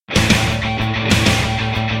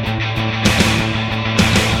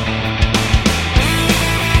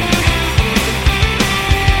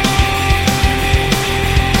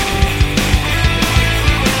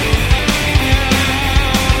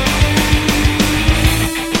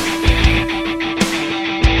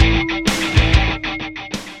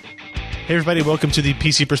Hey everybody, welcome to the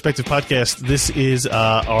PC Perspective Podcast. This is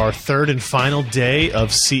our third and final day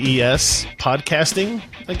of CES podcasting,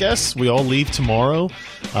 I guess. We all leave tomorrow.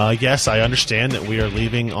 Yes, I understand that we are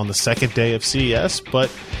leaving on the second day of CES, but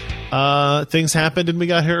things happened and we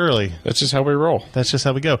got here early. That's just how we roll. That's just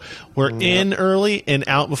how we go. We're in early and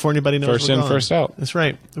out before anybody knows First we're in, gone. first out. That's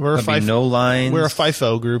right. We're There'll be no lines. We're a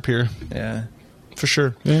FIFO group here, Yeah. for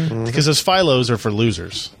sure. Because those Philos are for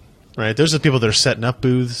losers, right? Those are the people that are setting up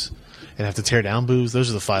booths and have to tear down booths. Those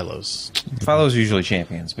are the Philos. Philos are usually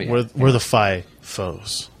champions, but yeah. We're the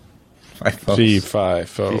FIFOs. F5.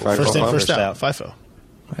 First in, first out. FIFO.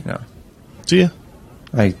 I know. Do you?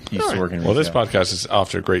 I used to work in Well, this retail. podcast is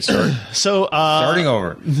off to a great start. So, Starting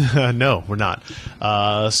over. no, we're not.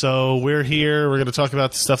 So we're here. We're going to talk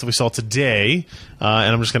about the stuff that we saw today,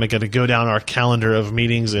 and I'm just going to go down our calendar of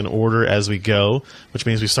meetings in order as we go, which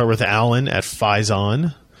means we start with Alan at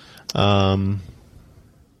Phison.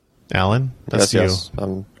 Alan, that's Yes. you.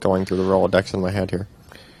 I'm going through the Rolodex in my head here.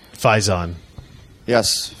 Phison.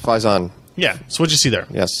 Yes, Phison. Yeah. So what'd you see there?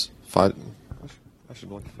 Yes, I should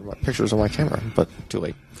look for my pictures on my camera, but too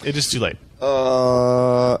late. It is too late.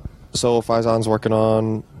 So Phison's working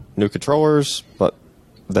on new controllers, but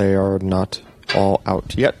they are not all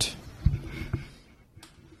out yet.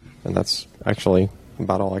 And that's actually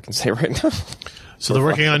about all I can say right now. So they're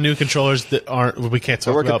working on new controllers that we can't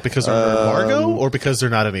talk working- about because they're under embargo or because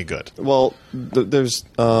they're not any good. Well, there's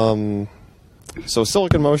so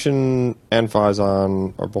Silicon Motion and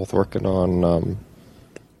Phison are both working on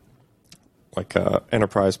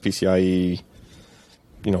enterprise PCIe,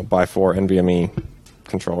 by 4 NVMe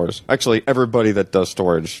controllers. Actually, everybody that does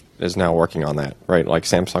storage is now working on that, right? Like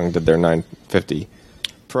Samsung did their 950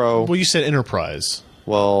 Pro. Well, you said enterprise.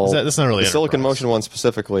 Well, that's not really the Silicon enterprise. Motion one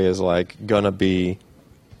specifically is gonna be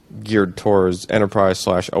geared towards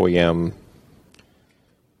enterprise/OEM.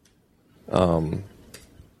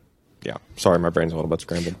 Yeah, sorry, my brain's a little bit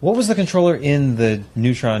scrambled. What was the controller in the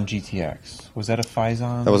Neutron GTX? Was that a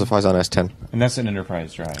Phison? That was a Phison S10. And that's an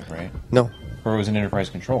enterprise drive, right? No, Or it was an enterprise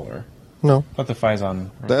controller? no. I thought the Phison...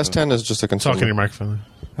 The S10 is just a consumer. Talking to your microphone.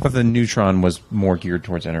 I thought the Neutron was more geared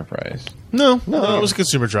towards enterprise. No, it was a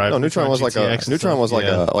consumer drive. No, Neutron was like GTX and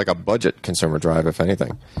stuff. a budget consumer drive, if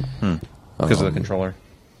anything. Because of the controller?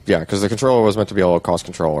 Yeah, because the controller was meant to be a low cost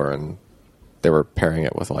controller, and they were pairing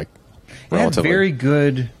it with It had relatively very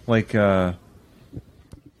good,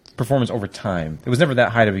 performance over time. It was never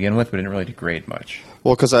that high to begin with, but it didn't really degrade much.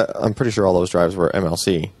 well, because I'm pretty sure all those drives were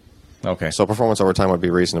MLC. Okay. So performance over time would be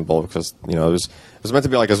reasonable because it was meant to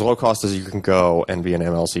be as low cost as you can go and be an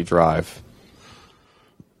MLC drive.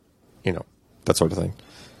 That sort of thing.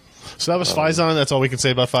 So that was Phison. That's all we can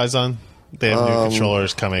say about Phison. They have new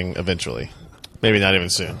controllers coming eventually. Maybe not even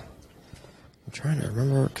soon. I'm trying to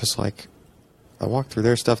remember because I walked through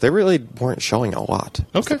their stuff. They really weren't showing a lot.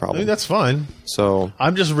 That's Okay, the problem. that's fine. So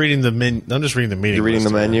I'm just reading the meeting. You're reading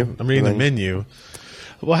list the here. menu? I'm reading The the menu.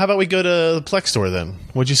 Well, how about we go to the Plex store then?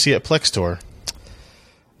 What'd you see at Plex store?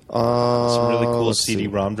 Some really cool let's see.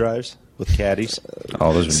 CD-ROM drives with caddies.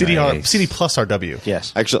 Oh, those are CD plus RW.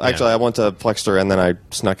 Yes. Actually, I went to Plextor and then I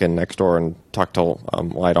snuck in next door and talked to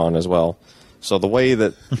Light On as well. So the way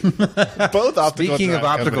that Both optical. Speaking of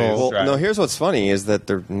drive optical- companies. well, no, here's what's funny is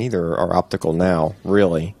that neither are optical now,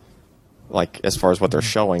 really. As far as what they're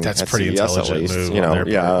showing, That's at pretty CES at intelligent least, move on their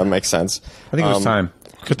yeah, part. that makes sense. I think it was time.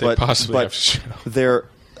 Could they possibly have to show? They're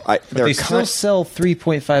They still sell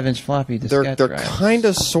 3.5-inch floppy diskette they're drives. kind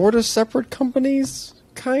of sort of separate companies,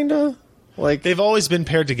 kind of They've always been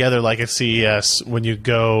paired together, like at CES. When you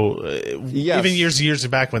go, Yes. even years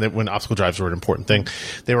back when optical drives were an important thing,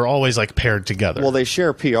 they were always paired together. Well, they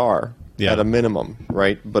share PR Yeah. at a minimum,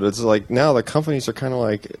 right? But it's now the companies are kind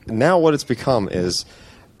of now what it's become is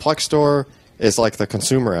Plextor is the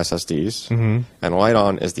consumer SSDs, and Light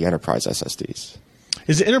On is the enterprise SSDs.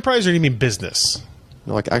 Is it enterprise or do you mean business?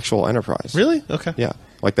 Actual enterprise. Really? Okay. Yeah.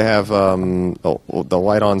 They have the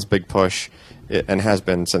Light On's big push, and has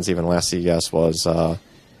been since even last CES, was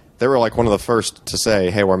they were one of the first to say,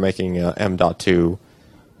 hey, we're making M.2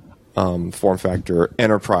 form factor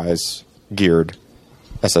enterprise geared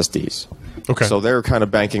SSDs. Okay. So they're kind of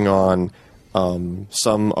banking on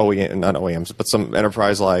some OEM, not OEMs, but some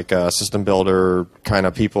enterprise system builder kind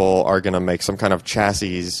of people are going to make some kind of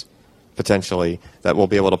chassis potentially that will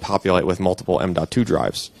be able to populate with multiple M.2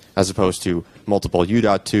 drives as opposed to multiple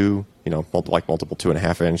U.2, multiple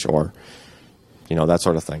 2.5 inch or that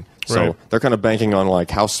sort of thing. So Right. they're kind of banking on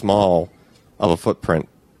how small of a footprint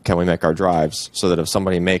can we make our drives so that if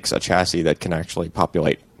somebody makes a chassis that can actually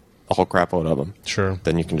populate a whole crap load of them, Sure.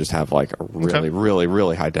 then you can just have a really, Okay. really,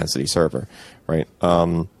 really high density server, right?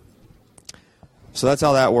 So that's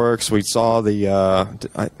how that works. We saw we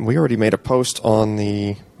already made a post on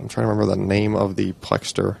the. I'm trying to remember the name of the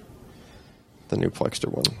Plextor, the new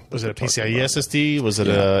Plextor one. Was it a PCIe SSD? Was it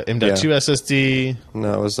a M.2 SSD?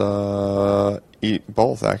 No, it was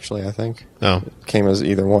both actually. I think. Oh, it came as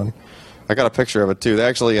either one. I got a picture of it too. They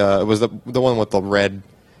actually, it was the one with the red,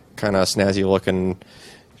 kind of snazzy looking,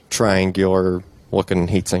 triangular looking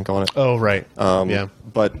heatsink on it. Oh, right. Yeah.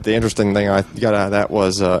 But the interesting thing I got out of that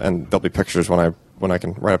was, and there'll be pictures when I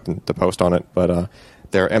can write up the post on it. But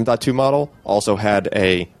their M.2 model also had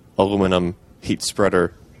a aluminum heat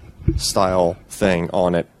spreader style thing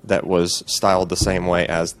on it that was styled the same way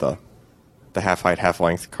as the half height, half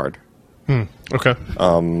length card. Okay.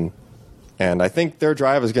 And I think their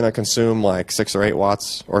drive is going to consume like 6 or 8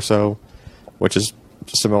 watts or so, which is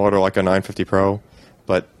similar to like a 950 Pro.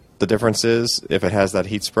 But the difference is if it has that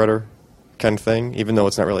heat spreader kind of thing, even though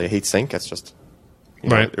it's not really a heat sink, it's just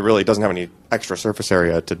right. It really doesn't have any extra surface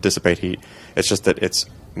area to dissipate heat. It's just that it's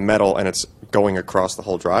metal and it's going across the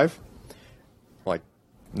whole drive. Like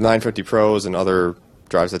 950 Pros and other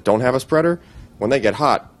drives that don't have a spreader, when they get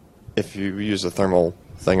hot, if you use a thermal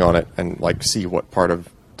thing on it and like see what part of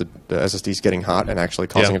the SSD is getting hot and actually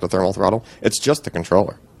causing it to thermal throttle, it's just the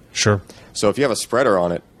controller. Sure. So if you have a spreader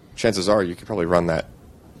on it, chances are you could probably run that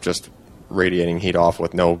just radiating heat off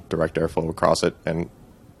with no direct airflow across it, and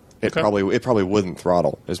it probably wouldn't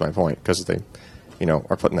throttle. Is my point, because they,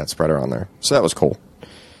 are putting that spreader on there. So that was cool.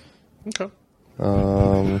 Okay.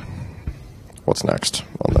 What's next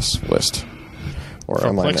on this list? Or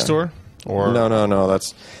From Plextor? Or no.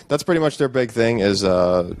 That's pretty much their big thing. Is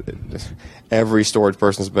every storage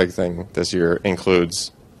person's big thing this year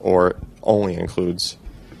includes or only includes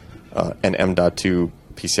an M.2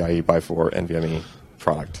 PCIe by 4 NVMe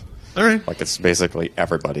product. All right. Like it's basically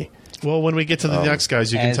everybody. Well, when we get to the next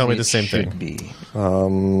guys, you can tell me the same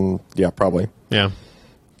thing. Yeah, probably. Yeah.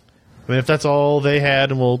 I mean, if that's all they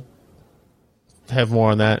had, and we'll have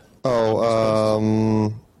more on that.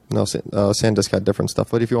 No, SanDisk had different stuff.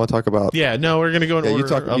 But if you want to talk about... Yeah, no, we're going to go in order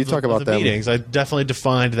you talk about the them. meetings. I definitely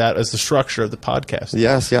defined that as the structure of the podcast.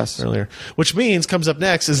 Yes. Earlier. Which means, comes up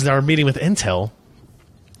next, is our meeting with Intel,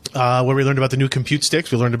 where we learned about the new compute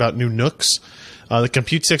sticks. We learned about new NUCs. The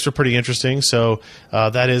compute sticks were pretty interesting. So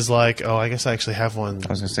that is like... Oh, I guess I actually have one. I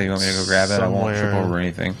was going to say, you want me to go grab it? I won't trip over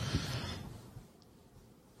anything.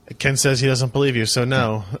 Ken says he doesn't believe you, so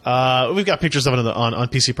no. We've got pictures of it on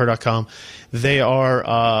PCPer.com. They are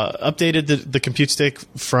updated the compute stick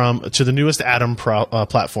to the newest Atom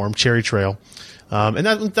platform, Cherry Trail. And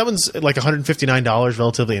that one's like $159,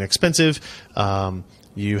 relatively inexpensive.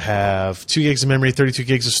 You have 2 gigs of memory, 32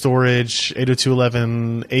 gigs of storage,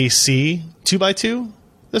 802.11ac 2x2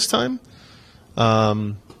 this time.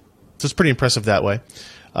 So it's pretty impressive that way.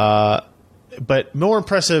 But more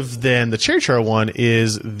impressive than the Cherry Trail one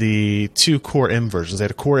is the 2 Core M versions. They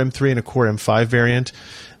had a Core M3 and a Core M5 variant.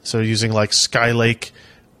 So using like Skylake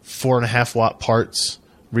 4.5 watt parts,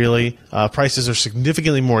 really. Prices are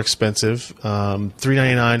significantly more expensive.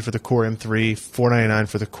 $399 for the Core M3, $499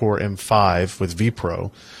 for the Core M5 with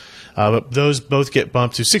vPro. But those both get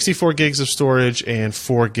bumped to 64 gigs of storage and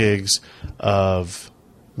 4 gigs of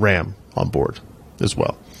RAM on board as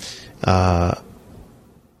well.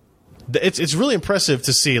 It's really impressive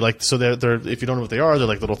to see. Like, so they're if you don't know what they are, they're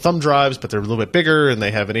like little thumb drives, but they're a little bit bigger, and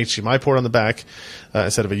they have an HDMI port on the back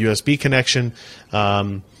instead of a USB connection.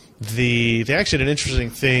 They actually did an interesting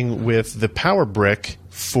thing with the power brick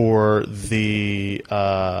for the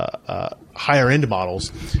higher end models,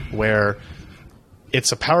 where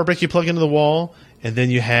it's a power brick you plug into the wall, and then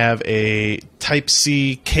you have a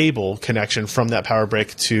Type-C cable connection from that power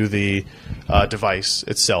brick to the device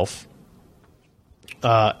itself.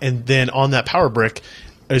 And then on that power brick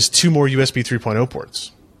is 2 more USB 3.0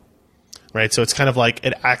 ports. Right? So it's kind of like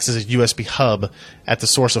it acts as a USB hub at the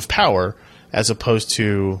source of power, as opposed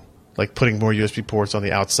to like putting more USB ports on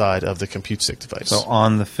the outside of the compute stick device. So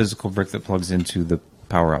on the physical brick that plugs into the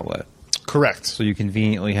power outlet. Correct. So you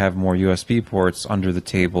conveniently have more USB ports under the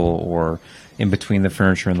table or in between the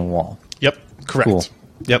furniture and the wall. Yep. Correct. Cool.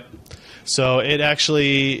 Yep. So it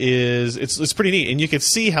actually is. It's pretty neat, and you can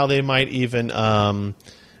see how they might even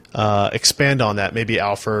expand on that. Maybe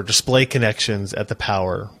offer display connections at the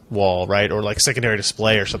power wall, right, or like secondary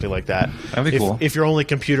display or something like that. That'd be cool. If your only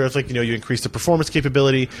computer, if you increase the performance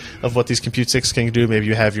capability of what these compute sticks can do, maybe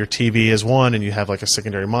you have your TV as one, and you have like a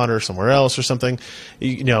secondary monitor somewhere else or something.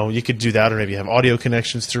 You could do that, or maybe you have audio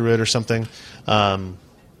connections through it or something.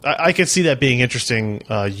 I could see that being interesting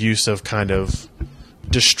use of kind of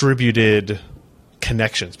distributed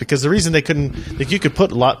connections, because the reason they couldn't, like, you could put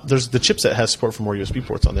there's the chipset has support for more USB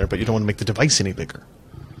ports on there, but you don't want to make the device any bigger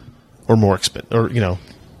or more expensive, or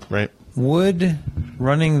right? Would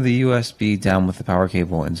running the USB down with the power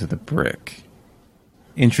cable into the brick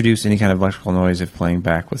introduce any kind of electrical noise if playing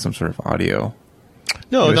back with some sort of audio?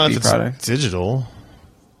 No, USB not if product? it's digital.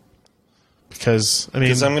 Because I'm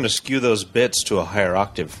going to skew those bits to a higher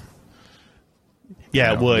octave.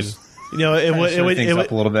 Yeah, it would. It would. It would. Things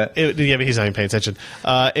up a little bit. Yeah, but he's not even paying attention.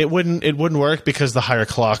 It wouldn't work because the higher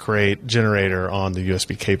clock rate generator on the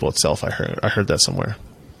USB cable itself. I heard that somewhere.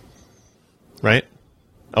 Right?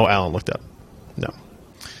 Oh, Alan looked up. No.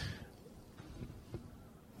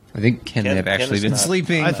 I think Ken may have actually is been not.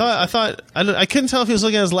 sleeping. I couldn't tell if he was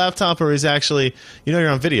looking at his laptop or he's actually. You're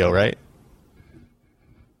on video, right?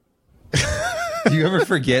 Do you ever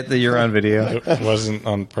forget that you're on video? It wasn't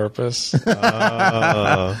on purpose.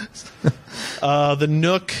 The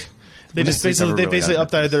Nook. They basically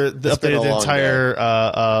updated the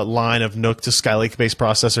entire line of Nook to Skylake based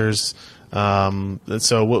processors.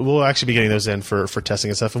 So we'll actually be getting those in for testing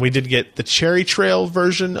and stuff. And we did get the Cherry Trail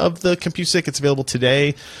version of the Compute Stick. It's available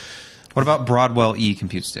today. What about Broadwell E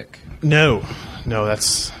Compute Stick? No,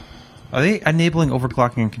 that's Are they enabling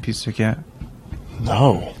overclocking in Compute Stick yet?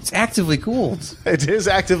 no. It's actively cooled. It is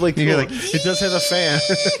actively cool. It does have a fan.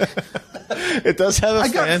 It does have a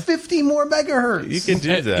fan. 50 more megahertz. You can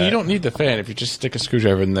do that. You don't need the fan. If you just stick a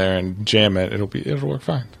screwdriver in there and jam it, it'll work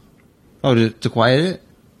fine. Oh, to quiet it?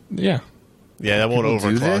 Yeah. Yeah, that won't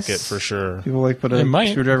People do overclock this? it for sure. People put It a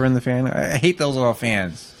might. screwdriver in the fan. I hate those little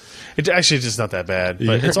fans. It actually is just not that bad,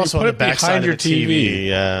 but You it's also put on the it behind backside your of the TV. TV.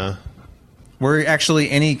 Yeah, Where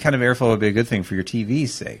actually any kind of airflow would be a good thing for your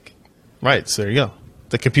TV's sake. right. So there you go.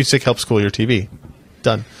 The Compute Stick helps cool your TV.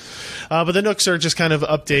 Done. But the Nooks are just kind of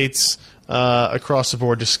updates across the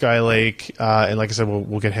board to Skylake, and like I said,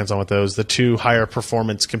 we'll get hands on with those. The two higher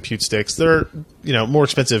performance Compute Sticks, they're more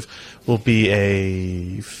expensive, will be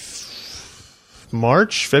a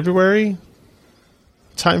February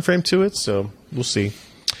time frame to it. So we'll see.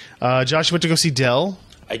 Josh, you went to go see Dell,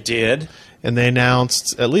 I did. and they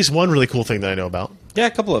announced at least one really cool thing that I know about. Yeah,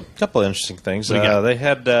 a couple of interesting things. What do you got? They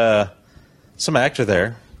had some actor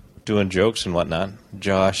there doing jokes and whatnot.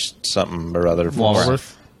 Josh something or other. From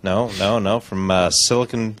Walworth? No, from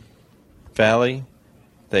Silicon Valley,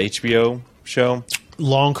 the HBO show.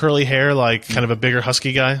 Long curly hair, like kind of a bigger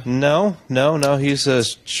husky guy. No. He's a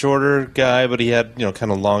shorter guy, but he had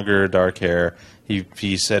kind of longer dark hair.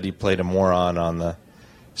 He said he played a moron on the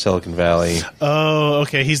Silicon Valley. Oh,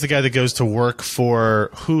 okay. He's the guy that goes to work for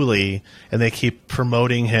Hulu, and they keep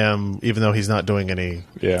promoting him even though he's not doing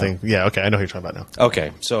anything. Yeah, okay. I know who you're talking about now.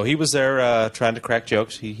 Okay, so he was there trying to crack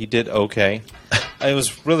jokes. He did okay. It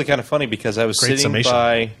was really kind of funny because I was Great sitting summation.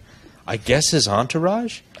 by, I guess, his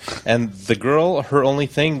entourage, and the girl, her only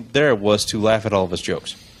thing there was to laugh at all of his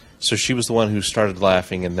jokes. So she was the one who started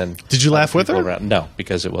laughing, and then Did you laugh with people her? around- No,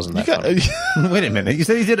 because it wasn't that You got- funny. Wait a minute. You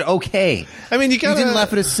said he did okay. I mean, you You didn't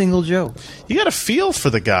laugh at a single joke. You got to feel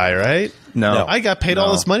for the guy, right? No. I got paid all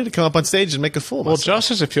No. this money to come up on stage and make a fool of Well, myself. Josh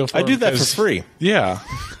has a feel for I do him that for 'cause- free. Yeah.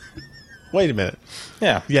 Wait a minute.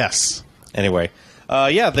 Yeah. Yes. Anyway,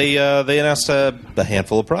 they announced a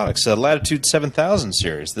handful of products. Latitude 7000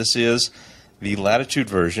 series. This is the Latitude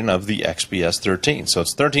version of the XPS 13. So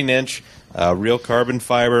it's 13-inch, real carbon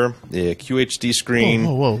fiber, QHD screen.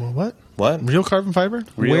 Whoa, what? What? Real carbon fiber?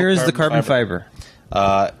 Real Where is the carbon fiber?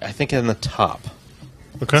 I think in the top.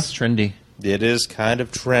 Okay. It's trendy. It is kind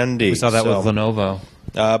of trendy. We saw that So, with Lenovo.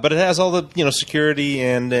 but it has all the security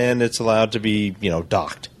and it's allowed to be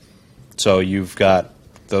docked. So you've got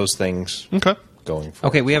those things Okay. going for it.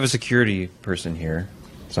 Okay, we have a security person here,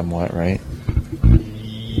 somewhat, right?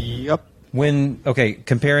 Yep.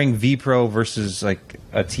 Comparing vPro versus like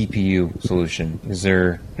a TPU solution, is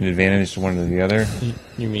there an advantage to one or the other?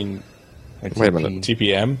 You mean Wait a minute.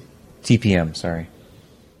 TPM? TPM, sorry.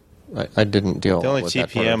 I didn't deal The only with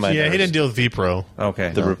that part TPM of- I Yeah, he noticed didn't deal with vPro. Okay.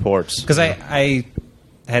 the reports. Because I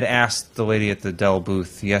had asked the lady at the Dell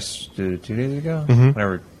booth 2 days ago,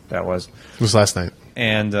 whatever that was, It was last night.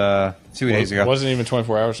 and 2 days ago. It wasn't even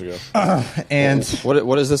 24 hours ago. And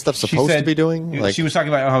What is this stuff she supposed to said- be doing? Like, she was talking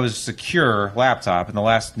about how it was a secure laptop, and the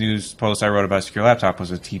last news post I wrote about a secure laptop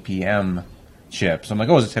was a TPM chip. So I'm like,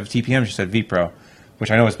 oh, does it have TPM? She said vPro,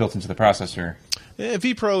 which I know is built into the processor.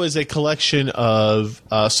 vPro is a collection of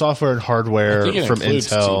software and I hardware think it from includes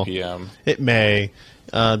Intel. TPM. It may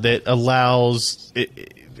that allows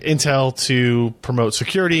Intel to promote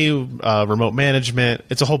security, remote management.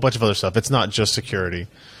 It's a whole bunch of other stuff. It's not just security.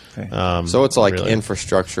 So it's like really.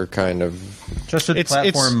 infrastructure kind of. Just a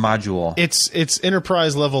platform module. It's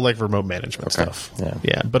enterprise level like remote management stuff.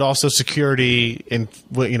 Yeah, but also security and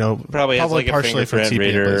Probably has like a partially for fingerprint TP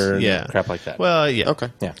reader employees. and crap like that. Well, yeah. Okay.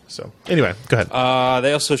 Yeah. So anyway, go ahead.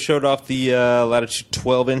 They also showed off the Latitude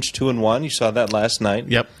 12-inch 2-in-1. You saw that last night.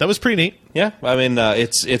 Yep, that was pretty neat. Yeah, I mean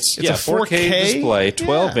it's a 4K 4K display,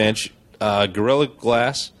 12-inch, Gorilla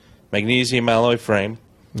Glass, magnesium alloy frame,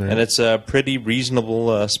 and it's pretty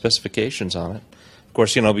reasonable specifications on it. Of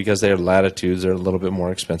course, because they're Latitudes, they're a little bit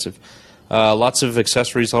more expensive. Lots of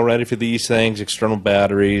accessories already for these things: external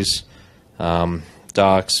batteries,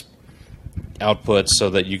 docks, outputs, so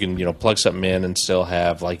that you can plug something in and still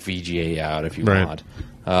have like VGA out if you want.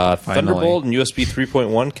 Thunderbolt and USB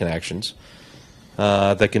 3.1 connections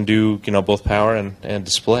that can do both power and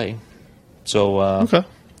display. So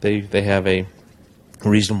they have a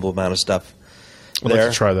reasonable amount of stuff. I'd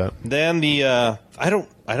like to try that. Then the I don't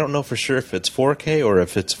know for sure if it's 4K or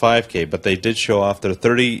if it's 5K, but they did show off their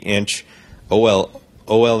 30-inch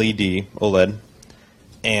OLED,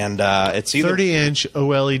 and it's either 30-inch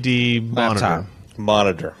OLED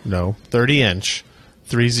monitor. No, 30-inch,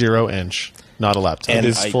 30-inch, not a laptop. It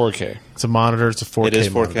is 4K. It's a monitor. It's a 4K. It is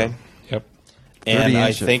 4K. monitor. Yep. And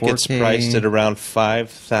I 30-inch at think it's 4K. priced at around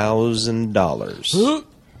 $5,000.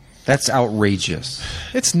 That's outrageous.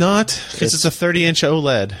 It's not. It's a 30-inch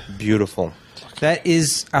OLED. Beautiful. That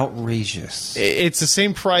is outrageous. It's the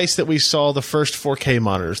same price that we saw the first 4K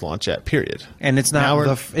monitors launch at. Period. And it's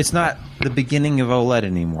not it's not the beginning of OLED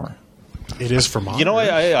anymore. It is for monitors.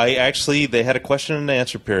 I actually they had a question and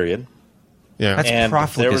answer period. Yeah. That's And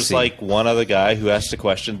profligacy. there was like one other guy who asked a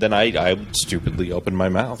question. Then I stupidly opened my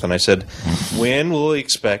mouth and I said, "When will we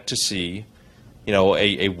expect to see,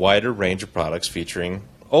 a wider range of products featuring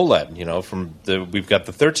OLED? We've got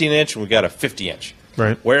the 13-inch and we've got a 50-inch.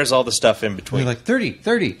 Right. Where's all the stuff in between? You're like 30.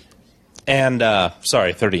 And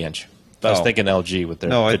 30-inch. I was Oh. thinking LG with their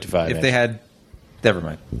No, 55-inch. if they had, never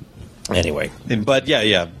mind. Anyway, but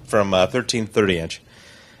from 13 30-inch.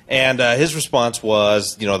 And his response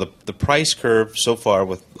was, the price curve so far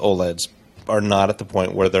with OLEDs are not at the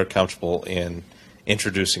point where they're comfortable in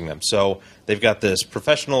introducing them. So they've got this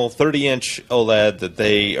professional 30-inch OLED that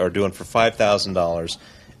they are doing for $5,000,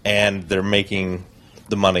 and they're making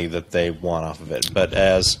the money that they want off of it. But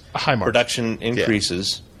as high margin. production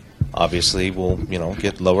increases, obviously we'll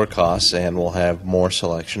get lower costs and we'll have more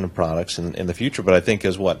selection of products in the future. But I think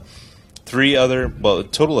a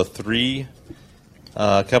total of 3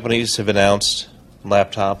 companies have announced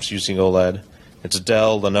laptops using OLED. It's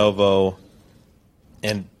Dell, Lenovo,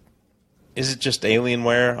 and is it just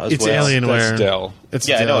Alienware as It's well? Alienware. That's Dell. It's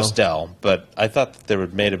Yeah, I know Dell. it's Dell, but I thought that there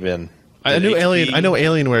may have been. I knew HP. I know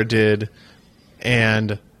Alienware did,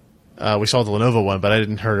 and we saw the Lenovo one, but I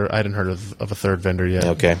hadn't heard of a third vendor yet.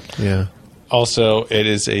 Okay. Yeah. Also, it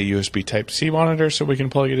is a USB Type-C monitor, so we can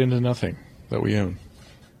plug it into nothing that we own.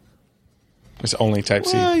 It's only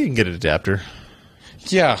Type-C. Well, you can get an adapter.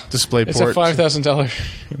 Yeah. Display It's port. a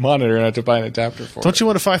 $5,000 monitor, and I have to buy an adapter for Don't it. you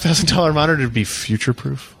want a $5,000 monitor to be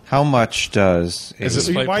future-proof? How much does... Is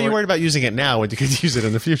it- Why are you DisplayPort? worried about using it now when you could use it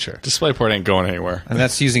in the future? DisplayPort ain't going anywhere. And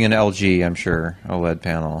that's using an LG, I'm sure, OLED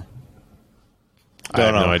panel. I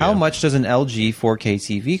have know. no idea. How much does an LG 4K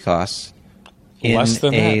TV cost in Less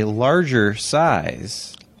than a that. larger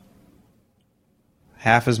size?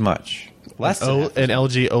 Half as much. Less than half. An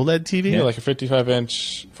LG OLED TV? Yeah, like a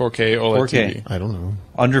 55-inch 4K OLED 4K. TV. I don't know.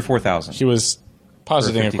 Under 4,000. He was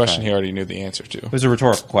positing a 55. question he already knew the answer to. It was a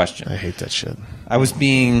rhetorical question. I hate that shit. I was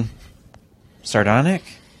being sardonic.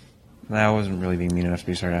 No, I wasn't really being mean enough to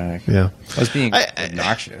be sardonic. Yeah. I was being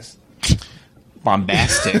obnoxious.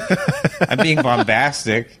 Bombastic. I'm being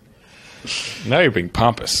bombastic. Now you're being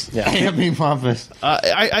pompous. I am being pompous.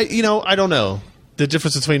 I don't know the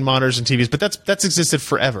difference between monitors and TVs, but that's existed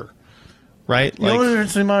forever, right? You know the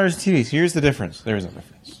difference between monitors and TVs? Here's the difference. There is no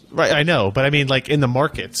difference. Right, I know, but I mean, like in the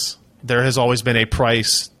markets, there has always been a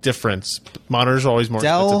price difference. Monitors are always more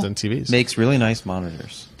Dell expensive than TVs. makes really nice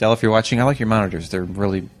monitors. Dell, if you're watching, I like your monitors. They're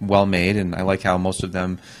really well made, and I like how most of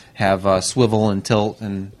them have swivel and tilt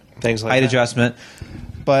and Things like height that. adjustment.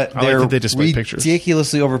 But I like they're that they display pictures.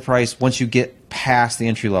 ridiculously overpriced once you get past the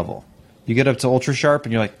entry level. You get up to ultra sharp,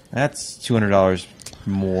 and you're like, that's $200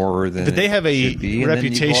 more than. But they have a it should be. And then you go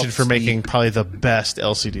reputation up for speed. making probably the best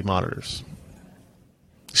LCD monitors,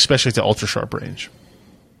 especially at the ultra sharp range.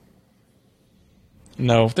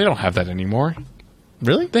 No, they don't have that anymore.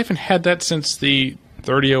 Really? They haven't had that since the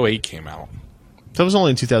 3008 came out. That was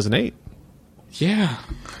only in 2008. Yeah.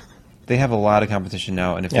 They have a lot of competition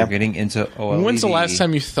now, and if Yeah. they're getting into OLED, When's the last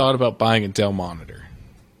time you thought about buying a Dell monitor?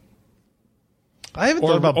 I haven't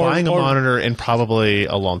thought about buying a monitor in probably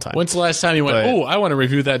a long time. When's the last time you went, But- oh, I want to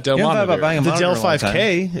review that Dell You haven't thought monitor? about buying a the monitor Dell in a long time.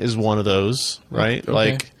 5K is one of those, right? Okay.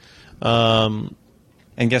 Like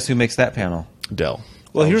And guess who makes that panel? Dell.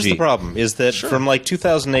 Well, here's LG. the problem: is that from like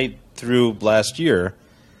 2008 through last year,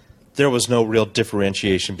 there was no real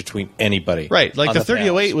differentiation between anybody. Right. Like on the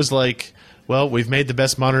 3008 panels. was like, well, we've made the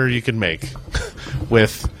best monitor you can make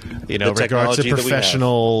with, The regards to technology that we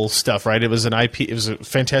professional stuff, right? It was it was a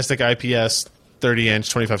fantastic IPS 30-inch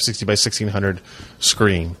 2560 by 1600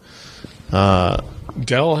 screen.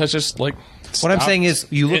 Dell has just like. What I'm stopped saying is,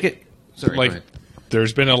 you look it. at. Sorry, go Like, ahead.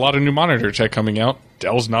 there's been a lot of new monitor tech coming out.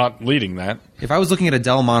 Dell's not leading that. If I was looking at a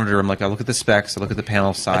Dell monitor, I'm like, I look at the specs, I look at the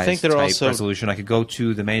panel size, think they're type, also- resolution. I could go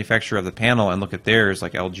to the manufacturer of the panel and look at theirs,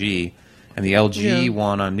 like LG, and the LG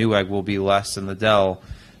one on Newegg will be less than the Dell.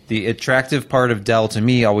 The attractive part of Dell to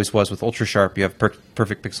me always was with Ultra Sharp, you have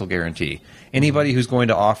perfect pixel guarantee. Anybody who's going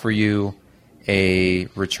to offer you a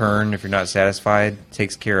return if you're not satisfied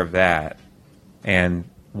takes care of that. And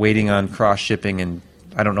waiting on cross shipping, and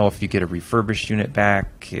I don't know if you get a refurbished unit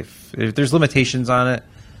back, if there's limitations on it.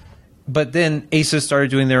 But then Asus started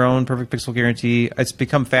doing their own perfect pixel guarantee. It's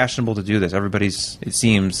become fashionable to do this. Everybody's, it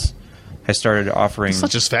seems, has started offering. It's not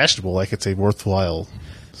just fashionable, like it's a worthwhile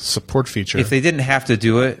support feature. If they didn't have to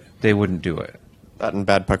do it, they wouldn't do it. That and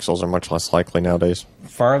bad pixels are much less likely nowadays.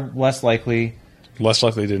 Far less likely. Less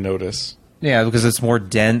likely to notice. Yeah, because it's more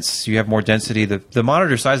dense. You have more density. The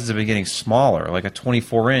monitor sizes have been getting smaller, like a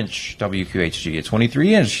 24-inch WQHD, a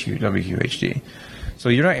 23-inch WQHD. So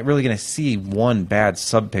you're not really going to see one bad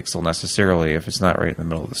subpixel necessarily if it's not right in the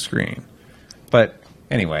middle of the screen. But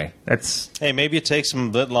anyway, that's... Hey, maybe it takes them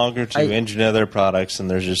a bit longer to engineer their products, and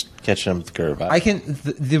they're just catching up with the curve. I can...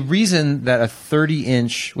 The reason that a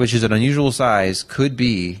 30-inch, which is an unusual size, could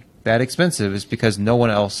be that expensive is because no one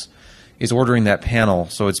else is ordering that panel,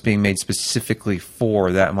 so it's being made specifically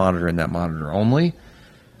for that monitor and that monitor only,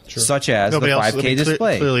 such as Nobody the else, 5K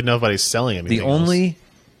display. Clearly, nobody's selling anything. The only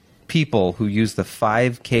people who use the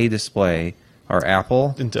 5K display are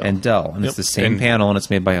Apple And Dell. and it's Yep. the same And- panel, and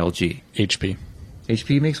it's made by LG. HP.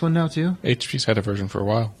 HP makes one now, too? HP's had a version for a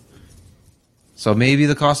while. So maybe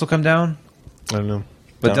the cost will come down? I don't know.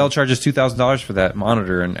 But Dell charges $2,000 for that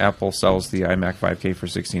monitor, and Apple sells the iMac 5K for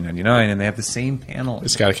 $16.99, and they have the same panel.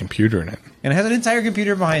 It's got a computer in it. And it has an entire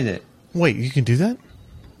computer behind it. Wait, you can do that?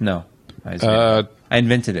 No. I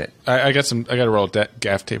invented it. I got a roll of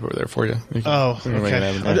gaff tape over there for you. You can- Oh, you can make it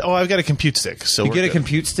happen. okay. Oh, I've got a compute stick. So You we're get a good.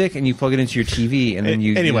 compute stick, and you plug it into your TV, and then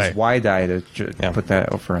you Anyway. use WiDi to put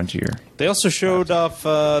that over onto your... They also showed off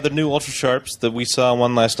the new Ultra Sharps that we saw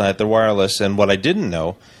one last night. They're wireless, and what I didn't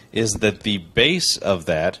know is that the base of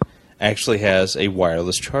that actually has a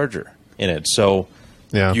wireless charger in it. So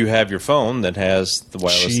Yeah. you have your phone that has the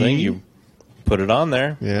wireless Qi? thing. You put it on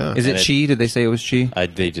there. Yeah. Is it And Qi? Did they say it was Qi?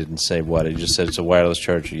 They didn't say what. It just said it's a wireless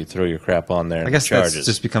charger. You throw your crap on there and I guess it charges. that's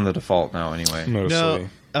just become the default now anyway. Mostly.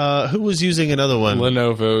 No. Who was using another one?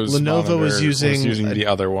 Lenovo monitor was using a- the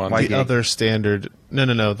other one. Why- The other standard. No.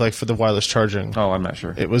 Like for the wireless charging. Oh, I'm not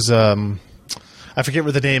sure. It was I forget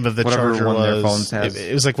what the name of the Whatever charger one was. their phones has.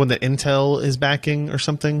 It was like one that Intel is backing or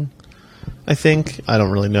something. I think. I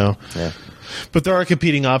don't really know. Yeah. But there are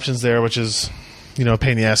competing options there, which is, a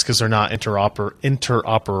pain in the ass because they're not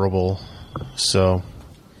interoperable. So,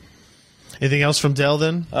 anything else from Dell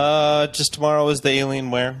then? Just tomorrow is the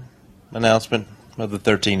Alienware announcement of the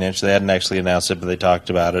 13-inch. They hadn't actually announced it, but they talked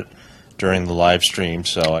about it during the live stream.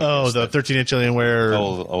 So The 13-inch Alienware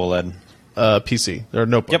OLED. PC or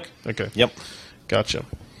notebook. Yep. Okay. Yep. Gotcha.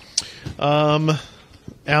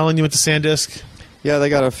 Alan, you went to SanDisk. Yeah, they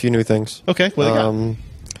got a few new things. Okay. What they got?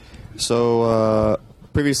 So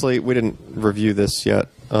previously we didn't review this yet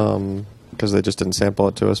because they just didn't sample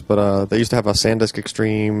it to us. But they used to have a SanDisk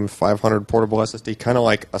Extreme 500 portable SSD, kind of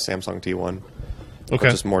like a Samsung T1. Okay.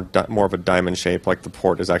 Just more of a diamond shape. Like the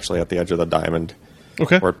port is actually at the edge of the diamond.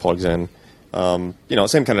 Okay. Where it plugs in.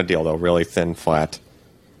 Same kind of deal though. Really thin, flat.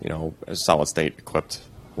 A solid state equipped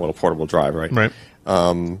little portable drive, right? Right.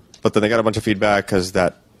 But then they got a bunch of feedback because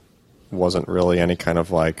that wasn't really any kind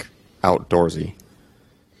of like outdoorsy. You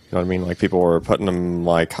know what I mean? Like people were putting them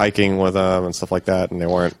like hiking with them and stuff like that, and they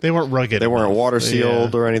weren't rugged. They weren't enough. water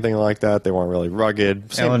sealed Yeah. or anything like that. They weren't really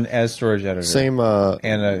rugged. Alan as storage editor. Same.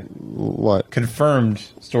 And a What? confirmed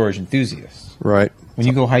storage enthusiast. Right. When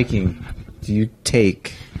you go hiking, do you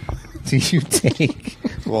take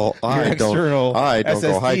Well, your I don't. external I don't SSD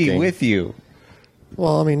go hiking with you?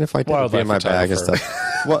 Well, I mean, if I take it Wildlife in my bag and photographer.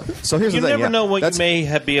 stuff. Well, so here's You the thing. never know what you that's,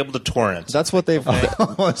 may be able to torrent. That's what they've.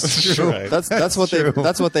 That's true. Right. That's what they.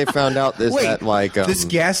 That's what they found out is Wait, that like this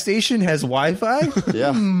gas station has Wi-Fi?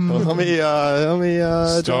 yeah. Well, let me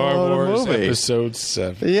Star download a Wars movie. Episode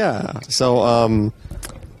 7. Yeah. So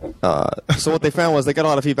so what they found was they got a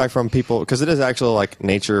lot of feedback from people because it is actually like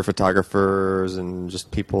nature photographers and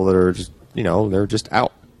just people that are just they're just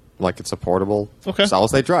out. Like it's a portable solid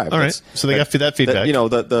state drive. All right. So they got that feedback.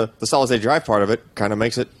 The solid state drive part of it kind of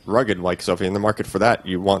makes it rugged. Like so, if you're in the market for that,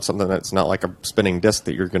 you want something that's not like a spinning disc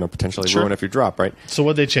that you're going to potentially ruin if you drop. Right. So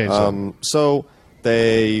what they changed? So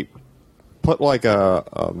they put like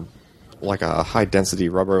a high density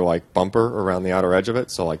rubber like bumper around the outer edge of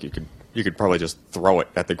it. So like you could probably just throw it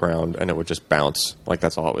at the ground and it would just bounce. Like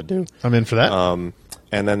that's all it would do. I'm in for that.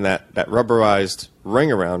 And then that rubberized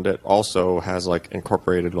ring around it also has like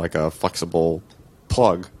incorporated like a flexible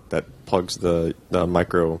plug that plugs the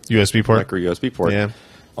micro USB port? micro USB port Yeah.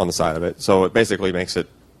 on the side of it. So it basically makes it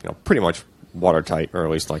pretty much watertight, or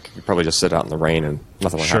at least like you could probably just sit out in the rain and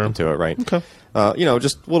nothing would happen to it, right? Okay.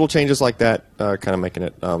 Just little changes like that, kind of making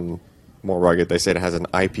it more rugged. They say it has an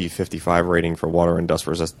IP55 rating for water and dust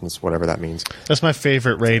resistance, whatever that means. That's my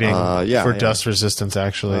favorite rating for yeah. dust resistance.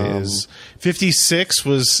 Actually, is 56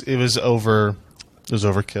 was overkill.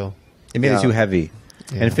 It made it Yeah. too heavy.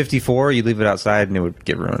 Yeah. And 54, you leave it outside and it would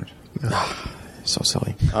get ruined. So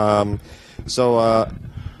silly. And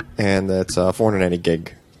that's a 480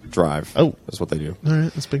 gig drive. Oh. is what they do. All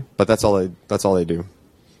right, that's big. But that's all they do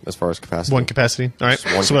as far as capacity. One capacity. All right.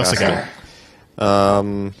 Just one So what else they got?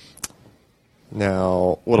 capacity.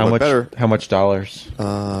 Now, a little bit better. How much dollars?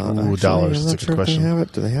 Ooh, dollars. I'm That's a not good sure if question. They have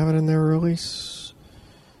it. Do they have it in their release?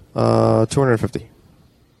 250.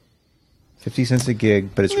 50 cents a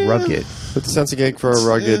gig, but it's rugged. 50 cents a gig for a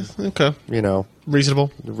rugged, Yeah, okay. Reasonable.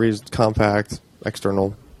 compact,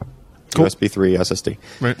 external Cool. USB 3 SSD.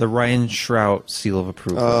 Right. The Ryan Shrout seal of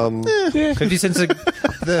approval. 50 cents a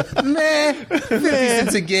 50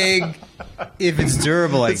 cents a gig. If it's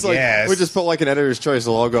durable, I It's like guess. we just put like an editor's choice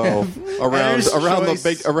logo around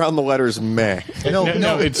the letters meh.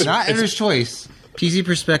 no, it's not editor's choice. PC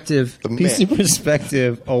Perspective. The PC meh.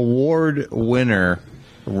 Perspective award winner,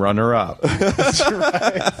 runner up.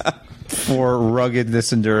 For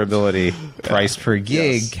ruggedness and durability, price per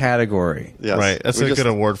gig Yes. category. Yes. Right, that's We a good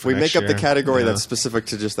award for We next make up the year. category Yeah. that's specific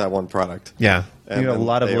to just that one product. Yeah. And You know, a then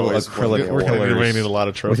lot of they little always win acrylic the We're award. going to need a lot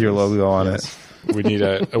of trophies. With your logo on it. We need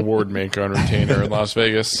an award maker on retainer in Las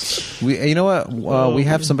Vegas. You know what? We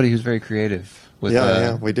have somebody who's very creative with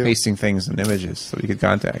Yeah, we do. pasting things in images that we could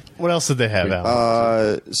contact. What else did they have,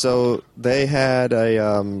 Alan? So they had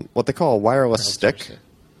a what they call a wireless stick,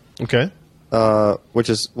 Okay. which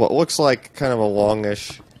is what looks like kind of a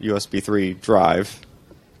longish USB 3 drive,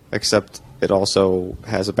 except it also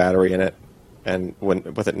has a battery in it, and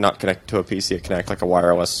with it not connected to a PC, it connects like a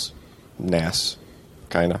wireless NAS,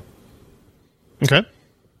 kind of. Okay.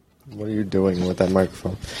 What are you doing with that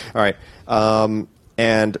microphone? All right.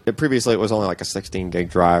 And previously it was only like a 16 gig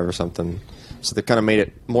drive or something. So they kind of made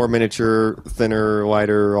it more miniature, thinner,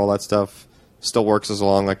 lighter, all that stuff. Still works as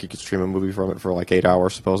long. Like you could stream a movie from it for like 8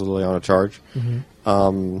 hours supposedly on a charge.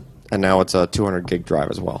 And now it's a 200 gig drive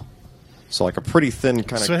as well. So like a pretty thin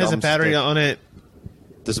kind of. So it has a battery on it.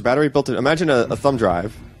 There's a battery built in. Imagine a thumb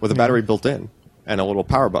drive with a battery built in and a little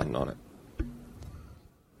power button on it.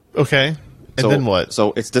 Okay. And then what?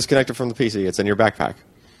 So it's disconnected from the PC. It's in your backpack.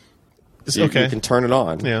 You can turn it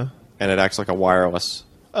on. Yeah. And it acts like a wireless,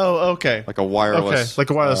 Oh, okay. like a wireless, Okay, like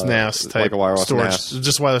a wireless NAS type, like a wireless storage, NAS.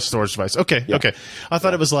 just wireless storage device. Okay, Yeah. okay. I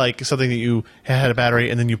thought it was like something that you had a battery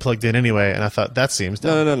and then you plugged in anyway, and I thought that seems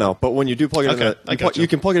dumb. No. But when you do plug it Okay, I in, gotcha. you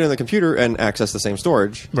can plug it in the computer and access the same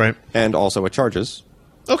storage, Right. And also it charges,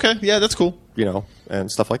 Okay, yeah, that's cool. and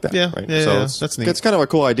stuff like that. Yeah, right? yeah, so yeah, it's, that's neat. It's kind of a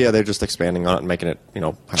cool idea. They're just expanding on it and making it,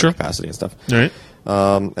 higher Sure. capacity and stuff. All right.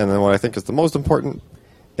 And then what I think is the most important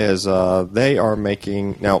is they are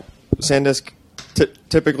making now. SanDisk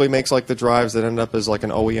typically makes like the drives that end up as like an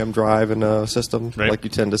OEM drive in a system. Right. Like you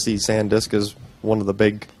tend to see SanDisk as one of the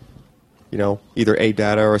big, either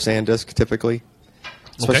ADATA or SanDisk typically.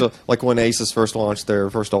 Especially like when Asus first launched their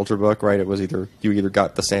first Ultrabook, right? It was you either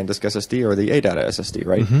got the SanDisk SSD or the ADATA SSD,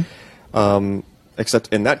 right? Except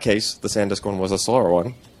in that case, the SanDisk one was a slower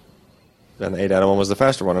one, and the ADATA one was the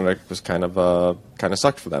faster one, and it was kind of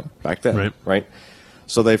sucked for them back then, Right.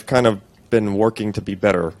 So they've kind of been working to be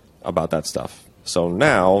better about that stuff. So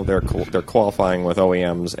now they're qualifying with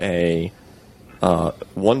OEMs a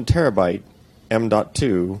 1 terabyte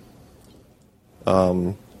M.2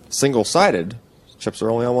 single-sided. Chips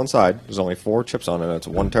are only on one side. There's only 4 chips on it. It's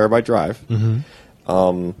a 1 terabyte drive.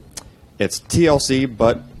 It's TLC,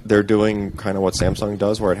 but they're doing kind of what Samsung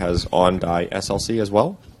does, where it has on-die SLC as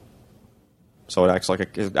well. So it acts like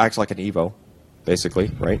an Evo,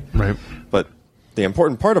 basically, right? Right. But the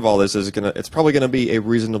important part of all this is it's probably going to be a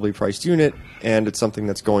reasonably priced unit, and it's something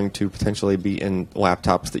that's going to potentially be in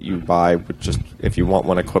laptops that you buy, just if you want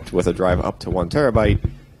one equipped with a drive up to 1 terabyte.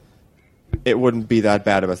 It wouldn't be that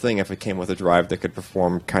bad of a thing if it came with a drive that could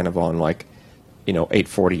perform kind of on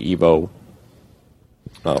 840 Evo.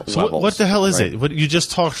 So levels, what the hell is right? it? What you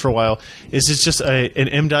just talked for a while? Is this just an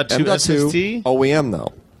M.2 SSD? OEM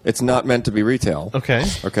though. It's not meant to be retail. Okay.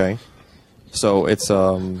 Okay. So it's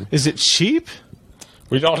Is it cheap?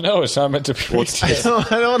 We don't know. It's not meant to be retail.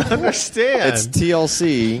 I don't understand. it's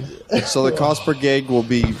TLC, so the cost per gig will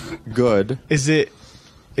be good. Is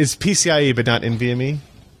PCIe but not NVMe?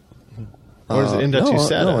 Or is it M.2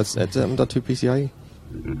 SATA? No, it's M.2 PCIe.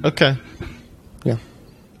 Okay. Yeah.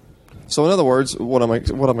 So in other words, what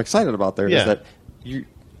I'm excited about there is that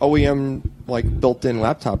OEM built-in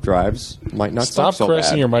laptop drives might not Stop suck so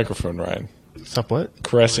caressing bad. your microphone, Ryan. Stop what?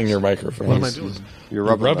 Caressing your microphone. What am I doing? You're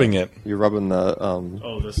rubbing it. You're rubbing the.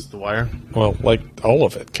 Oh, this is the wire. Well, all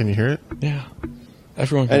of it. Can you hear it? Yeah.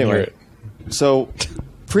 Everyone can hear it. So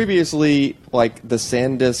previously, the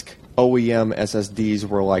SanDisk OEM SSDs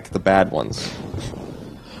were the bad ones.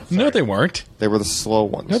 No, they weren't. They were the slow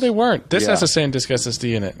ones. No, they weren't. This Yeah. has a SanDisk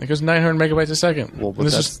SSD in it. It goes 900 megabytes a second. Well, but and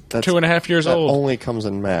this is that's 2.5 years that old. only comes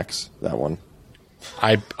in Macs, that one.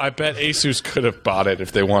 I bet Asus could have bought it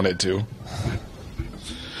if they wanted to.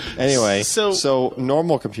 Anyway, So- so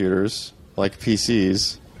normal computers, like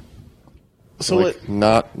PCs, So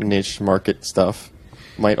not niche market stuff,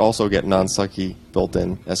 might also get non-sucky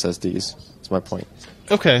built-in SSDs. That's my point.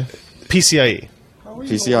 okay. PCIe.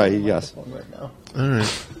 PCIe, yes. All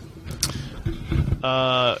right.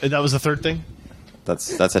 And that was the third thing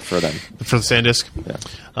That's it for them. for the SanDisk. Yeah.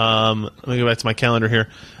 Let me go back to my calendar here.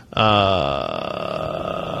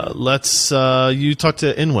 Let's. You talked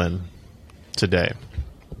to Inwin today.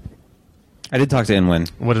 I did talk to Inwin.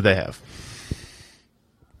 What did they have?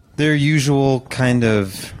 Their usual kind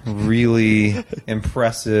of really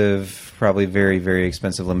impressive, probably very, very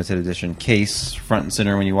expensive limited edition case, front and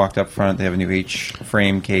center when you walked up front. They have a new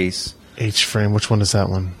H-frame case. H-frame. Which one is that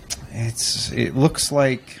one? It looks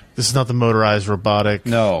like... This is not the motorized robotic.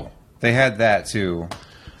 No. They had that, too.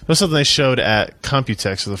 It was something they showed at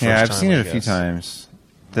Computex for the first time. Yeah, I've seen I it a few guess. times.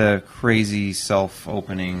 The crazy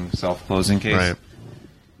self-opening, self-closing case. Right.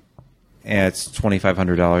 Yeah, it's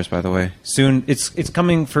 $2,500, by the way. Soon, it's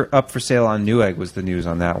coming up for sale on Newegg. Was the news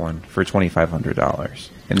on that one for $2,500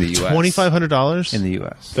 in the U.S. $2,500 in the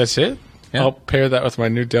U.S. That's it? Yeah. I'll pair that with my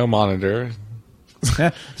new Dell monitor.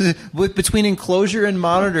 Between enclosure and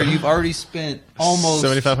monitor, you've already spent almost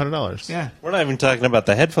 $7,500. Yeah, We're not even talking about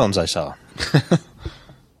the headphones I saw.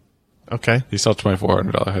 Okay, You saw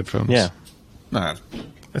 $2,400 headphones. Yeah.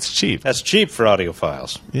 that's cheap. That's cheap for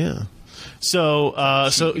audiophiles. Yeah. So,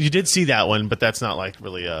 so you did see that one, but that's not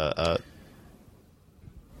really a.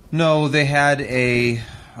 No, they had a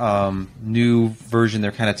new version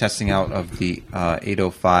they're kind of testing out of the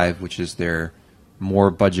 805, which is their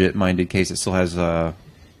more budget-minded case. It still has a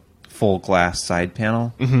full glass side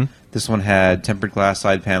panel. Mm-hmm. This one had tempered glass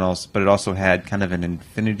side panels, but it also had kind of an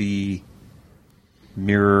infinity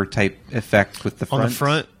mirror type effect with the front. On the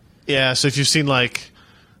front, yeah. So if you've seen like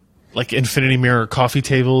infinity mirror coffee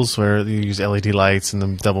tables where you use LED lights and the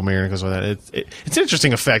double mirror goes with that, it's an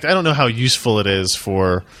interesting effect. I don't know how useful it is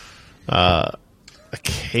for a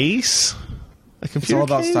case, a computer. all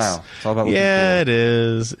about case? style. It's all about looking yeah, cool. it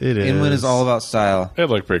is. It is. Inwin is all about style. It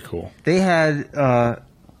looked pretty cool. They had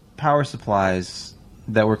power supplies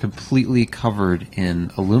that were completely covered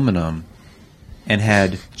in aluminum and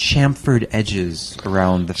had chamfered edges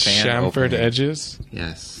around the fan Chamfered opening. edges?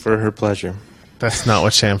 Yes. For her pleasure. That's not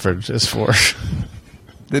what chamfered is for.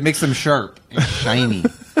 That makes them sharp and shiny.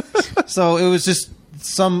 So it was just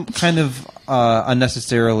some kind of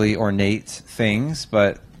unnecessarily ornate things,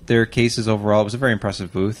 but their cases overall, it was a very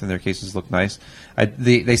impressive booth, and their cases look nice.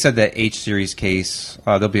 They said that H-Series case,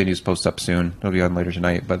 there'll be a news post up soon. It'll be on later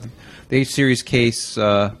tonight. But the H-Series case,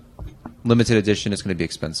 limited edition, is going to be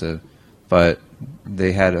expensive. But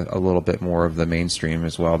they had a little bit more of the mainstream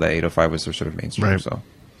as well. The 805 was their sort of mainstream. Right. So.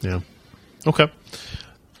 Yeah. Okay.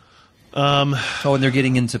 Oh, and they're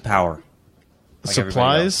getting into power. Like everybody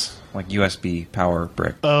Supplies. else. Like USB power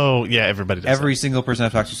brick. Oh yeah, everybody does. Every single person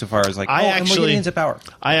I've talked to so far is like, I and we're actually- getting into power.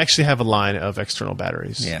 I actually have a line of external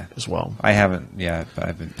batteries. Yeah. As well. I haven't. Yeah, I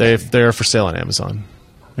haven't. They're for sale on Amazon.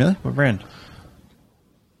 Really? What brand?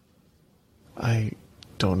 I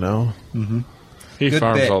don't know. He Good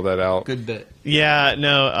farms bit. all that out. Good bit. Yeah,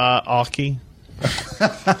 no, Aukey.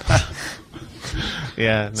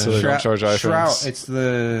 Yeah, no. So they don't charge iPhones. Shroud. It's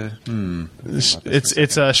the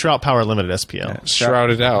it's a Shroud Power Limited SPL.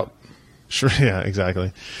 Shrouded out. Sure, yeah,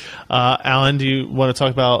 exactly. Alan, do you want to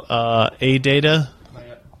talk about A data?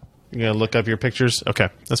 You're gonna look up your pictures. Okay,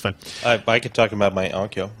 that's fine. I could talk about my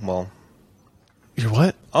Onkyo. Well, Your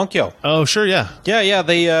what? Onkyo. Oh, sure, yeah. Yeah,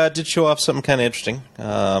 they did show off something kind of interesting.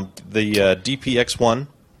 The DPX1.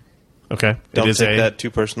 Okay, Don't it is take that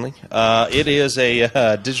too personally. It is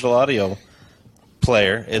a digital audio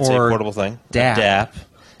player. It's Or a portable thing. DAP. DAP.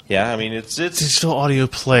 Yeah, I mean it's digital audio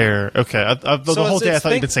player. Okay, the whole day I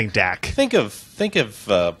thought you'd been saying DAC. think of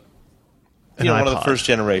An one of the iPod. first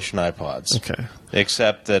generation iPods. Okay.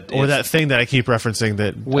 Except that Or it's- that thing that I keep referencing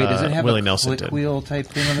that Wait, does it have Willie a Nelson click did. wheel type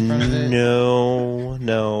thing on the front of it?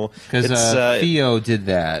 No. Because It's, Theo did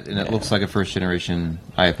that, and it looks like a first generation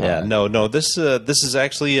iPod. Yeah, no. This is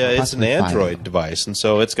actually it's an Possibly Android Fido. device, and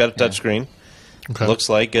so it's got a touchscreen. Okay. Looks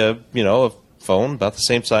like a phone about the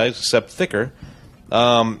same size except thicker.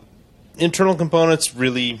 Internal components,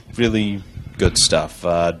 really, really good stuff.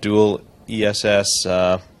 Dual ESS.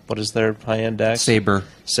 What is their high-end DAX? Saber.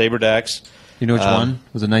 Saber DAX. You know which one?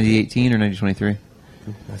 Was it 9018 or 9023?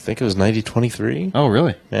 I think it was 9023. Oh,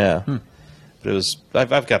 really? Yeah, but it was.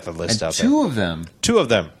 I've got the list And out two there. of them. Two of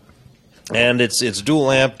them, and it's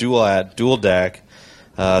dual amp, dual DAC.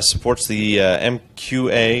 Supports the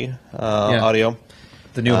MQA audio.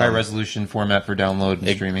 The new high resolution format for download and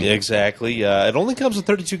streaming. Exactly. It only comes with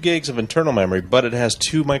 32 gigs of internal memory, but it has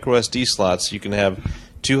two micro SD slots. You can have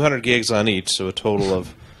 200 gigs on each, so a total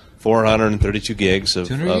of 432 gigs of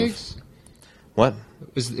 200 gigs? What?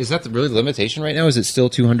 Is that really the limitation right now? Is it still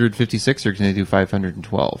 256 or can they do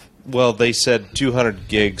 512? Well, they said 200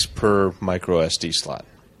 gigs per micro SD slot.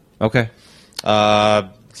 Okay.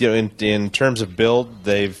 In terms of build,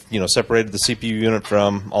 they've separated the CPU unit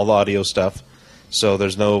from all the audio stuff, so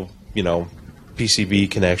there's no PCB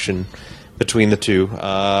connection between the two.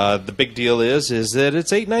 The big deal is that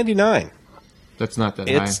it's $899. That's not that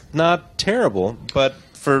It's high. not terrible, but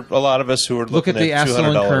for a lot of us who are Look at looking the at Astle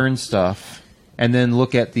and $200, Kern stuff, and then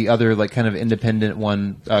look at the other kind of independent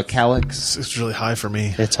one, Calyx. It's really high for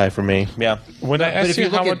me. it's high for me. Yeah. When I But asked if you you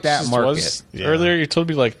how look at much that this market- was Yeah. earlier, you told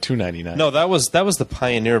me like $299. No, that was the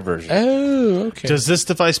Pioneer version. Oh, okay. Does this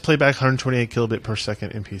device play back 128 kilobit per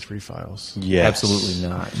second MP3 files? Yes. Absolutely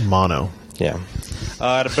not. Mono. Yeah.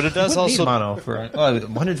 But it does also. mono for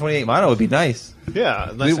 128 mono would be nice.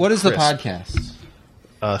 Yeah. Wait, what is the podcast?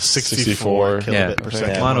 64 kilobit Yeah, per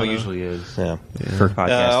second. mono usually is Yeah. for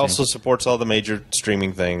podcasting. Also supports all the major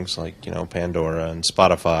streaming things like Pandora and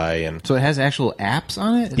Spotify and so it has actual apps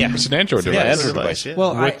on it. It's an Android device. Android device. Yeah.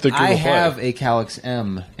 Well, With the Google I Play. have a Calyx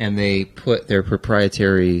M, and they put their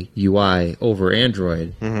proprietary UI over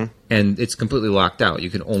Android, and it's completely locked out.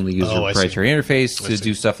 You can only use Oh, your I proprietary interface I to see.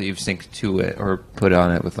 do stuff that you've synced to it or put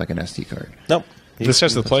on it with an SD card. nope. This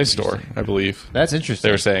has the Play Store, I believe. That's interesting.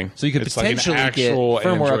 They were saying. So you could It's like an potentially get actual firmware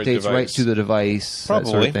Android updates right device. to the device, that sort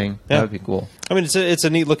Probably. of thing. Yeah. That would be cool. I mean, it's a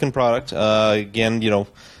neat looking product. Again,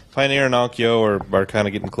 Pioneer and Onkyo are kind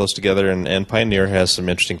of getting close together, and Pioneer has some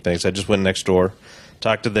interesting things. I just went next door,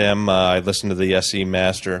 talked to them. I listened to the SE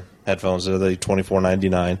Master headphones. They're the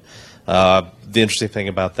 $24.99. The interesting thing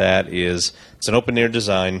about that is it's an open ear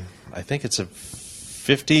design. I think it's a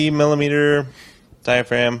 50 millimeter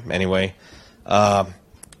diaphragm. Anyway,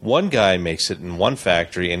 one guy makes it in one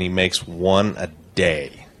factory, and he makes one a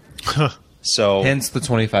day. So Hence the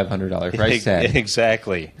 $2,500 price tag.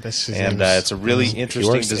 Exactly. That's and just- it's a really He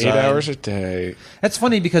interesting works design. 8 hours a day. That's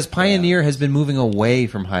funny because Pioneer has been moving away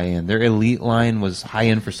from high end. Their Elite line was high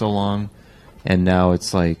end for so long, and now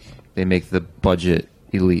it's like they make the budget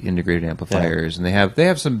Elite integrated amplifiers, and they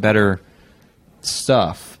have some better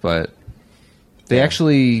stuff, but they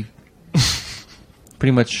actually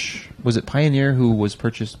pretty much was it Pioneer who was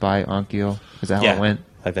purchased by Onkyo? Is that how Yeah, it went?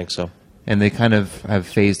 I think so. And they kind of have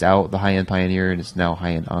phased out the high end Pioneer, and it's now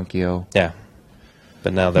high end Onkyo. Yeah.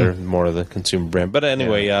 But now they're more of the consumer brand. But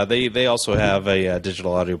anyway, they also have a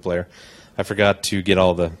digital audio player. I forgot to get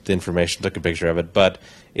all the information, took a picture of it. But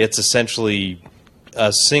it's essentially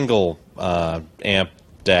a single amp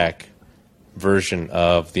DAC version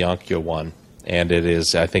of the Onkyo one. And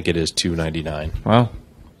I think it is $299. Wow.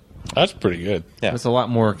 That's pretty good. Yeah. That's a lot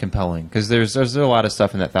more compelling because there's a lot of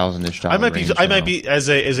stuff in that $1,000-ish I might be. range I might now. be as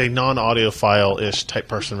a non-audiophile ish type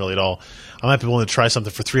person, really at all. I might be willing to try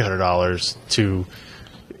something for $300 to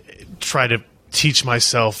try to teach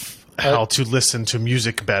myself how to listen to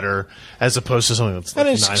music better, as opposed to something that's. And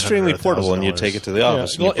like it's $900 extremely or portable, and you $1,000. take it to the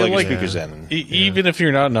office and you Well, plug your like- speakers in. And, Even if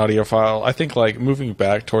you're not an audiophile, I think like moving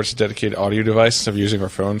back towards a dedicated audio device instead of using our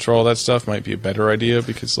phones for all that stuff might be a better idea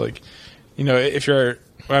because, like, if you're,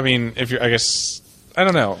 I guess I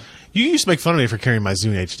don't know. You used to make fun of me for carrying my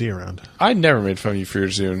Zune HD around. I never made fun of you for your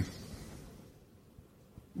Zune.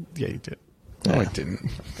 Yeah, you did. No, I didn't.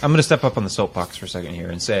 I'm going to step up on the soapbox for a second here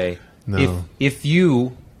and say, No. if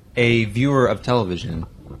you, a viewer of television,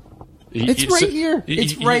 It's right here.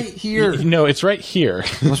 It's right here. No, it's right here.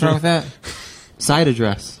 what's wrong with that? Side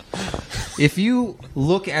address. If you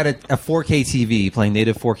look at a 4K TV playing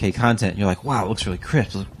native 4K content, you're like, wow, it looks really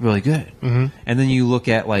crisp, it looks really good. Mm-hmm. And then you look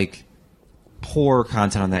at like poor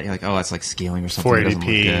content on that, you're like, oh, that's like scaling or something. It doesn't look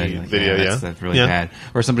 480p good. You're like, video, yeah. That's really Yeah. bad.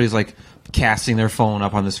 Or somebody's like casting their phone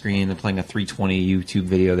up on the screen and playing a 320 YouTube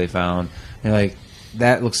video they found. And you're like,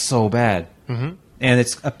 that looks so bad. Mm-hmm. And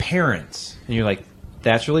it's apparent. And you're like,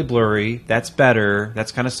 that's really blurry. That's better.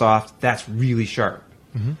 That's kind of soft. That's really sharp.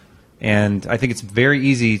 Mm-hmm. And I think it's very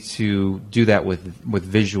easy to do that with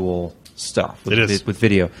visual stuff. It is. With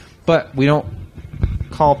video. But we don't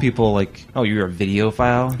call people like, oh, you're a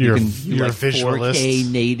videophile. You're you a like visualist. 4K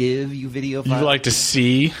native, you videophile. You like to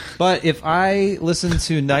see? But if I listen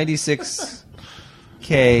to 96K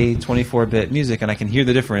 24-bit music and I can hear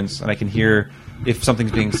the difference, and I can hear if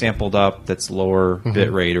something's being sampled up that's lower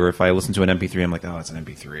bit rate, or if I listen to an MP3, I'm like, oh, it's an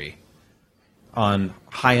MP3. On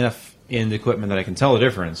high enough end equipment that I can tell the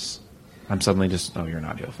difference, I'm suddenly just, oh, you're an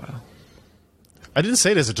audiophile. I didn't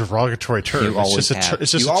say it as a derogatory term. You always have.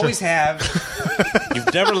 It's just You a always term. have.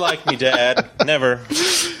 You've never liked me, Dad. Never.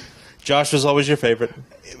 Josh was always your favorite.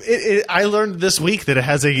 I learned this week that it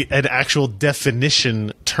has an actual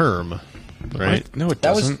definition term. Right? No, it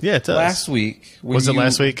That doesn't. was Yeah, it does. last week. When Was it you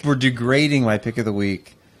last week? Were degrading my pick of the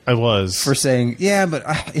week I was. for saying, yeah, but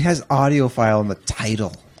it has audiophile in the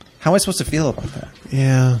title. How am I supposed to feel about that?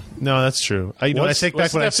 Yeah. No, that's true. I What's- take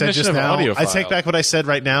what's back what the I said just definition now. of I audiophile? take back what I said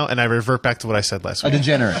right now, and I revert back to what I said last A week.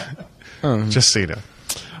 degenerate. Just so you know.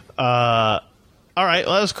 All right.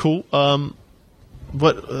 Well, that was cool.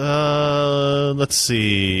 Let's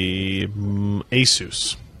see.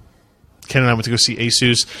 Asus. Ken and I went to go see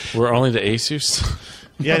Asus. We're only the Asus.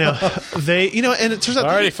 Yeah, I know. And it turns out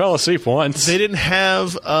I already fell asleep once. they didn't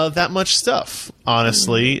have that much stuff.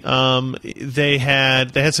 Honestly, they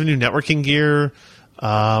had some new networking gear.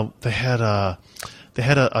 They had a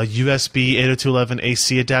USB 802.11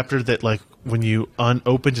 AC adapter that, like, when you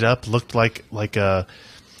opened it up, looked like some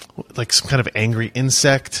kind of angry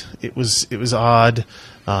insect. It was odd.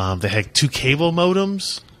 They had 2 cable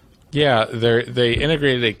modems. Yeah, they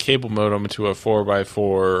integrated a cable modem into a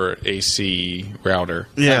 4x4 AC router.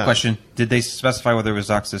 I have a question. Did they specify whether it was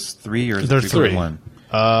DOCSIS 3 or is They're it 3.1?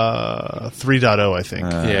 3.0, I think.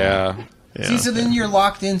 Yeah. Yeah. See, so then you're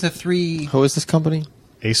locked into 3, Who is this company?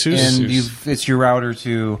 Asus. and it's your router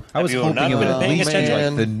to... I was you hoping not it would been at paying least be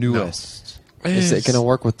attention? like the newest. Is it going to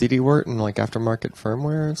work with DD-Wort and like aftermarket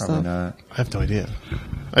firmware and Probably stuff? not. I have no idea.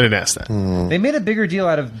 I didn't ask that. They made a bigger deal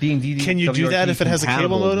out of being DD. Can you do that if it has a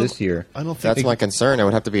cable modem? this year? I don't think That's they- my concern. It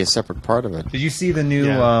would have to be a separate part of it. Did you see the new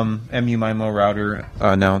Yeah. MU MIMO router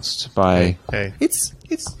announced by? Hey, It's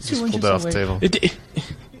just 2 pulled inches that off away. the table.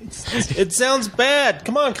 It sounds bad.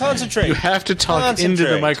 Come on, concentrate. You have to talk into the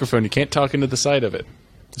Concentrate. microphone. You can't talk into the side of it.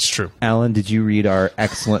 It's true. Alan, did you read our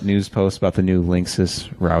excellent news post about the new Linksys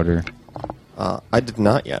router? I did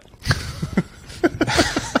not yet.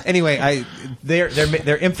 Anyway,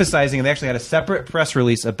 they're emphasizing, and they actually had a separate press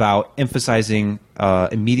release about emphasizing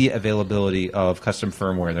immediate availability of custom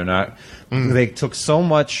firmware. They're not. They took so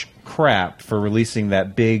much crap for releasing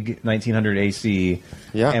that big 1900 AC,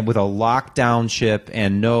 Yeah. and with a lockdown chip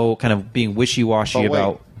and no kind of being wishy-washy But wait,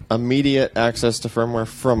 about immediate access to firmware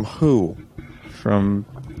from who? from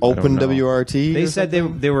I don't know. OpenWRT? They or said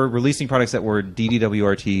something? they were releasing products that were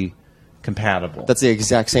DDWRT compatible. That's the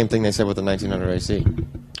exact same thing they said with the 1900 AC.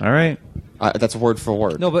 All right. That's word for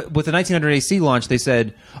word. No, but with the 1900 AC launch, they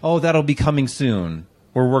said, "Oh, that'll be coming soon.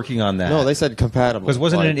 We're working on that." No, they said compatible. because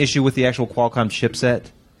wasn't it Like, an issue with the actual Qualcomm chipset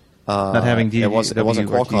not having DD? It wasn't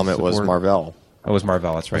Qualcomm. It was support? Marvell. Oh, it was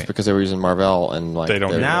Marvell. That's It's right. because they were using Marvell and like They don't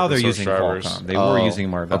they're- Now they're source using drivers. Qualcomm. They were using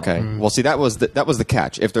Marvell. Okay. Well, see, that was the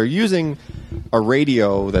catch. If they're using a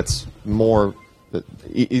radio that's more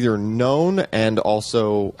either known and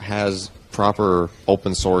also has proper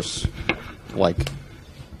open source, like,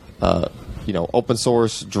 open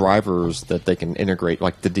source drivers that they can integrate,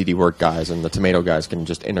 like the DD-Work guys and the Tomato guys can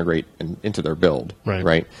just integrate into their build. Right.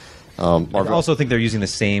 Right. I also think they're using the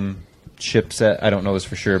same chipset. I don't know this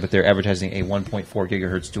for sure, but they're advertising a 1.4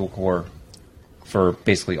 gigahertz dual core for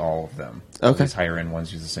basically all of them. Okay. These higher end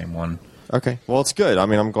ones use the same one. Okay. Well, it's good. I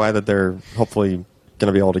mean, I'm glad that they're hopefully going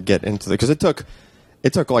to be able to get into the, because it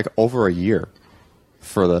took like over a year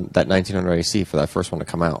for that 1900 AC for that first one to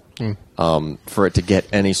come out, for it to get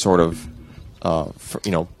any sort of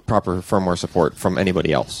proper firmware support from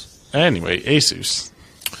anybody else. Anyway, Asus.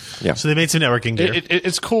 Yeah. So they made some networking gear.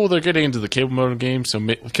 It's cool they're getting into the cable modem game, so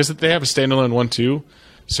because they have a standalone one too,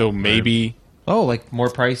 so maybe Oh, like more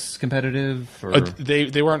price competitive? Or?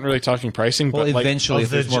 they weren't really talking pricing, well, but like eventually,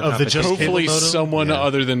 if there's more of the competition. just cable hopefully modem? someone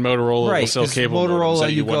other than Motorola will Right, sell 'cause cable modems Motorola,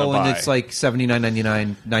 that you wanna go and buy. it's like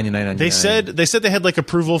 $79.99, $99.99. They said they had like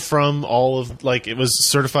approval from all of like it was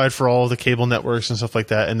certified for all of the cable networks and stuff like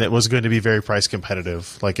that, and it was going to be very price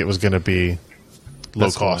competitive. Like it was going to be low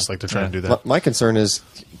That's cost. cool. Like they're trying to do that. My concern is,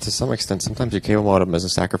 to some extent, sometimes your cable modem is a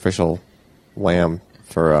sacrificial lamb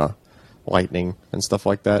for lightning and stuff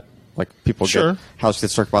like that. Like people Sure. house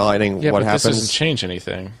gets struck by lightning. yeah, what but happens? this doesn't change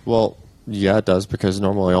anything. Well, yeah, it does, because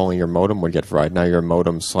normally only your modem would get fried. Now your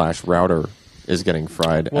modem/router is getting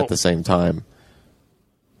fried Well- at the same time.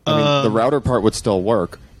 I mean, the router part would still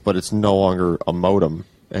work, but it's no longer a modem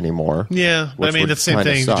anymore. Yeah, but I which mean would that's the same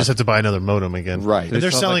kinda thing. You suck. just have to buy another modem again. Right. And they're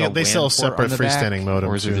still have, selling like, it. They sell a WAN port separate on the back, freestanding modem.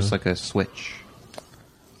 or is it too. just like a switch?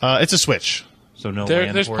 It's a switch. So no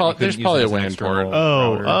There's WAN port. prob- You couldn't there's use probably it a as an WAN external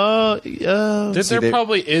port. router. There they-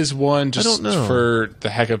 probably is one just don't know. for the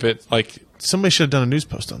heck of it. Like Somebody should have done a news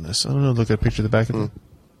post on this. I don't know. Look at a picture of the back of it.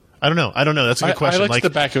 I don't know. That's a good I question. looked Like,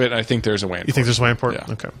 at the back of it, and I think there's a WAN. you think there's a WAN port?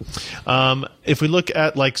 Yeah. Okay. If we look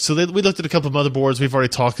at we looked at a couple of motherboards. We've already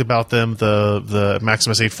talked about them. The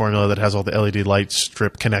Maximus 8 formula that has all the LED light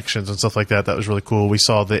strip connections and stuff like that. That was really cool. We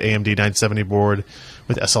saw the AMD 970 board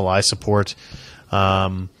with SLI support.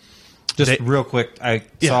 Just They- real quick, I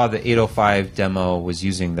Yeah. saw the 805 demo was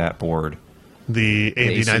using that board. The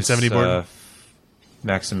AMD Asus, 970 board.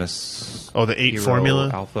 Maximus. Oh, the 8 Hero formula?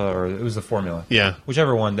 Alpha, or it was the formula. Yeah.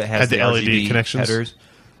 Whichever one that has Had the LED RGB connections. headers.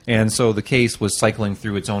 And so the case was cycling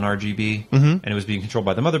through its own RGB, and it was being controlled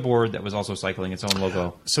by the motherboard that was also cycling its own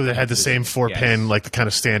logo. So they had the same 4-pin, Yes. like the kind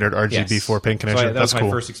of standard RGB Yes. 4-pin connection. So that That's was cool.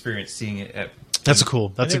 my first experience seeing it. That's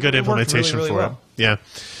cool. That's a And good it worked implementation really, really for it.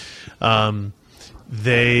 Yeah.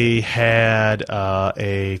 They had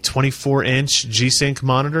a 24-inch G-Sync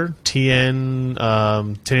monitor, TN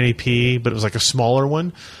 1080p, but it was like a smaller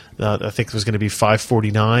one. I think it was going to be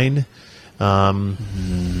 $549.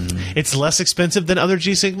 It's less expensive than other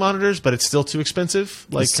G-Sync monitors, but it's still too expensive.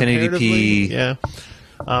 Like It's 1080p. comparatively. Yeah.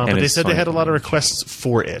 But they it's said they had a lot of 20 requests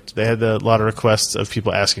for it. They had a lot of requests of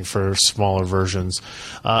people asking for smaller versions.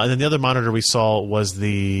 And then the other monitor we saw was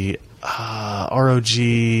the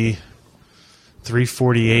ROG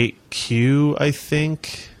 348Q, I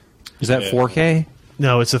think. Is that 4K?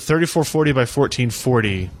 No, it's a 3440 by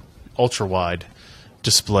 1440 ultra wide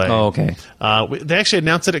display. Oh, okay. They actually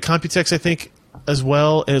announced it at Computex, I think, as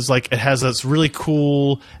well as like it has this really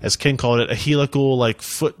cool, as Ken called it, a helical like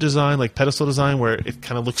foot design, like pedestal design, where it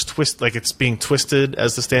kind of looks like it's being twisted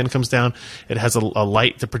as the stand comes down. It has a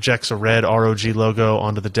light that projects a red ROG logo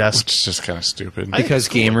onto the desk. It's just kind of stupid. Because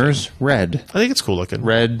gamers, red. I think it's cool looking.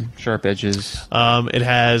 Red, sharp edges. It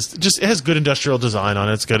has good industrial design on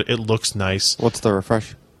it. It's good. It looks nice. What's the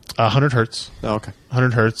refresh? 100 hertz. Oh, okay.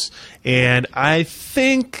 100 hertz, and I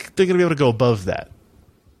think they're going to be able to go above that.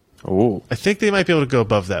 Ooh. I think they might be able to go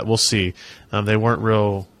above that. We'll see. They weren't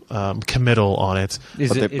real committal on it.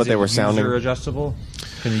 But they were sounding- user adjustable.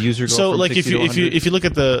 Can the user go So, from like, 60 to 100? if you look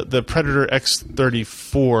at the Predator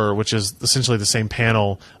X34, which is essentially the same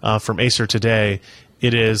panel from Acer today,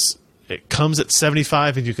 it comes at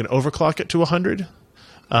 75, and you can overclock it to 100.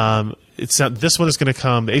 It's not. This one is going to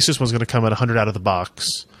come. The Asus one's going to come at 100 out of the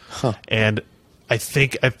box, and I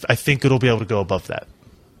think it'll be able to go above that.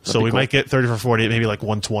 So be we cool. might get 30 for 40, maybe like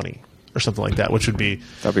 120 or something like that, which would be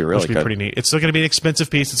really good. pretty neat. It's still going to be an expensive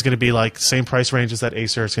piece. It's going to be like same price range as that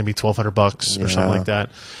Acer. It's going to be $1,200 or something like that,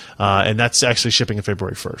 and that's actually shipping in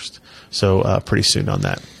February 1st. So pretty soon on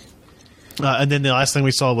that. And then the last thing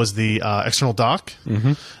we saw was the external dock,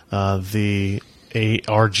 the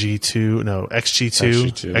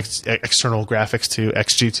XG2, external graphics 2,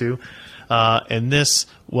 XG2. And this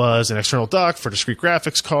was an external dock for discrete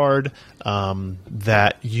graphics card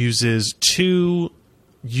that uses two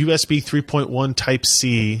USB 3.1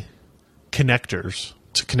 Type-C connectors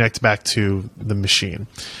to connect back to the machine.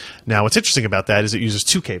 Now, what's interesting about that is it uses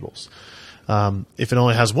two cables. If it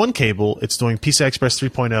only has one cable, it's doing PCI Express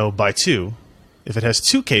 3.0 by 2. If it has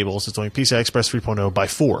two cables, it's doing PCI Express 3.0 by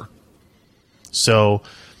 4. So,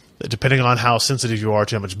 depending on how sensitive you are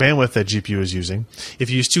to how much bandwidth that GPU is using, if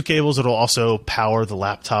you use two cables, it'll also power the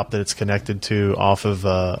laptop that it's connected to off of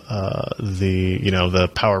the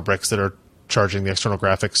power bricks that are charging the external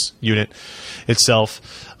graphics unit itself.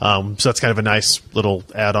 So that's kind of a nice little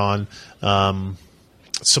add-on.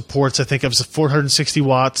 Supports, I think, up to 460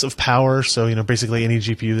 watts of power. So, basically any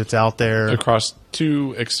GPU that's out there. Across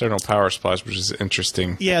two external power supplies, which is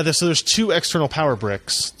interesting. Yeah, so there's two external power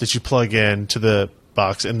bricks that you plug in to the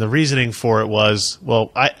box, and the reasoning for it was,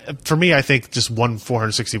 well, for me, I think just one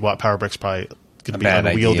 460 watt power brick's probably going to be bad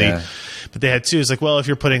unwieldy. idea. But they had two. It's like, well, if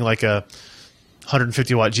you're putting like a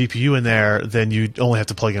 150 watt GPU in there, then you only have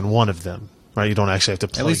to plug in one of them, right? You don't actually have to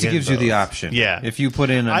plug in At least it gives you the both. option. Yeah. If you put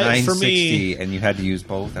in a For 960 me- and you had to use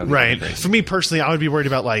both, that would be Right. great. For me personally, I would be worried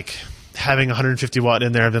about like having 150 watt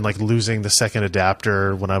in there and then like losing the second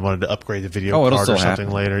adapter when I wanted to upgrade the video Oh, it'll card or still something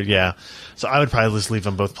happen. later. Yeah. So I would probably just leave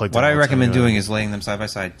them both plugged What in. I all the recommend time. doing is laying them side by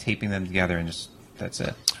side, taping them together, and just that's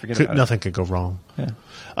it. Forget about Nothing could go wrong. it.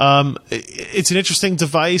 It's an interesting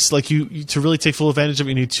device. Like you to really take full advantage of it,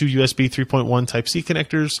 you need two USB 3.1 Type-C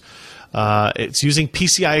connectors. It's using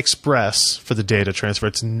PCI Express for the data transfer.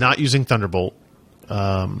 It's not using Thunderbolt.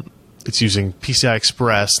 It's using PCI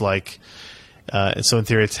Express. And so in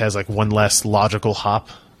theory, it has like one less logical hop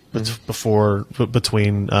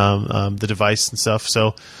between the device and stuff.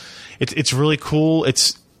 So it's really cool.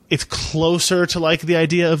 It's closer to like the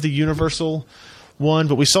idea of the universal one,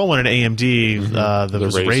 but we saw one at AMD. There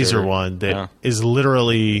was a Razer one that is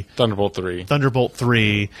literally Thunderbolt 3. Thunderbolt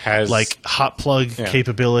 3 Has- like hot plug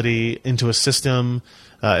capability into a system.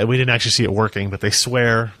 We didn't actually see it working, but they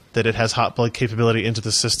swear that it has hot plug capability into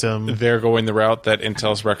the system. They're going the route that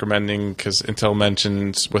Intel's recommending, because Intel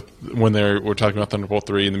mentions when we're talking about Thunderbolt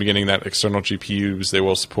 3 in the beginning that external GPUs they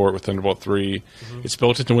will support with Thunderbolt 3. It's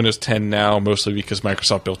built into Windows 10 now, mostly because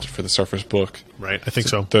Microsoft built it for the Surface Book. Right, I think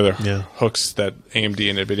so. They're Yeah. hooks that AMD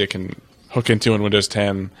and NVIDIA can hook into in Windows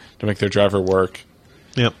 10 to make their driver work.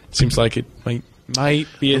 Yep. Seems like it might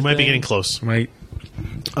be. We might be getting close. Might.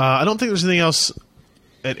 I don't think there's anything else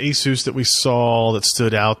at ASUS that we saw that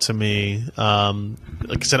stood out to me.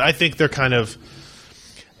 Like I said, I think they're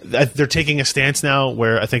taking a stance now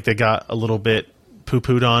where I think they got a little bit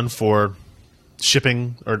poo-pooed on for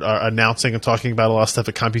shipping or announcing and talking about a lot of stuff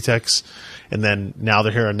at Computex, and then now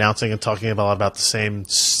they're here announcing and talking about the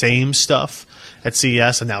same stuff at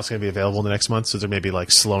CES, and now it's going to be available in the next month. So they're maybe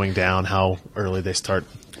like slowing down how early they start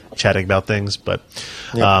chatting about things. But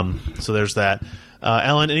so there's that.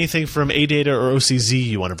 Alan, anything from ADATA or OCZ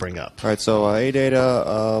you want to bring up? All right, so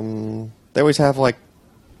ADATA, they always have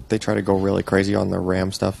they try to go really crazy on their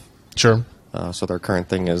RAM stuff. Sure. So their current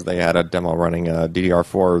thing is they had a demo running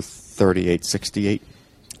DDR4 3868.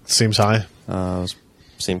 Seems high.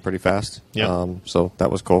 Seemed pretty fast. Yep. So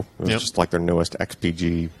that was cool. It was Yep. just like their newest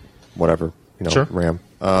XPG, whatever, Sure. RAM.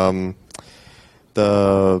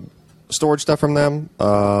 The storage stuff from them,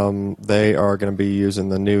 they are going to be using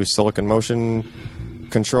the new Silicon Motion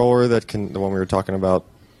controller the one we were talking about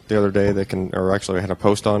the other day, or actually I had a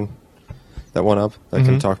post on that went up that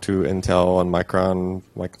can talk to Intel and Micron,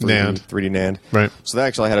 like 3D NAND. Right. So they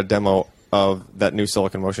actually had a demo of that new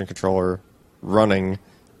Silicon Motion controller running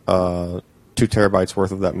 2 terabytes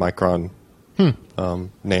worth of that Micron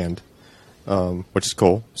NAND, which is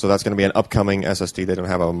cool. So that's going to be an upcoming SSD. They don't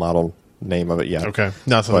have a model name of it yet. Okay.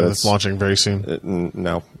 Not something that's launching very soon.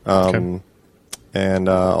 No. Okay. And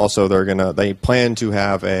also they plan to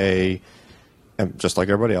have just like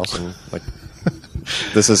everybody else, and like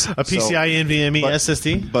this is A PCIe NVMe but-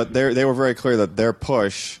 SSD? But they were very clear that their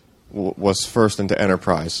push was first into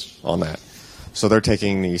enterprise on that. So they're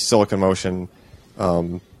taking the Silicon Motion,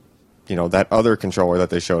 that other controller that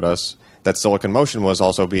they showed us. That Silicon Motion was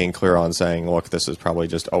also being clear on saying, look, this is probably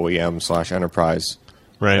just OEM/enterprise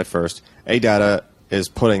Right. at first. ADATA is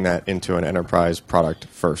putting that into an enterprise product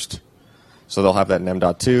first. So they'll have that in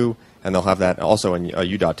M.2, and they'll have that also in a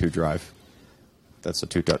U.2 drive. That's a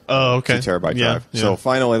 2 terabyte Yeah, drive. yeah. So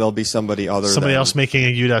finally, there'll be somebody Else making a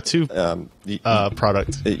U.2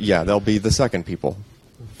 product. Yeah, they'll be the second people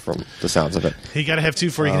from the sounds of it. You got to have 2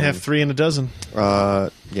 before you can have 3 in a dozen. Yeah,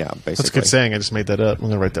 basically. That's a good saying. I just made that up. I'm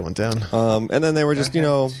going to write that one down. And then they were just, Two.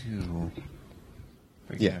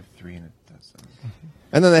 Yeah. 3 and a dozen.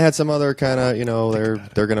 and then they had some other kind of,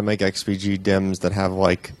 they're going to make XPG DIMMs that have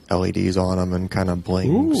like LEDs on them and kind of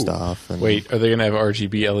bling stuff. And, Wait, are they going to have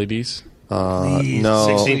RGB LEDs? no,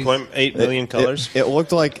 16.8 million colors. It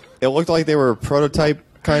looked like they were prototype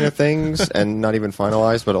kind of things and not even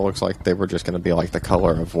finalized, but it looks like they were just going to be like the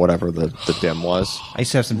color of whatever the DIMM was. I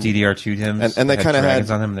used to have some DDR2 DIMMs. And they that kind of had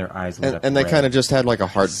dragons on them. Their eyes lit up and they red. kind of just had like a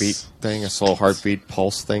heartbeat thing, a slow heartbeat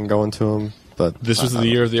pulse thing going to them. But This was the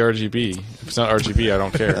year of the RGB. If it's not RGB, I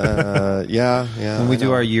don't care. yeah. When we I do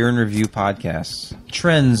know. our year in review podcasts,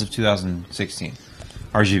 trends of 2016,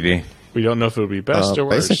 RGB. We don't know if it would be best or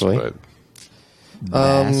worse. basically. But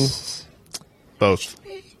Both.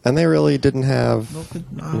 And they really didn't have,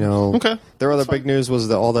 Okay. Their other big news was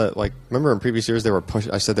that all that, like, remember in previous years they were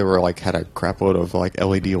I said they were like had a crap load of like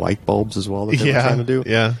LED light bulbs as well that they were trying to do.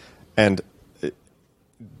 Yeah. And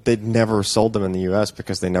they'd never sold them in the U.S.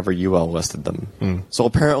 because they never UL listed them. So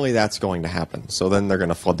apparently that's going to happen. So then they're going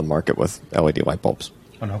to flood the market with LED light bulbs.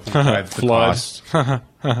 And hopefully drive the Flood. cost.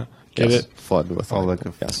 Get Yes, it? flood with Oh, light.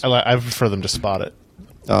 look. Yes. I prefer them to spot it.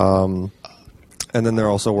 And then they're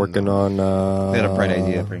also working on. They had a bright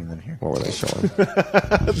idea bringing them here. What were they showing?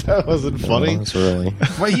 That wasn't funny. It's really,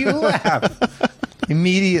 Why you laugh?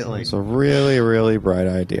 Immediately. it's a really, really bright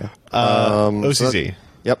idea. OCZ.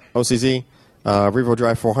 Yep, OCZ. Revo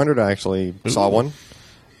Drive 400. I actually saw one.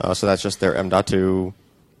 So that's just their M.2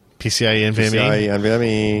 PCIe NVMe.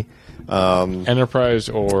 PCIe NVMe. Enterprise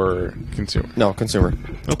or consumer? No, consumer.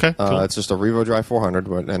 Okay. Cool. It's just a Revo Drive 400,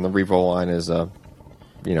 and the Revo line is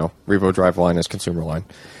Revo Drive line is consumer line.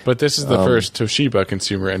 But this is the first Toshiba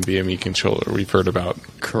consumer NVMe controller we've heard about.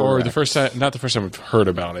 Correct. Or the first time, not the first time we've heard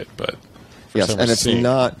about it, but Yes, time and we've it's seen.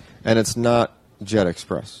 not Jet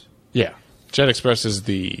Express. Yeah. Jet Express is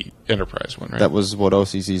the enterprise one, right? That was what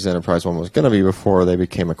OCZ's enterprise one was going to be before they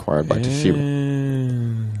became acquired by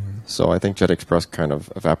Toshiba. So I think Jet Express kind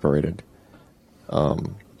of evaporated,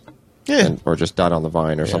 Yeah. or just died on the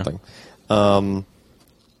vine or something.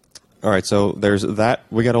 All right, so there's that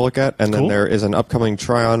we got to look at, and then Cool. there is an upcoming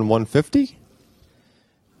Tryon 150.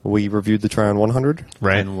 We reviewed the Tryon 100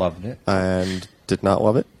 Right. And loved it. and did not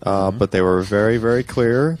love it, but they were very, very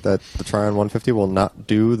clear that the Tryon 150 will not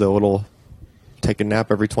do the little take a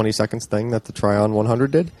nap every 20 seconds thing that the Tryon 100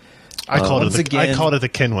 did. I called Once it. I again- called it the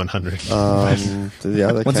Ken 100.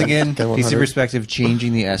 The Once again, Ken PC 100. perspective,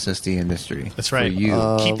 changing the SSD industry. That's right. For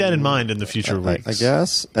you. Keep that in mind in the future weeks. I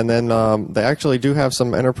guess. And then they actually do have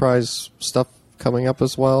some enterprise stuff coming up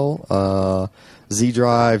as well. Z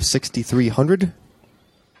Drive 6300,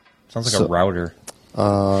 Sounds like so- a router.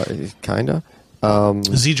 kinda.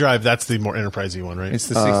 Z Drive. That's the more enterprisey one, right? It's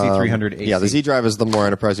the 6300 AC. Yeah, the Z Drive is the more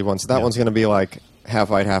enterprisey one. So that one's going to be like half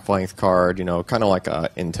height, half length card. Kind of like a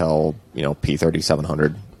Intel,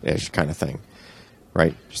 P3700 ish kind of thing,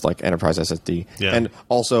 right? Just like enterprise SSD, Yeah. and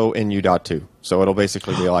also in U.2. So it'll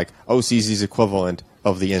basically be like OCZ's equivalent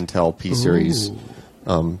of the Intel P series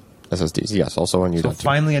SSDs. Yes, also in U.2. So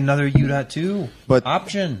finally another U.2 But-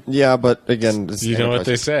 option. Yeah, but again, it's You know what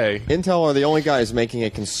they enterprise. say. Intel are the only guys making a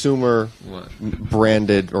consumer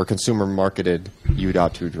branded or consumer marketed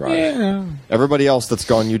U.2 drive. Yeah. Everybody else that's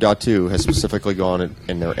gone U.2 has specifically gone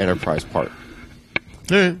in their enterprise part.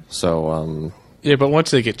 Yeah. So, Yeah, but once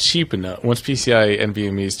they get cheap enough, once PCI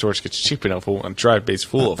NVMe storage gets cheap enough, we'll want drive base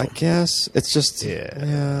full of I them. guess it's just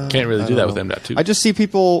Can't really do that with M.2. I just see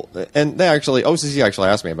people, and OCZ actually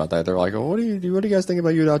asked me about that. They're like, "Oh, what do you guys think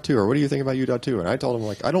about U.2, or what do you think about U.2?" And I told them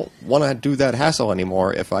like, I don't want to do that hassle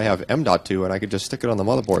anymore. If I have M.2 and I could just stick it on the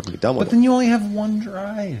motherboard and be done with But it, then you only have one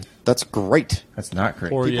drive. that's great. That's not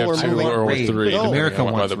great. Or you people have are two moving- or RAID. three. No. depending America on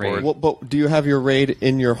what wants motherboard. RAID. Well, but do you have your RAID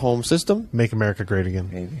in your home system, Make America great again.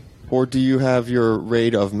 Maybe. or do you have your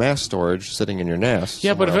RAID of mass storage sitting in your NAS?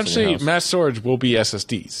 Yeah, but somewhere else in your eventually house? mass storage will be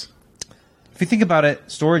SSDs. If you think about it,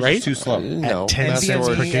 storage Right? is too slow. No, At 10 mass cents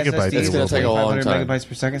per storage- gigabyte, It's going to take a long 500 time. megabytes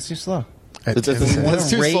per second is too slow. At That's 10 cents. wanna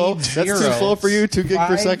too RAID slow. That's too zero. slow for you. 2 gig per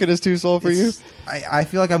 5 second is too slow for you. I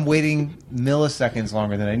feel like I'm waiting milliseconds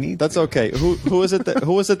longer than I need. That's okay. Who is it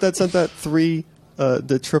that sent that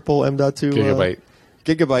the triple M.2 Gigabyte.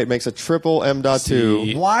 Gigabyte makes a triple M.2.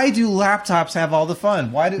 See, Why do laptops have all the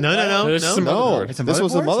fun? Why do No. This is a No, motherboard. It's a this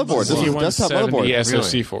was a motherboard? motherboard. This was a desktop motherboard.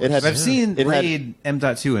 SoC for It had- I've seen It had- RAID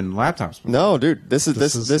M.2 in laptops. No, dude. This had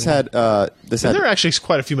And there are actually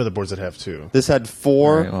quite a few motherboards that have too. this had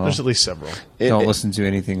four. All right, well, There's at least several. don't it- listen to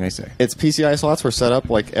anything I say. Its PCI slots were set up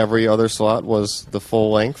like every other slot was the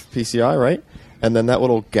full length PCI, right? And then that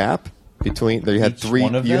little gap between there you had Each three.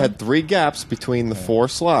 one of You them? had 3 gaps between the 4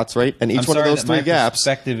 slots, right? And each I'm one of sorry those that 3 my gaps.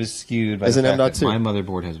 perspective is skewed by is the an fact that M.2. my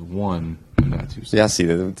motherboard has one M.2. Yeah, see,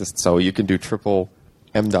 so you can do triple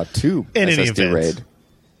M.2 In any SSD event. RAID.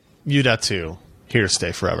 U.2 here to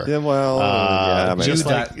stay forever. Yeah, well, yeah, maybe. just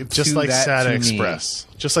that- like just to like that SATA to me. Express.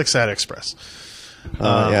 Just like SATA Express.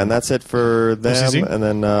 Yeah, and that's it for them. OCZ? And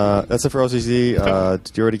then that's it for OCZ.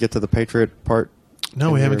 Did you already get to the Patriot part?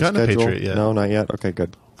 No, we in haven't your gotten to schedule? Patriot yet. No, not yet. Okay,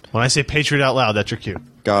 good. When I say Patriot out loud, that's your cue.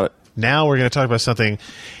 Got it. Now we're going to talk about something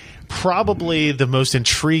probably the most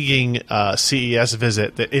intriguing CES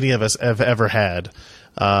visit that any of us have ever had.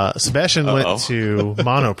 Sebastian went to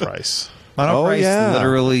Monoprice. Monoprice yeah.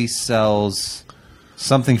 literally sells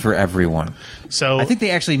something for everyone. So I think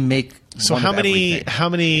they actually make. So one how of many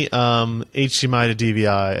everything. HDMI to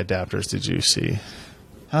DVI adapters did you see?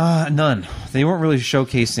 None. They weren't really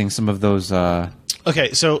showcasing some of those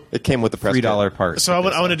Okay, so It came with the press $3 kit. parts. I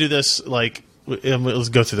want to do this like and let's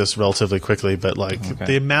go through this relatively quickly, but like Okay.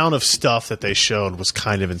 the amount of stuff that they showed was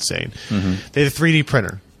kind of insane. Mm-hmm. They had a 3D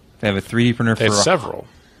printer. They have a 3D printer They for have several.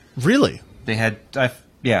 Really? They had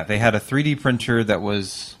they had a 3D printer that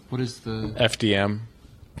was, what is the FDM.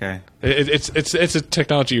 okay? It's a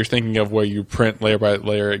technology you're thinking of where you print layer by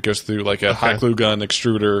layer. It goes through like a hot glue gun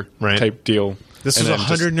extruder type deal. This and was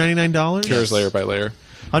 $199. Cures layer by layer.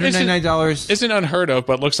 $199. Isn't unheard of,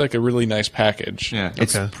 but looks like a really nice package. Yeah,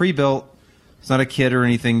 it's pre-built. It's not a kit or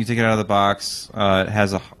anything. You take it out of the box. It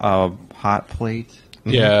has a hot plate.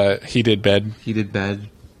 Yeah, heated bed. Heated bed.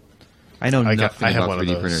 I know nothing I have about one of 3D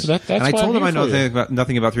those. printers. That's and I why told I'm him I here know for you.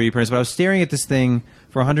 nothing about 3D printers, but I was staring at this thing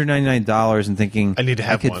for $199 and thinking I need to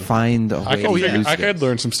have I could one. find a way to use I it. could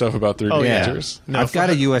learn some stuff about 3D Oh, yeah. printers. No, I've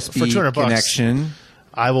got a for USB $200, connection.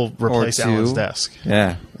 I will replace or two. Alan's desk.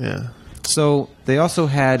 Yeah. Yeah. So they also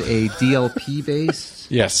had a DLP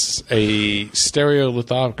based. Yes, a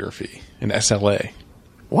stereolithography, an SLA.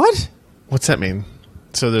 What? What's that mean?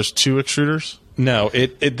 So there's 2 extruders? No,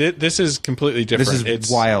 this is completely different. This is it's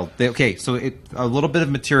wild. So a little bit of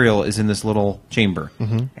material is in this little chamber,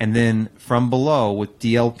 and then from below with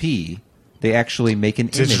DLP, they actually make an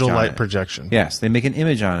Digital image on light it. projection. Yes, they make an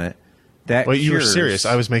image on it. That Wait, you were cures- serious?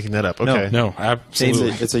 I was making that up. Okay. No,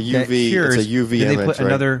 absolutely. It's a that UV. cures, It's a UV then image. they put right?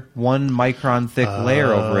 another 1 micron thick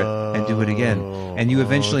layer over it and do it again, and you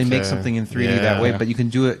eventually make okay. something in 3D that way. Yeah. But you can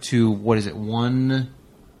do it to what is it?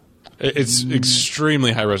 It's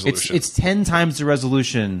extremely high resolution. It's 10 times the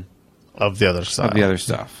resolution Of the other side. of the other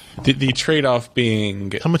stuff. the trade-off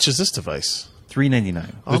being How much is this device? $399.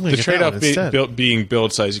 Oh, I'm gonna the get that trade-off one instead. being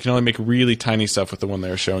build size. You can only make really tiny stuff with the one they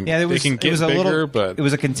were showing. Yeah, they can get a bigger, little, but it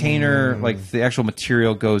was a container. Like the actual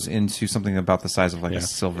material goes into something about the size of like a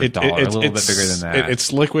silver dollar, a little bit bigger than that.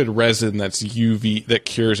 It's liquid resin that's UV that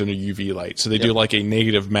cures under UV light. So they do like a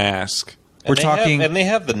negative mask. We're talking, and they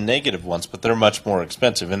have the negative ones, but they're much more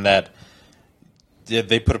expensive in that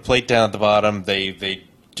they put a plate down at the bottom. They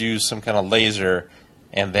do some kind of laser,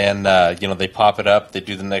 and then they pop it up. They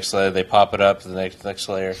do the next layer. They pop it up to the next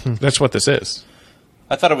layer. That's what this is.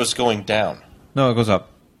 I thought it was going down. no, it goes up.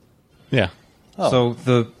 Yeah. Oh.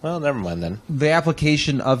 So Well, never mind then. the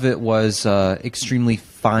application of it was extremely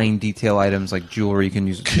fine detail items like jewelry. You can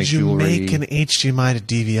use it to Could make you jewelry. make an HDMI to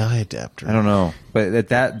DVI adapter? I don't know, but at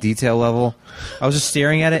that detail level, I was just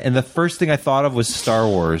staring at it, and the first thing I thought of was Star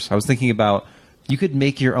Wars. I was thinking about you could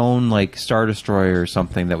make your own like Star Destroyer or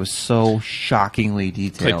something that was so shockingly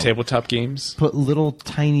detailed. Like tabletop games. Put little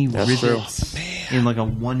tiny That's rivets in like a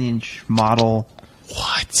 1-inch model.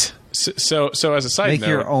 What? So as a side Make note,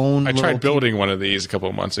 your own I little tried building one of these a couple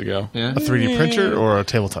of months ago. Yeah. A 3D printer or a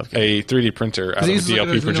tabletop game? A 3D printer out of a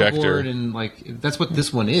DLP projector. and like that's what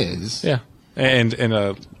this one is. Yeah, and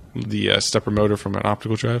the stepper motor from an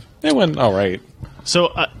optical drive. It went all right. So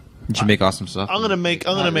You should make awesome stuff. I'm gonna make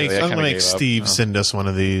really. I kinda gave up. Steve send us one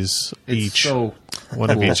of these It's each. so One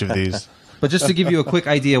of each of these. But just to give you a quick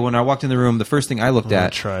idea, when I walked in the room, the first thing I looked gonna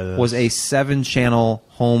at try this. was a 7-channel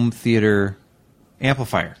home theater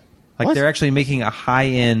amplifier. Like What? they're actually making a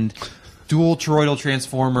high-end dual toroidal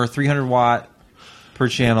transformer, 300 watt per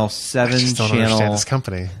channel, I just don't understand channel this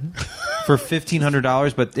company. for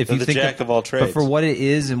 $1,500. But if They're you the think jack of all but trades. for what it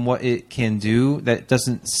is and what it can do, that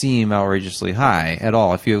doesn't seem outrageously high at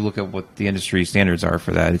all. If you look at what the industry standards are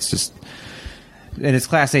for that, it's just. And it's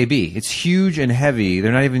Class AB. It's huge and heavy.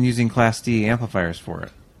 They're not even using Class D amplifiers for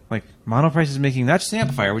it. Like, Monoprice is making not just an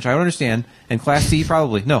amplifier, which I don't understand, and Class D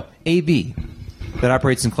probably. No, AB. That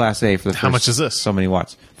operates in Class A for the How first much is this? so many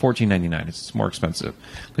watts. $14.99. It's more expensive.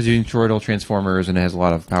 Because you're using toroidal transformers and it has a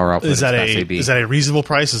lot of power output. Is that It's Class a AB. is that a reasonable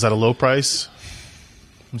price? Is that a low price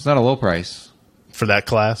It's not a low price. for that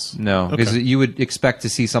class? No, because Okay. you would expect to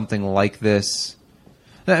see something like this.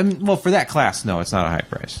 Well, for that class, no, it's not a high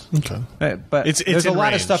price. Okay. But It's there's a in lot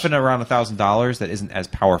of range. stuff in around $1,000 that isn't as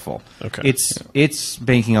powerful. Okay. It's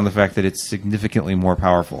banking on the fact that it's significantly more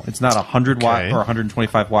powerful. It's not 100 watt Okay. or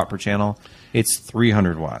 125 watt per channel. It's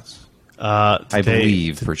 300 watts, I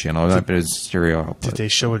believe, per channel. That is stereo output. Did they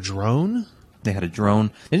show a drone? They had a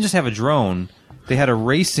drone. They didn't just have a drone. They had a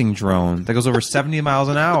racing drone that goes over 70 miles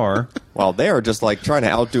an hour. Well, they are just like trying to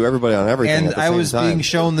outdo everybody on everything. And at the I same was time. being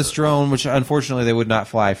shown this drone, which unfortunately they would not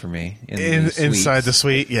fly for me Inside the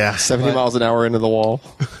suite, yeah. 70 miles an hour into the wall.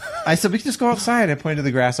 I said we can just go outside. I pointed to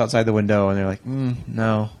the grass outside the window, and they're like,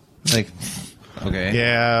 "No." Like, okay,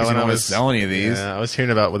 Yeah, 'Cause when you I don't was sell any of these. Yeah, I was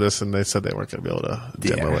hearing about with this, and they said they weren't going to be able to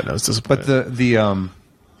demo it. And I was disappointed. But the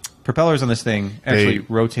propellers on this thing actually They-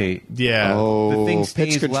 rotate. yeah, Oh, The thing pitch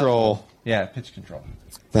stays control. level. Yeah, pitch control.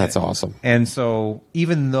 That's awesome. And so,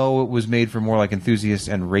 even though it was made for more like enthusiasts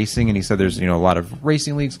and racing, and he said there's a lot of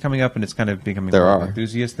racing leagues coming up, and it's kind of becoming There more of are. an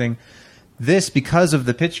enthusiast thing. this, because of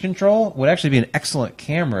the pitch control, would actually be an excellent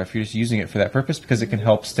camera if you're just using it for that purpose, because it can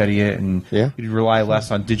help steady it, and you'd rely less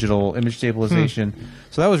on digital image stabilization.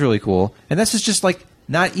 So that was really cool. And this is just like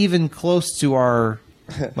not even close to our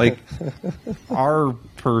our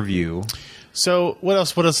purview. So what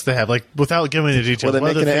else? What else do they have? Like, without giving the details, Were they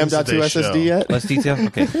what making other an things did M.2 they show? SSD yet? Less detail?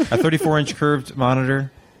 Okay. A 34-inch curved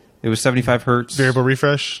monitor. It was 75 hertz. Variable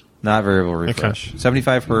refresh. Not variable refresh.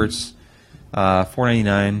 75 hertz,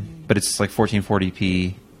 $499, but it's like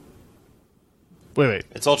 1440p. Wait.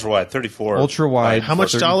 It's ultra wide, 34. Ultra wide. How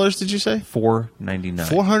much dollars did you say? $499.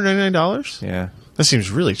 $499. Yeah. That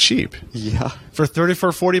seems really cheap. Yeah. For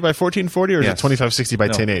 3440 by 1440, or is it Yes. 2560 by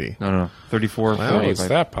No. 1080? No. 3440 How is by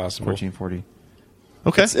that possible? 1440.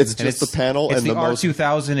 Okay. It's And just the panel it's and the the most.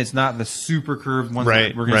 R2000. It's not the super curved one Right,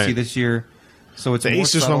 that we're going right. to see this year. So it's The more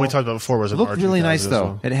Asus subtle. one we talked about before was It an looked really R2000 nice as though.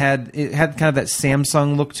 well. It had kind of that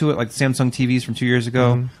Samsung look to it, like the Samsung TVs from 2 years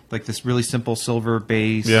ago, like this really simple silver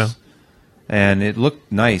base. Yeah. And it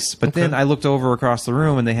looked nice. But Okay. then I looked over across the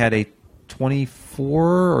room and they had a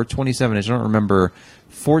 24 or 27 inch, I don't remember,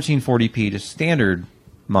 1440p, just standard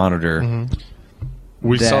monitor.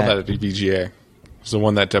 We saw That- that at VGA. It's the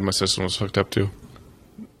one that demo system was hooked up to.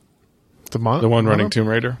 The one running Tomb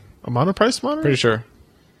Raider. A monoprice monitor? Pretty sure.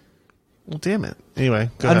 Well, damn it. Anyway,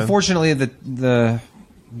 go ahead. Unfortunately, they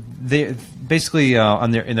basically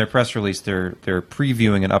in their press release they're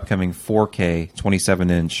previewing an upcoming 4K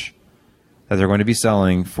 27-inch that they're going to be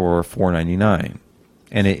selling for $499,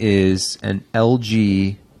 and it is an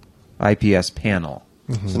LG IPS panel.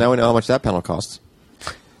 So now we know how much that panel costs.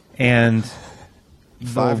 And the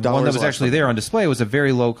 $5 one that was less. actually there on display was a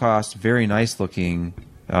very low cost, very nice looking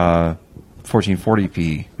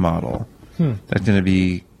 1440p model. That's going to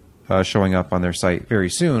be showing up on their site very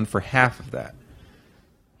soon for half of that.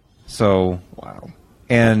 So wow.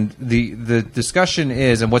 And the discussion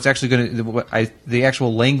is, and what's actually going to the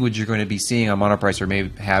actual language you're going to be seeing on Monoprice, or may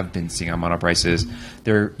have been seeing on Monoprice, is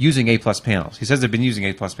they're using A+ panels. He says they've been using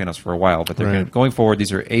A+ panels for a while, but they're Right. going forward.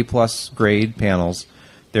 These are A+ grade panels.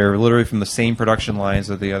 They're literally from the same production lines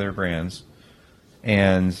of the other brands,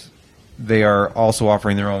 and they are also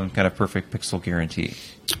offering their own kind of perfect pixel guarantee.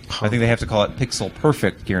 I think they have to call it Pixel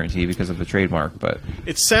Perfect Guarantee because of the trademark, but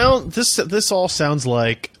This all sounds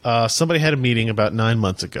like somebody had a meeting about 9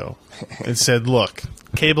 months ago and said, "Look,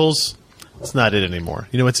 cables, it's not it anymore.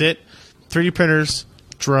 You know what's it? 3D printers,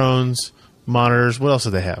 drones, monitors. What else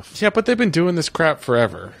do they have? Yeah, but they've been doing this crap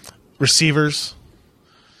forever. Receivers,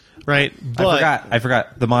 right? But I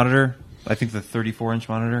forgot the monitor. I think the 34-inch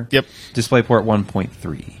monitor. Yep. DisplayPort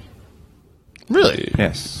 1.3. Really,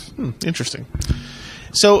 Yes. interesting.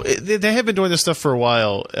 So they have been doing this stuff for a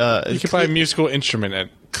while. You can buy a musical instrument at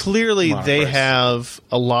Clearly, they Monoprice. have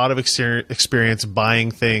a lot of experience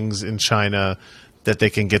buying things in China that they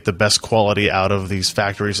can get the best quality out of these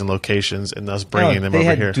factories and locations, and thus bringing them they over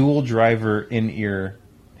had here. dual driver in-ear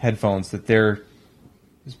headphones that they're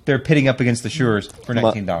pitting up against the Shure for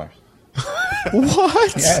 $19.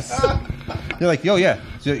 What? Yes. They're like, yo, yeah.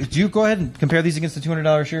 So, do you go ahead and compare these against the $200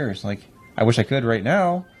 Shures? Like, I wish I could right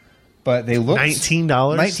now, but they look $19?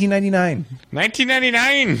 $19.99.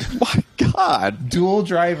 $19.99. My God. Dual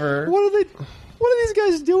driver. What are these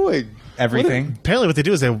guys doing? Everything. Apparently, what they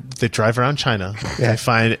do is they drive around China. They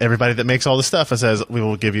find everybody that makes all the stuff and says, "We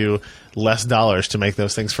will give you less dollars to make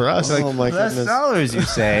those things for us." Like, Oh, my less goodness. dollars, you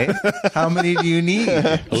say? How many do you need?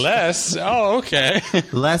 Less? Oh, okay.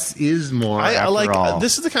 Less is more. I after like all.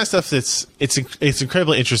 this is the kind of stuff it's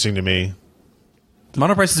incredibly interesting to me.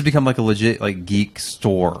 Monoprice has become like a legit like geek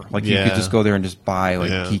store. Like you Yeah. could just go there and just buy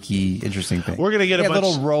like Yeah. geeky, interesting things. We're gonna get a bunch-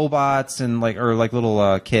 little robots and like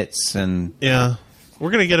little kits and Yeah,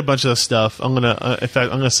 we're gonna get a bunch of stuff. I'm gonna, in fact,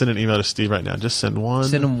 I'm gonna send an email to Steve right now. Just send one.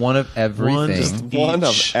 send them one of everything. just- One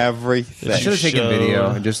of Each. everything. I should have taken show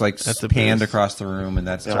video and just like at the panned booth. across the room, and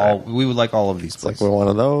that's That's all. right. We would like all of these. It's like Please. one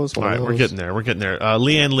of those. All One right, of we're those. getting there. We're getting there.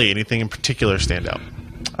 Leanne Lee, anything in particular stand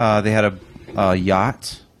out? They had a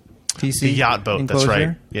yacht PC. The yacht boat. That's enclosure.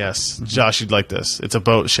 right. Yes, Josh, you'd like this. It's a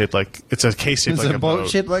boat shaped like it's a case shaped It's like a boat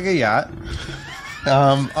shaped like a yacht.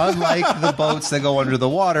 Unlike the boats that go under the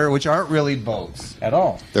water, which aren't really boats at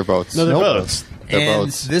all. They're boats. No, they're Nope. boats. They're and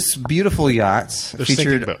boats. this beautiful yacht They're featured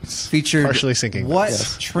sinking boats. featured Partially sinking what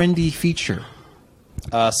boats. trendy feature?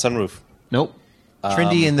 Sunroof. Nope.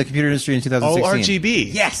 Trendy in the computer industry in 2016.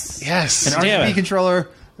 RGB. Yes. Yes. An Damn RGB it. controller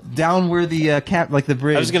down where the cap, like the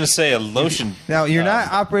bridge. I was going to say a lotion. Now you're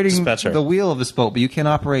not operating dispenser. the wheel of this boat, but you can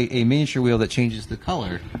operate a miniature wheel that changes the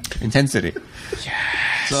color intensity.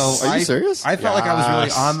 So Are you serious? I felt like I was really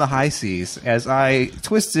Yes. on the high seas as I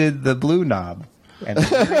twisted the blue knob and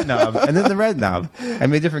then the green knob, and then the red knob. I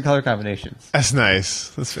made different color combinations. That's nice.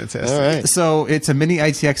 That's fantastic. All right. So it's a mini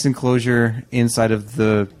ITX enclosure inside of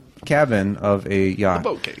the cabin of a yacht. The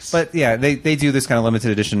boat case. But yeah, they do this kind of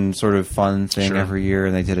limited edition sort of fun thing Sure. every year,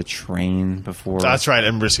 and they did a train before. That's right. I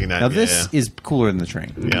remember seeing that. Now Yeah, this yeah. is cooler than the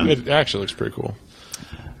train. Yeah. It actually looks pretty cool.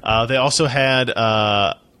 They also had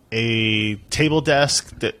a table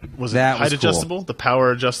desk that was That height was cool. adjustable, the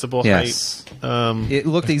power adjustable Yes. height. It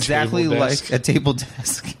looked exactly table like desk? a table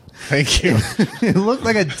desk. Thank you. It looked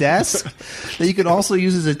like a desk that you could also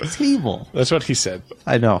use as a table. That's what he said.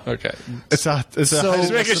 I know. Okay. It's a So-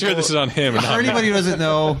 Just making sure this is on him and For not anybody me. who doesn't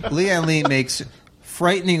know, Leanne Lee makes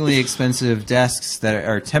frighteningly expensive desks that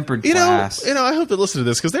are tempered glass. I hope they listen to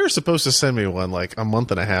this because they were supposed to send me one like a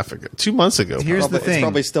month and a half ago, 2 months ago. Here's the It's thing.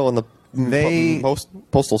 probably still in the They-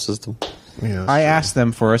 postal system. Yeah, I asked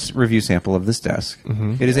them for a review sample of this desk.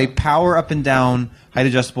 It is a power up and down, height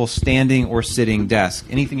adjustable, standing or sitting desk.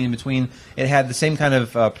 Anything in between. It had the same kind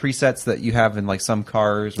of presets that you have in like some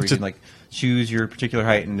cars, where you can like choose your particular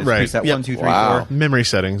height and it's Right. preset Yep. 1, 2, 3, Wow. 4. memory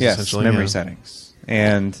settings. Yes, essentially, memory yeah. settings.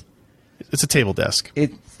 And It's a table desk.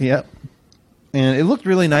 Yep. And it looked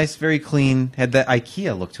really nice, very clean. Had that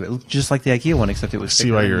IKEA look to it. It looked just like the IKEA one, except it was. See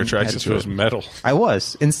thicker why you're and attracted had- to It was metal. I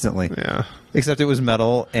was instantly. Yeah. Except it was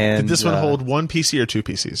metal, and Did this one uh, hold one PC or two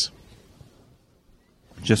PCs?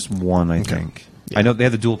 just one? I think. I know they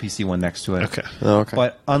had the dual PC one next to it. Okay. Oh, okay.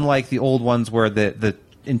 But unlike the old ones where the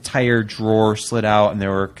entire drawer slid out and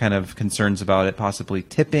there were kind of concerns about it possibly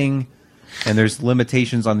tipping, and there's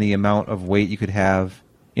limitations on the amount of weight you could have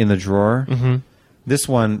in the drawer. Mm-hmm. This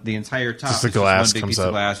one, the entire top, Just the is glass one big comes piece up.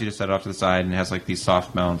 of glass. You just set it off to the side and it has like these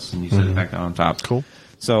soft mounts, and you set it back down on top. Cool.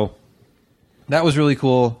 So that was really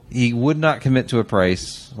cool. He would not commit to a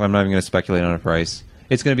price. Well, I'm not even going to speculate on a price.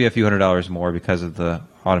 It's going to be a few $100s more because of the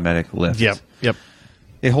automatic lift. Yep.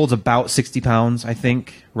 It holds about 60 pounds, I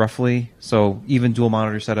think, roughly. So even dual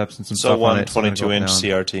monitor setups and some So stuff one on it. so I'm gonna go 22-inch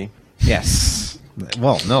down. CRT. Yes.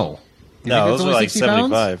 Well, no. You No, think it's those are only like 60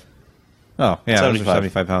 pounds? 75. Oh, yeah, those are 75.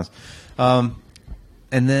 75 pounds.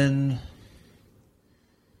 And then,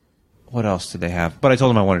 what else did they have? But I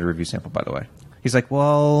told him I wanted a review sample, by the way. He's like,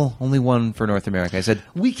 well, only one for North America. I said,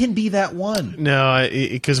 we can be that one. No,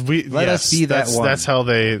 because we Let us be that that's, one. That's how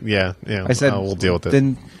they. Yeah. I said, we'll deal with it.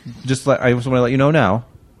 Then I just want to let you know now,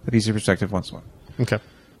 the PC Perspective wants one. Okay.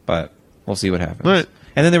 But we'll see what happens. All right.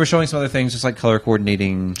 And then they were showing some other things, just like color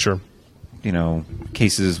coordinating, Sure.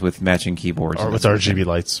 Cases with matching keyboards. Or and with that sort of RGB thing.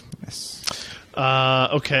 lights. Yes.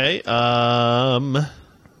 Okay.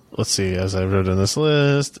 Let's see. As I wrote on this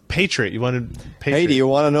list, Patriot. You wanted Patriot? Hey, do you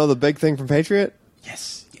want to know the big thing from Patriot?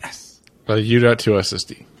 Yes. A U.2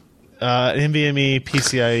 SSD. NVMe,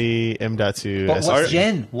 PCIe, M.2, But what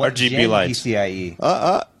gen? What RGB gen lights. PCIe?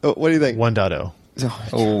 What do you think? 1.0.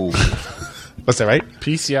 Oh. What's that, right?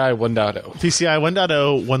 PCI 1.0. PCI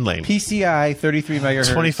 1.0, one lane. PCI 33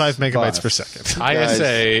 megahertz. 25 megabytes bus. per second.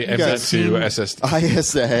 ISA you guys M.2 SSD.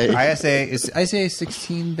 ISA. ISA is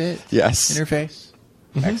 16-bit Yes. interface.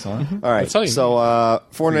 Excellent. All right. That's all you So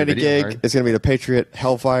 490 video gig. card. It's going to be the Patriot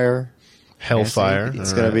Hellfire. Hellfire.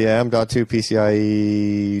 It's going to be M.2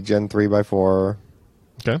 PCIe Gen 3x4.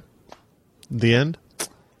 Okay. The end?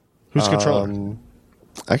 Who's controller?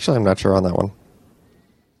 Actually, I'm not sure on that one.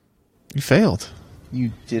 You failed.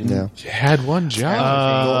 You didn't. Yeah. You had one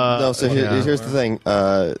job. No, so here's the thing.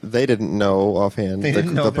 They didn't know offhand. They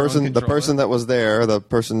didn't know the their own person controller? that was there. The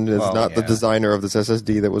person is Well, not the yeah. designer of this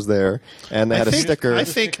SSD that was there, and they had a sticker. I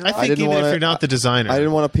think didn't even wanna- if you're not the designer, I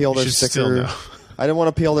didn't want to peel you their should still sticker. know. I didn't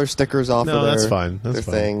want to peel their stickers off No, of their, that's fine. That's their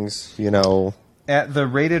fine. things. You know, At the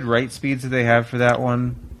rated write speeds that they have for that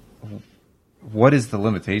one, what is the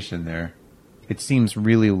limitation there? It seems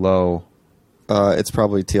really low. it's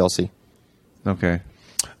probably TLC. Okay.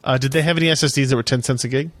 Did they have any SSDs that were 10 cents a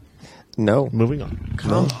gig? No, Moving on.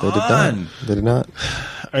 no, they did not. They did not.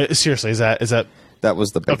 Seriously, is that? That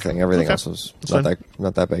was the big Okay. thing. Everything Okay. else was That's not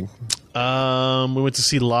fine. that big. We went to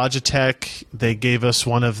see Logitech. They gave us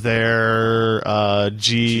one of their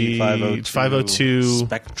G502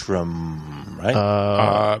 Spectrum,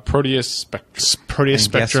 right? Proteus Spectrum. Proteus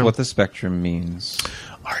And guess Spectrum. what the spectrum means.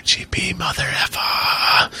 RGB mother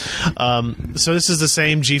effer. So this is the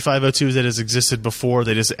same G502 that has existed before.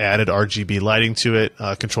 They just added RGB lighting to it,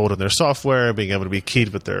 controlled in their software, being able to be keyed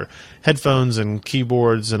with their headphones and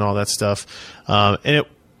keyboards and all that stuff. And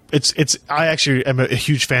it's. I actually am a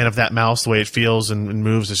huge fan of that mouse. The way it feels and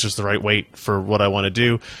moves, it's just the right weight for what I want to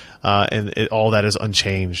do, and all that is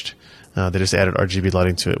unchanged. They just added RGB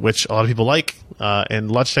lighting to it, which a lot of people like. And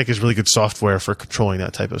Logitech is really good software for controlling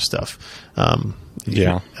that type of stuff.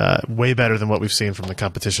 Yeah. Way better than what we've seen from the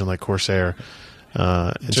competition like Corsair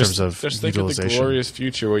terms of just think of the utilization. glorious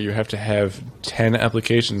future where you have to have 10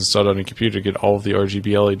 applications installed on a computer to get all of the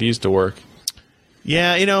RGB LEDs to work.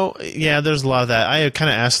 Yeah, there's a lot of that. I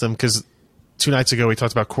kind of asked them because 2 nights ago we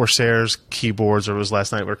talked about Corsair's keyboards, or it was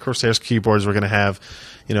last night, where Corsair's keyboards were going to have,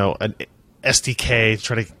 an SDK to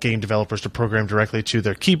try to get game developers to program directly to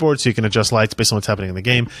their keyboard so you can adjust lights based on what's happening in the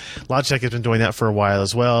game. Logitech has been doing that for a while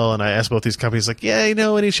as well, and I asked both these companies, like,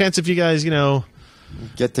 any chance if you guys,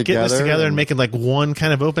 Get getting this together and making like one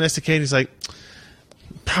kind of open SDK? And he's like,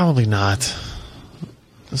 probably not.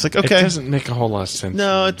 It's like, okay. It doesn't make a whole lot of sense.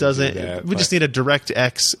 No, it to do doesn't. that, We just need a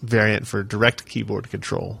DirectX variant for direct keyboard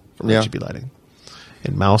control for Yeah. RGB lighting,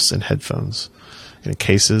 and mouse and headphones, and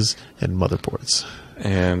cases and motherboards.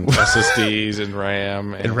 and SSDs and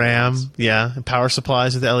RAM. And RAM, yeah. And power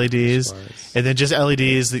supplies with LEDs. And then just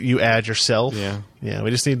LEDs that you add yourself. Yeah. Yeah, we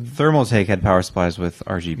just need... Thermaltake had power supplies with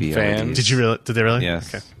RGB Fans. Did they really?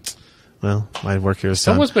 Yes. Okay. Well, my work here is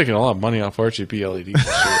done. Someone's making a lot of money off RGB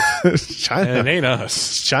LEDs this year. China. And it ain't us.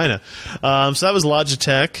 It's China. So that was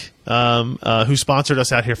Logitech, who sponsored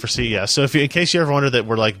us out here for CES. So in case you ever wonder that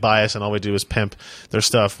we're like biased and all we do is pimp their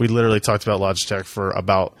stuff, we literally talked about Logitech for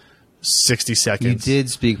about 60 seconds. You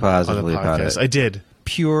did speak on the positively about podcast. it. I did.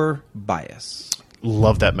 Pure bias.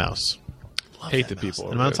 Love that mouse. Hate the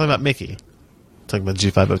people. And I'm not talking about Mickey. I'm talking about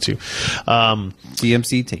G502.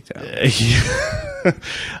 DMC takedown.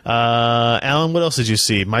 Alan, what else did you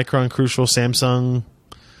see? Micron, Crucial, Samsung.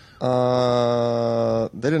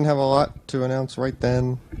 They didn't have a lot to announce right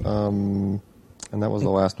then, and that was the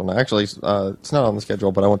last one. Actually, it's not on the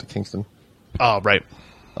schedule, but I went to Kingston. Oh, right.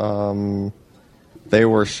 They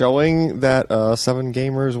were showing that 7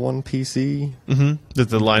 Gamers 1 PC. That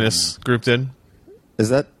the Linus group did. Is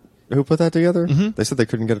that who put that together? They said they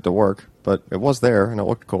couldn't get it to work, but it was there and it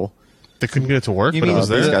looked cool. They couldn't get it to work, You but mean it was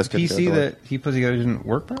these there. guys the couldn't get it PC to work. that he put together didn't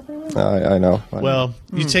work properly? I know. Well,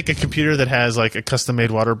 you take a computer that has like a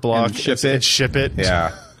custom-made water block And ship and it. ship it.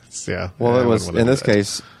 Yeah. Yeah. well, I it was wouldn't wanna in do this that.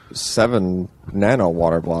 case 7 nano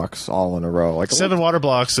water blocks all in a row. Like 7 water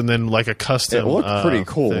blocks and then like a custom. It looked pretty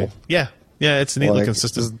cool. thing. Yeah. Yeah, it's a neat looking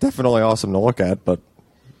system. It's definitely awesome to look at, but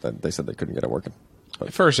they said they couldn't get it working.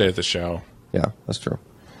 First day at the show. Yeah, that's true.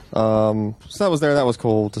 So that was there. That was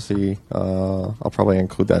cool to see. I'll probably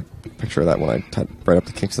include that picture of that when I write up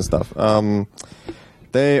the Kingston stuff.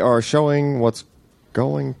 They are showing what's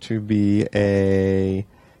going to be a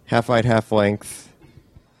half-height, half-length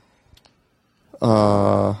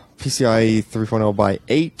PCIe 3.0 by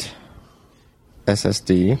 8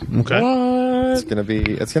 SSD. Okay. It's gonna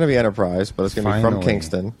be enterprise, but it's gonna be from Finally.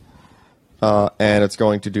 Kingston. And it's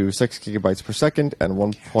going to do 6 gigabytes per second and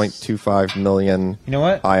 1.25 million You know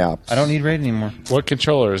what? IOPS. I don't need RAID anymore. What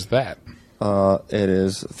controller is that? It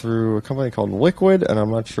is through a company called Liquid, and I'm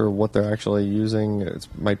not sure what they're actually using.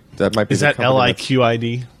 That might be. Is the that company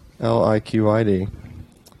LIQID? LIQID?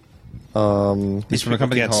 It's from a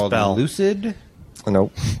company can't called spell. Lucid.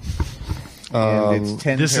 Nope. And it's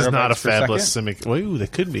 10 This is not a terabytes per phabless second. semiconductor. Ooh,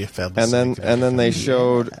 that could be a phabless And then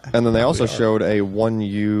they also showed a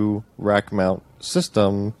 1U rack mount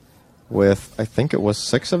system with, I think it was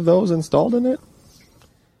 6 of those installed in it.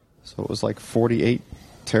 So it was like 48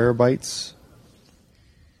 terabytes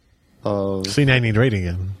of. See, now I need rating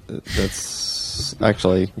again. That's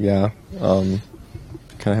actually, yeah. Kind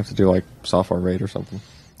of have to do like software RAID or something.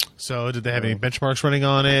 So, did they have any benchmarks running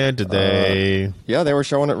on it? Did they? Yeah, they were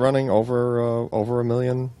showing it running over a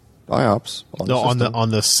million IOPS on No, the system.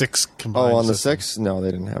 on the 6 combined. Oh, on the system. 6? No,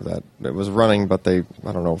 they didn't have that. It was running, but I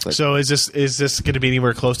don't know if they. So, is this going to be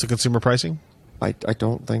anywhere close to consumer pricing? I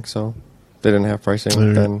don't think so. They didn't have pricing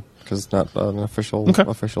Okay. then because it's not an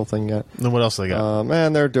official thing yet. Then what else they got?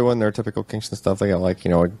 And they're doing their typical Kingston stuff. They got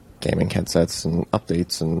gaming headsets and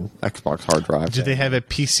updates and Xbox hard drives. Did they have a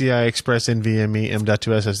PCI Express NVMe M.2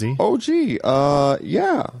 SSD? Oh, gee.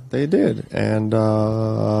 Yeah, they did. And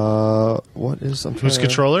what is... Whose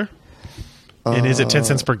controller? And is it 10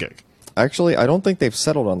 cents per gig? Actually, I don't think they've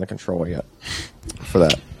settled on the controller yet for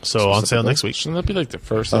that. So on sale next week. Shouldn't that be like the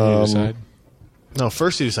first thing you decide? No,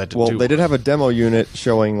 first you decide to Well, do. they did have a demo unit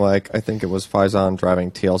showing, I think it was Phison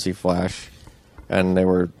driving TLC Flash, and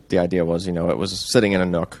the idea was, it was sitting in a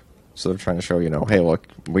NUC, so they're trying to show, hey, look,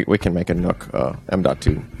 we can make a NUC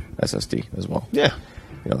M.2 SSD as well. Yeah.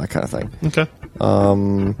 That kind of thing. Okay.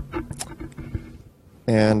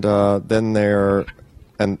 And then they're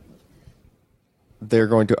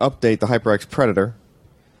going to update the HyperX Predator.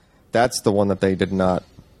 That's the one that they did not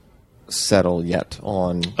settle yet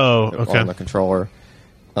on. Oh, okay. On the controller.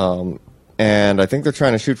 And I think they're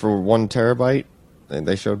trying to shoot for 1 terabyte. And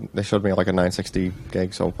they showed me like a 960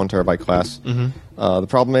 gig, so 1 terabyte class. The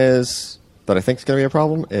problem is that I think is going to be a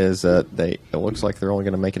problem is that it looks like they're only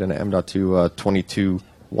going to make it into M.2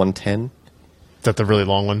 22110. Is that the really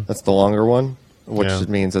long one? That's the longer one, which Yeah.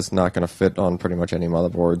 means it's not going to fit on pretty much any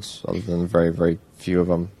motherboards other than very, very few of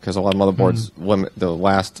them. Because a lot of motherboards limit the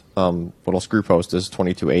last little screw post is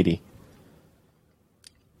 2280.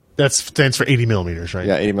 That stands for 80 millimeters, right?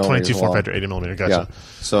 Yeah, 80 millimeters 22 form long. factor, 80 millimeter. Gotcha. Yeah.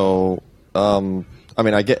 So, I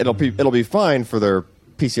mean, I get it'll be fine for their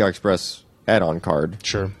PCI Express add-on card,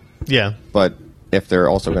 Sure. Yeah. but if they're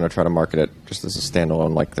also going to try to market it just as a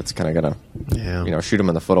standalone, like that's kind of going to, Yeah. shoot them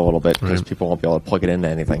in the foot a little bit because Right. people won't be able to plug it into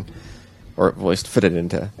anything, or at least fit it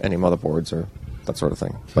into any motherboards or that sort of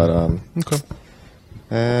thing. But Okay.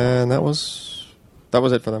 and that was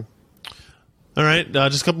it for them. All right,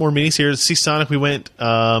 just a couple more minis here. Seasonic, we went. They're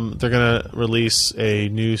going to release a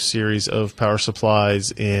new series of power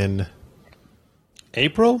supplies in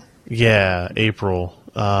April? April.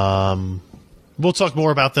 We'll talk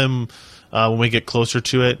more about them when we get closer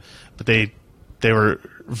to it. But they were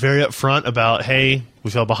very upfront about, hey,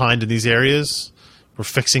 we fell behind in these areas. We're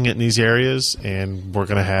fixing it in these areas, and we're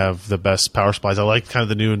going to have the best power supplies. I like kind of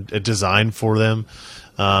the new design for them.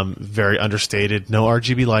 Very understated. No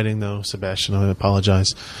RGB lighting, though, Sebastian. I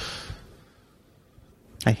apologize.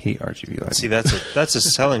 I hate RGB lighting. See, that's a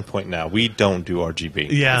selling point now. We don't do RGB.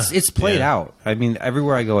 Yeah, It's played Yeah. out. I mean,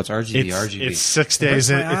 everywhere I go, it's RGB, It's, RGB. it's 6 It hurts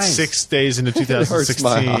days. my It's eyes. 6 days into hurts my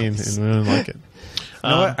 2016, eyes. and we don't like it. You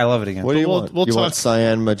know what? I love it again. What do you We'll- want? we'll you want talk-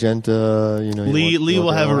 cyan, magenta? Lee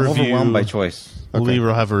will have a I'm review. overwhelmed by choice. Lee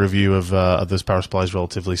will have a review of those power supplies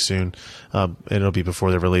relatively soon, and it'll be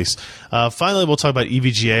before their release. Finally, we'll talk about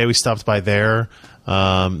EVGA. We stopped by there.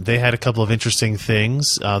 They had a couple of interesting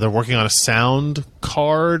things. They're working on a sound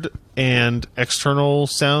card and external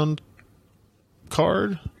sound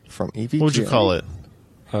card. from EVGA. What would you call it?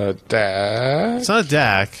 DAC. It's not a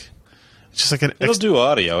DAC. It's just like an. It'll do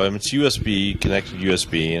audio. I mean, it's USB, connected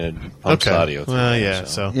USB, and it pumps audio through Well, it, yeah.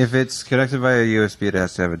 So If it's connected via USB, it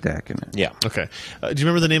has to have a DAC in it. Yeah. okay. Do you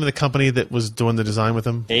remember the name of the company that was doing the design with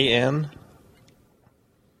them? AN?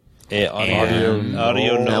 Audio Audio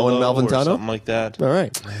Nolo. Nolo Alan or Malventano? something like that. All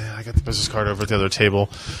right. Yeah, I got the business card over at the other table.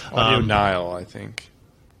 Audio Nile, I think.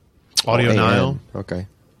 Audio AN. Nile. Okay.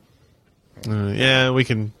 Yeah, we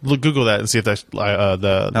can Google that and see if that's Now,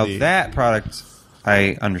 the that product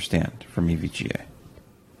I understand from EVGA. A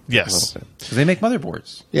yes. little bit. 'Cause they make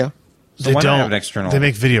motherboards. Yeah. So They why not don't have an external? They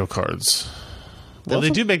make video cards. Well, they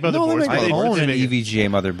do make No, they motherboards. make but I they own an make- EVGA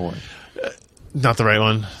motherboard. Not the right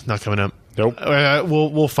one. Not coming up. Nope.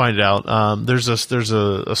 We'll find it out. There's a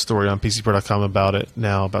story on PCPro.com about it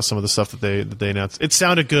now, about some of the stuff that they announced. It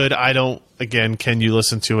sounded good. I don't. Again, can you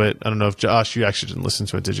listen to it? I don't know if Josh, you actually didn't listen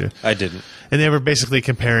to it, did you? I didn't. And they were basically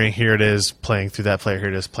comparing. Here it is playing through that player. Here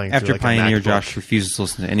it is playing After through like Pioneer, a MacBook. Josh refuses to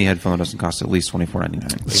listen to any headphone that doesn't cost at least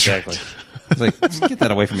 $24.99. Exactly. It's like, just get that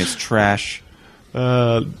away from me. It's trash.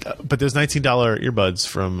 But there's $19 earbuds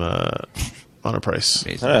from Honor Price.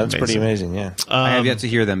 Amazing. That's pretty amazing, yeah. I have yet to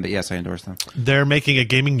hear them, but yes, I endorse them. They're making a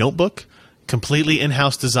gaming notebook, completely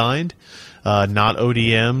in-house designed, not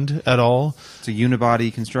ODM'd at all. It's a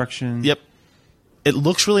unibody construction. Yep, it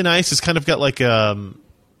looks really nice. It's kind of got like a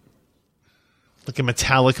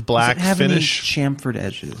metallic black Does it have finish. any chamfered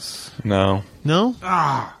edges? No. No,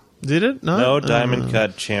 did it? No diamond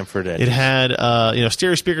cut chamfered edges. It had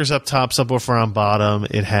stereo speakers up top, subwoofer on bottom.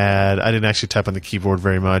 It had, I didn't actually type on the keyboard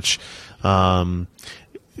very much.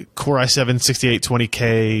 Core i7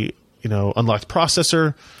 6820K, unlocked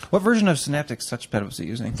processor, What version of Synaptics touchpad was it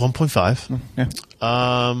using? 1.5. Yeah.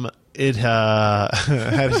 It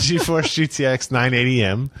had a GeForce GTX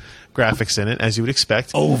 980M graphics in it, as you would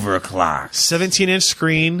expect. Overclocked. 17-inch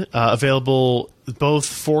screen, available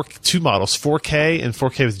both two models, 4K and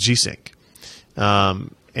 4K with G-Sync.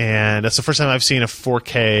 And that's the first time I've seen a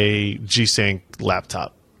 4K G-Sync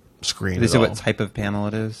laptop screen. Did they at say all. what type of panel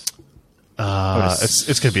it is?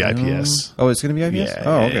 It's going to be IPS. Oh, it's going to be IPS? Yeah,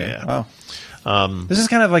 oh, yeah, okay. yeah. Wow. This is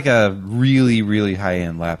kind of like a really, really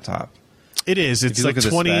high-end laptop. It is. It's you like look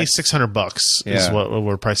at the $2,600 is Yeah. what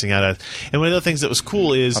we're pricing out at. And one of the things that was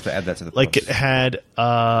cool is I'll have to add that to the like post. it had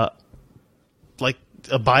like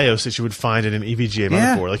a BIOS that you would find in an EVGA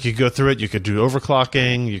Yeah. motherboard. Like you could go through it, you could do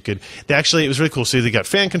overclocking, it was really cool. So you got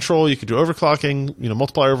fan control, you could do overclocking,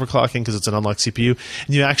 multiplier overclocking because it's an unlocked CPU,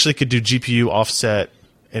 and you actually could do GPU offset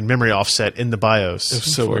and memory offset in the BIOS. It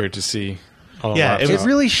was so weird to see. On a Yeah, laptop. it was- It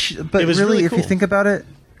really, but it was really, really if you cool. think about it,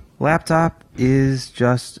 laptop is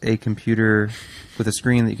just a computer with a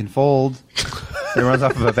screen that you can fold. It runs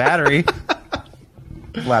off of a battery.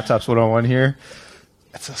 Laptop's 101 here.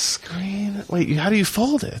 It's a screen. Wait, how do you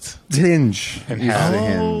fold it? Hinge. And Uses have a it.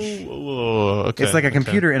 hinge. Oh, okay. It's like a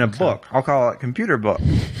computer in a book. I'll call it computer book.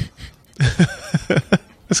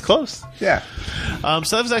 It's close. Yeah.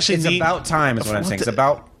 So that was actually It's neat. about time is what I'm saying. It's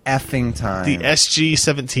about effing time. The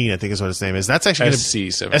SG-17, I think is what its name is. That's actually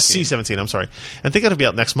SC-17. SC-17, I'm sorry. I think it'll be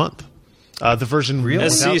out next month. The version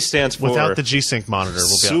SC stands for without the G-Sync monitor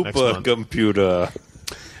will be out next month. Supercomputer.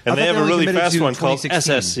 And they have a really fast one called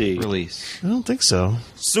SSC. Release. I don't think so.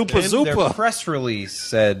 Their press release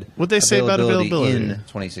said What'd they say about availability? in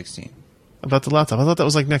 2016. About the laptop. I thought that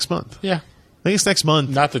was like next month. Yeah. I think it's next month.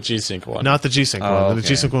 Not the G-Sync one. Not the G-Sync one. okay. The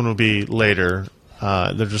G-Sync one will be later.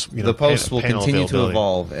 They're just The post will panel continue to availability.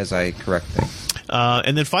 evolve as I correct things.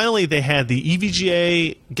 And then finally, they had the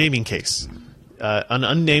EVGA gaming case, an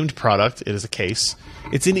unnamed product. It is a case.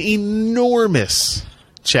 It's an enormous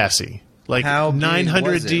chassis, like How big 900D.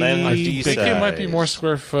 was it? I D think it might be size. more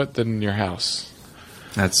square foot than your house.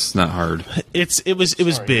 That's not hard. It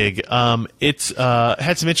was big. It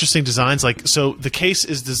had some interesting designs. Like, so the case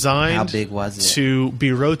is designed How big was it? to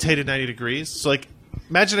be rotated 90 degrees. So like,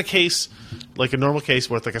 imagine a case like a normal case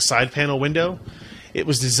with like a side panel window. It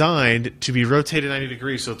was designed to be rotated 90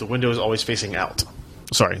 degrees so that the window is always facing out.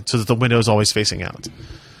 Sorry, so that the window is always facing out,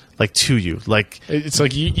 like to you. Like It's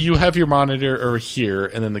like you have your monitor over here,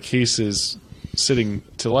 and then the case is sitting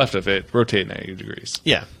to the left of it, rotate 90 degrees.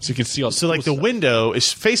 yeah. So you can see all So like the cool stuff. window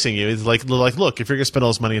is facing you. It's like look, if you're going to spend all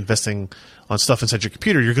this money investing on stuff inside your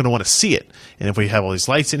computer, you're going to want to see it. And if we have all these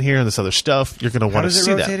lights in here and this other stuff, you're going to How want to does it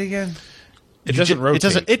see rotate that. again? It doesn't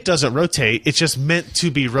rotate. It doesn't rotate. It's just meant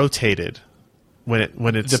to be rotated when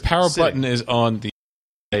it's The power sitting. button is on the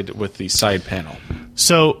side with the side panel.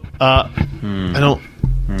 So I don't.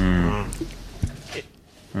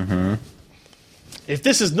 If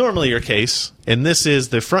this is normally your case, and this is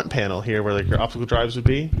the front panel here, where like your optical drives would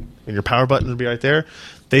be, and your power button would be right there,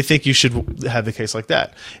 they think you should have the case like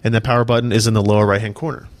that, and the power button is in the lower right hand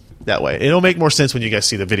corner. That way, it'll make more sense when you guys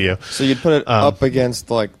see the video. So you'd put it up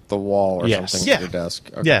against like the wall or Yes. something Yeah. at your desk.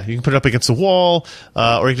 Okay. Yeah, you can put it up against the wall,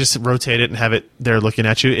 or you can just rotate it and have it there looking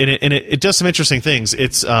at you. And it does some interesting things.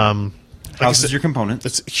 It's like I Houses said, your components.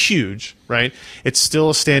 it's huge, right? It's still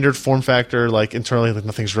a standard form factor, like internally, like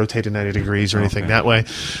nothing's rotated 90 degrees or anything that way.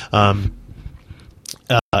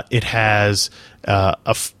 It has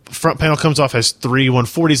front panel comes off as three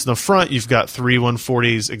 140s in the front. You've got three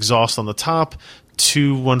 140s exhaust on the top,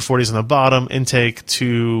 two 140s on the bottom, intake,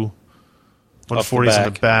 two 140s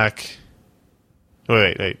on the back.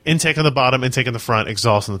 Wait. Intake on the bottom, intake on the front,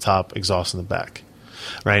 exhaust on the top, exhaust on the back.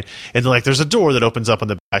 Right? And like there's a door that opens up on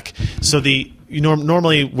the back. So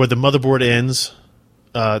normally where the motherboard ends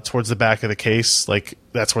towards the back of the case, like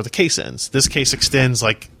that's where the case ends. This case extends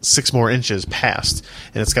like 6 more inches past,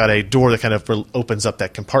 and it's got a door that kind of opens up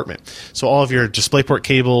that compartment. So all of your DisplayPort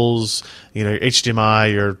cables, your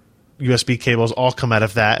HDMI, your USB cables all come out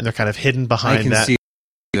of that, and they're kind of hidden I behind can that see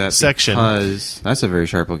that section. because that's a very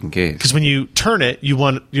sharp looking case. Because when you turn it, you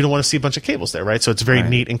don't want to see a bunch of cables there, right? So it's very Right.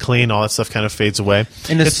 neat and clean. All that stuff kind of fades away.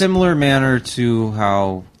 In a similar manner to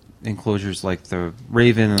how enclosures like the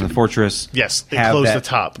Raven and the Fortress, Yes, they have close that- the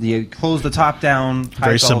top. You close the top down,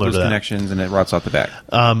 Very hides all similar those to that. connections, and it rots out the back.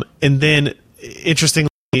 And then, interestingly,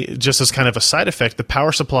 just as kind of a side effect, the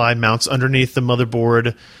power supply mounts underneath the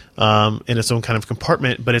motherboard in its own kind of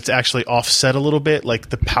compartment, but it's actually offset a little bit. Like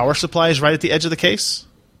the power supply is right at the edge of the case,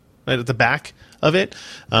 right at the back of it.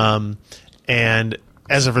 And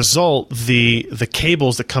as a result, the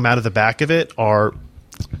cables that come out of the back of it are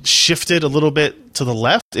shifted a little bit to the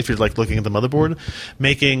left if you're like looking at the motherboard,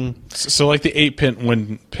 making So like the 8-pin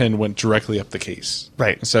went directly up the case.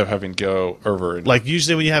 Right. Instead of having to go over and like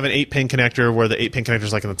usually when you have an 8-pin connector where the 8-pin connector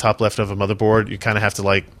is like in the top left of a motherboard, you kind of have to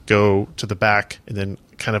like go to the back and then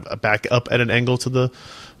kind of back up at an angle to the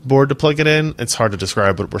board to plug it in. It's hard to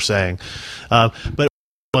describe what we're saying, but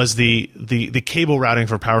it was the cable routing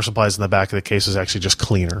for power supplies in the back of the case is actually just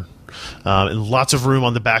cleaner, and lots of room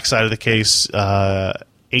on the back side of the case.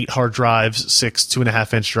 8 hard drives, 6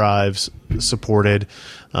 2.5-inch drives supported.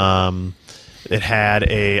 It had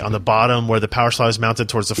on the bottom where the power supply is mounted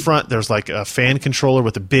towards the front, there's like a fan controller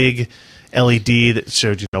with a big LED that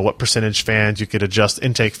showed what percentage fans you could adjust,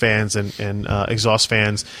 intake fans and exhaust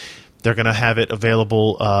fans. They're going to have it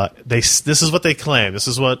available. This is what they claim. This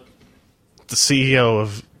is what the CEO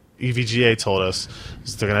of EVGA told us.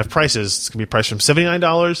 Is they're going to have prices. It's going to be priced from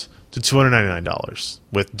 $79 to $299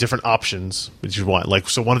 with different options that you want. Like,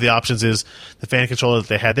 so one of the options is the fan controller that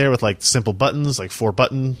they had there with like simple buttons, like 4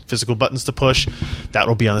 physical buttons to push. That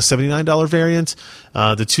will be on the $79 variant.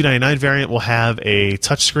 The $299 variant will have a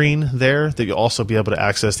touchscreen there that you'll also be able to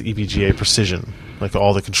access the EVGA Precision, like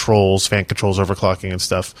all the controls, fan controls, overclocking and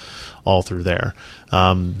stuff all through there.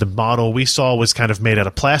 The model we saw was kind of made out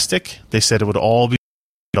of plastic. They said it would all be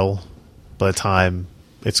metal by the time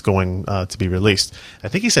it's going to be released. I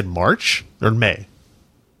think he said March or May.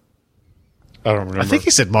 I don't remember. I think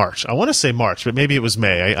he said March. I want to say March, but maybe it was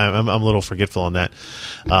May. I'm a little forgetful on that.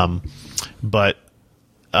 But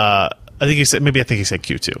I think he said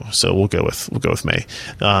Q2. So we'll go with May.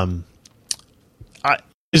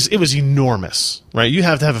 It was enormous, right? You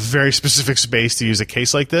have to have a very specific space to use a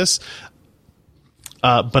case like this.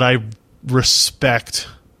 But I respect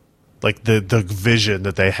like the vision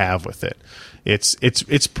that they have with it.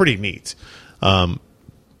 It's pretty neat.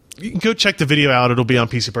 You can go check the video out. It'll be on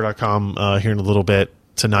PCPer.com here in a little bit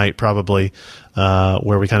tonight, probably,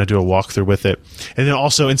 where we kind of do a walkthrough with it. And then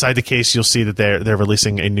also inside the case, you'll see that they're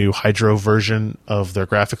releasing a new Hydro version of their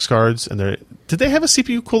graphics cards. And did they have a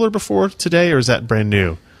CPU cooler before today, or is that brand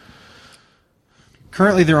new?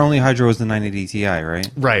 Currently, their only Hydro is the 980 Ti, right?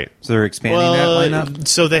 Right. So they're expanding that lineup?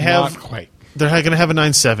 So they have... Not quite. They're going to have a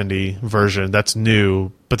 970 version that's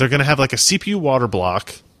new, but they're going to have like a CPU water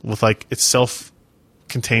block with like its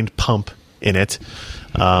self-contained pump in it.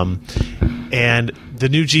 And the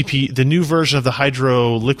new version of the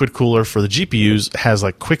Hydro liquid cooler for the GPUs has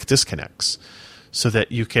like quick disconnects so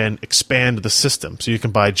that you can expand the system. So you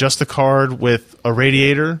can buy just the card with a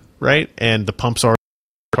radiator, right? And the pumps are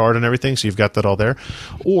card and everything, so you've got that all there.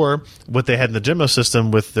 Or what they had in the demo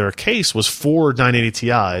system with their case was 4 980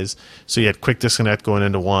 Ti's, so you had quick disconnect going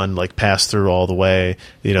into one, like pass through all the way.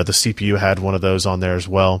 The CPU had one of those on there as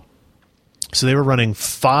well. So they were running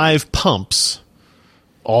 5 pumps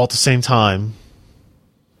all at the same time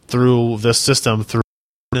through the system through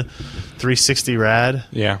 360 rad.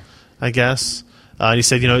 Yeah, I guess. And he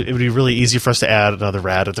said, it would be really easy for us to add another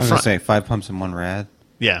rad at the front. I was going to say 5 pumps in 1 rad.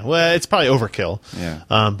 Yeah, well, it's probably overkill. Yeah.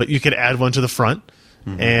 But you could add one to the front,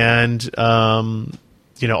 and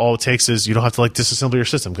all it takes is you don't have to like disassemble your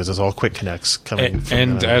system because it's all quick connects coming.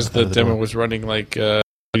 And as the demo door. was running, like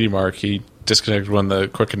Mark, he disconnected one of the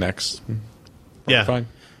quick connects. Yeah. Fine.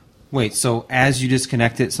 Wait, so as you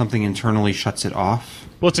disconnect it, something internally shuts it off?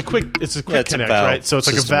 Well, it's a quick connect, valve right? So it's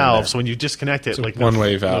like a system in valve. there. So when you disconnect it, like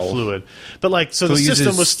one-way no valve. fluid. But like, so the it uses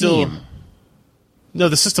system was still steam. no,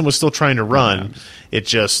 the system was still trying to run. It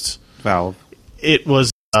just Valve. it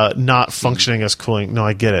was not functioning as cooling. No,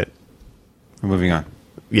 I get it. We're moving on.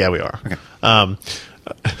 Yeah, we are. Okay. But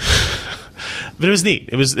it was neat.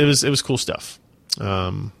 It was cool stuff.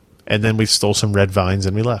 And then we stole some red vines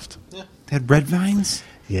and we left. They had red vines?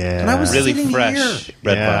 Yeah, And I was Really sitting fresh here.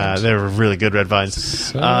 red yeah, vines. they were really good red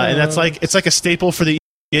vines. And that's it's like a staple for the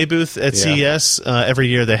EA booth at CES. Every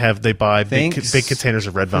year they buy big Thanks containers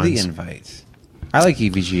of red for the vines. invite. I like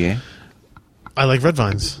EVGA. I like red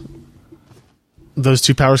vines. Those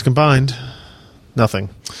two powers combined, nothing.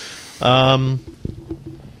 I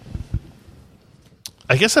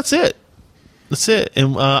guess that's it. That's it.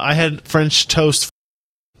 And I had French toast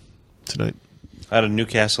tonight. I had a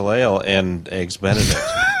Newcastle Ale and eggs Benedict.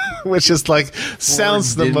 Which is like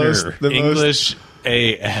sounds the dinner. most English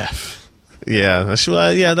AF. Yeah,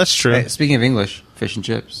 that's true. Hey, speaking of English, fish and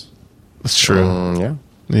chips. That's true. Yeah.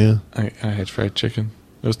 Yeah. I had fried chicken.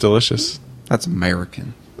 It was delicious. That's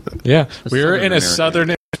American. Yeah, we were Southern in a American.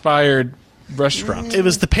 Southern-inspired restaurant. It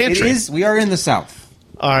was the It pantry. is. We are in the South.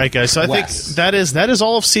 All right, guys. So I think West. that is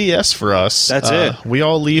all of CES for us. That's it. We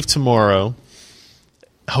all leave tomorrow.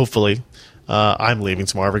 Hopefully, I'm leaving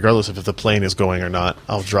tomorrow, regardless of if the plane is going or not.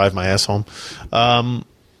 I'll drive my ass home.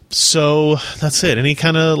 So that's it. Any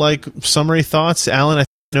kind of like summary thoughts, Alan? I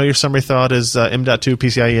know your summary thought is M.2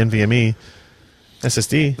 PCIe NVMe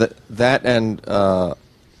SSD. That and a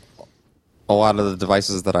lot of the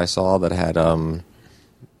devices that I saw that had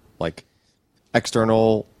like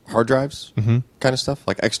external hard drives kind of stuff,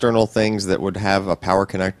 like external things that would have a power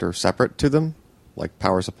connector separate to them, like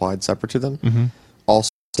power supplied separate to them, also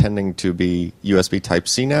tending to be USB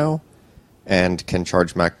Type-C now and can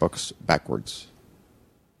charge MacBooks backwards.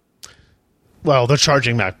 Well, they're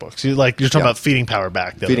charging MacBooks. You're talking Yeah. about feeding power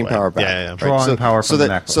back. The Feeding other way. power back. Yeah, yeah. Drawing power from the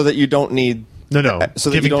that, MacBook. so that you don't need No. so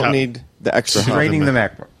that you Giving don't power- need the extra hub. Draining the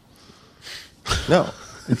MacBook. No.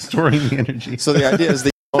 It's storing the energy. So the idea is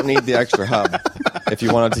that you don't need the extra hub if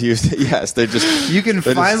you wanted to use it. Yes, they just You can they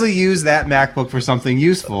just- finally use that MacBook for something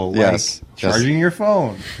useful, Yes, like charging your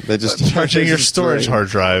phone. they just Charging they your just storage drain. hard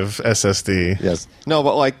drive SSD. Yes. No,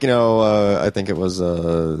 but like, I think it was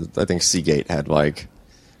I think Seagate had like,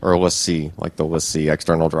 or LISC, like the LISC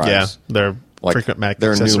external drives. Yeah, they're Like frequent Mac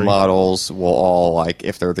their accessory. new models will all like,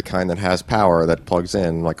 if they're the kind that has power that plugs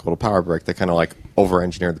in like a little power brick, they kind of like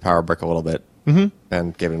over-engineered the power brick a little bit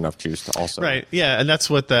and gave it enough juice to also Right. Yeah, and that's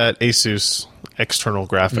what that Asus external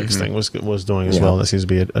graphics thing was doing as well. That seems to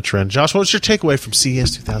be a trend. Josh, what's your takeaway from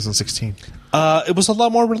CES 2016? It was a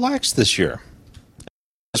lot more relaxed this year.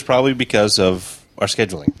 It's probably because of our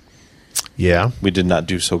scheduling. Yeah. We did not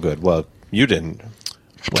do so good. Well, you didn't.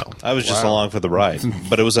 Well, I was just along for the ride,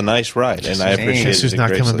 but it was a nice ride, and I appreciated guess who's it not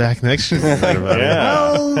greatly. coming back next year?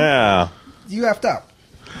 Yeah. You effed up.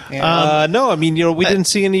 No, I mean, we didn't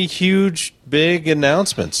see any huge, big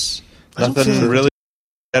announcements. Nothing really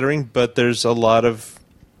shattering, but there's a lot of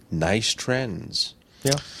nice trends.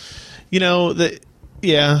 Yeah.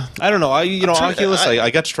 Yeah. I don't know. Oculus.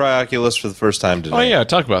 I got to try Oculus for the first time today. Oh yeah,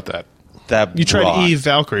 talk about that. That You tried rocked. Eve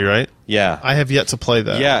Valkyrie, right? Yeah. I have yet to play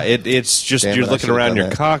that. Yeah, it's just Damn you're it, I looking should've around done your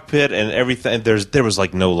that. cockpit and everything. There was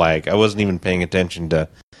like no lag. I wasn't even paying attention to.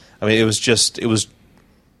 I mean, it was just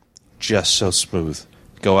so smooth.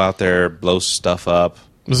 Go out there, blow stuff up.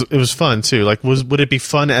 It was fun too. Like, would it be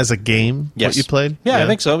fun as a game? Yes. What you played? Yeah, I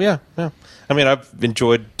think so. Yeah. I mean, I've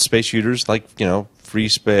enjoyed space shooters like free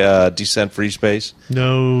space, Descent, Free Space.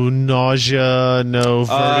 No nausea, no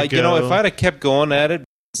vertigo. If I'd have kept going at it,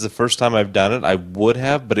 it's the first time I've done it, I would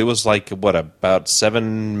have. But it was like about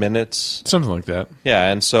 7 minutes. Something like that. Yeah,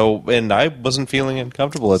 and I wasn't feeling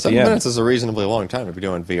uncomfortable at 7 the end. minutes is a reasonably long time to be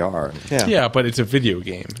doing VR. Yeah, but it's a video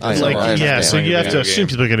game. I It's know, like, I yeah, understand. so you have to Video assume game.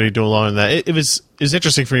 people are going to be doing longer than that. It was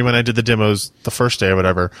interesting for me when I did the demos the first day or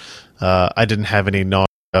whatever. I didn't have any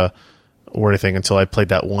nausea or anything until I played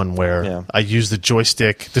that one where Yeah. I used the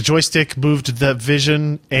joystick. The joystick moved the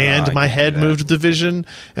vision, and I my can head do that. moved the vision.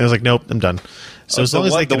 And I was like, nope, I'm done. So as long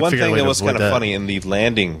as they the can one figure out a thing way that to was avoid kind of that. funny in the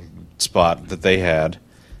landing spot that they had,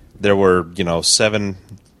 there were 7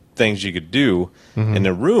 things you could do Mm-hmm. in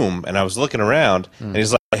a room, and I was looking around, and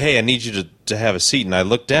he's like, "Hey, I need you to have a seat." And I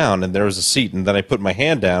looked down, and there was a seat, and then I put my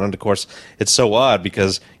hand down, and of course, it's so odd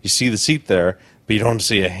because you see the seat there, but you don't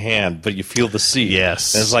see a hand, but you feel the seat.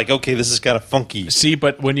 Yes. and it's like, okay, this is kind of funky. See,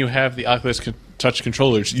 but when you have the Oculus Touch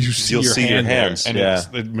controllers, you see You'll your see hand your there, hands, and yeah.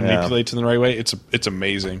 it manipulates in the right way. It's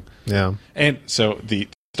amazing. Yeah. And so the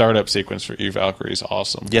startup sequence for Eve Valkyrie is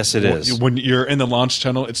awesome. Yes, it is. When you're in the launch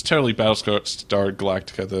tunnel, it's totally Battlestar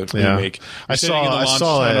Galactica, the Yeah. remake. I You're sitting in the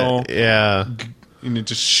saw launch it. tunnel, Yeah. and it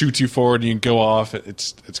just shoots you forward, and you can go off.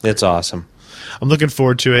 It's great. It's awesome. I'm looking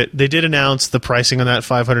forward to it. They did announce the pricing on that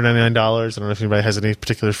 $599. I don't know if anybody has any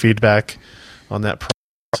particular feedback on that price.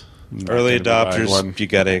 Early gonna buy adopters, one. you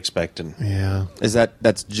got to expect it. Yeah.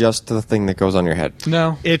 That's just the thing that goes on your head?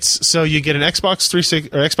 No. It's so you get an Xbox 360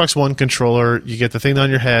 or Xbox One controller, you get the thing on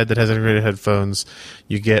your head that has integrated headphones,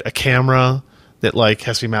 you get a camera that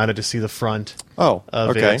has to be mounted to see the front Oh,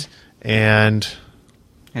 of okay. it, and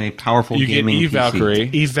And a powerful You get gaming Eve PC. Valkyrie.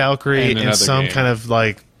 Eve Valkyrie And and, another some game. kind of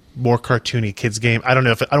more cartoony kids game. I don't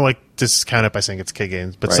know if I don't like discount it by saying it's kid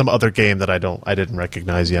games, but Right. some other game that I didn't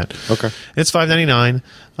recognize yet. Okay. It's $5.99.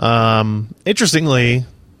 Interestingly,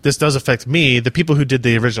 this does affect me. The people who did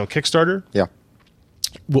the original Kickstarter Yeah.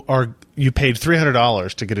 you paid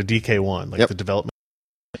 $300 to get a DK1, Yep. the development.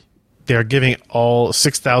 They're giving all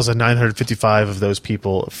 6,955 of those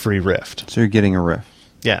people a free Rift. So you're getting a Rift.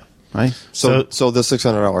 Yeah, Right? So the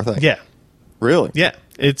 $600 thing. yeah, Really? yeah.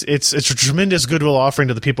 It's a tremendous goodwill offering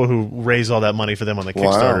to the people who raise all that money for them on the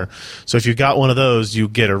Kickstarter. Wow. So if you got one of those, you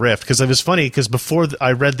get a Rift. Because it was funny because before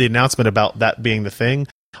I read the announcement about that being the thing,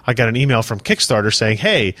 I got an email from Kickstarter saying,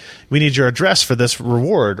 "Hey, we need your address for this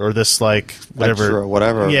reward or this whatever, Extra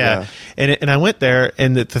whatever, Yeah, yeah. and I went there,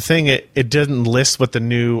 and the thing it didn't list what the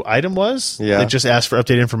new item was. Yeah. It just asked for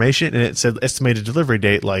updated information, and it said estimated delivery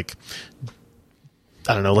date I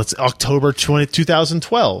don't know, let's October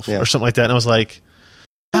 2012 Yeah. or something like that. And I was like,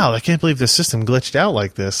 wow, I can't believe this system glitched out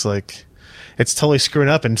like this. It's totally screwing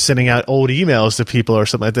up and sending out old emails to people or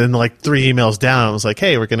something like that. And 3 emails down, it was like,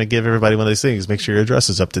 hey, we're going to give everybody one of these things. Make sure your address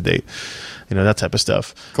is up to date. That type of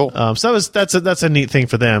stuff. Cool. So that's a neat thing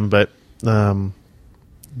for them. But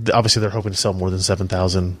obviously they're hoping to sell more than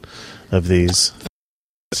 7,000 of these.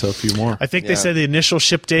 So a few more. I think they Yeah. said the initial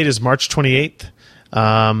ship date is March 28th.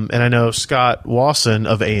 And I know Scott Wasson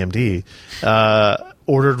of AMD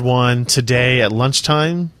ordered one today at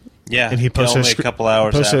lunchtime. Yeah, And he posted only a couple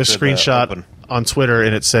hours posted a after the screenshot open. on Twitter,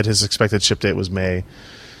 and it said his expected ship date was May.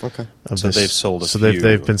 Okay. Of So this. they've sold a So few.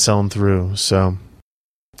 they've been selling through. So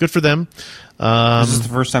good for them. This is the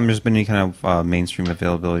first time there's been any kind of mainstream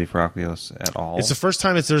availability for Oculus at all. It's the first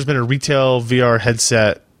time there's been a retail VR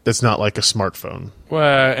headset that's not like a smartphone.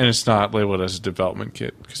 Well, and it's not labeled as a development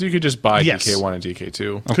kit because you could just buy Yes. DK1 and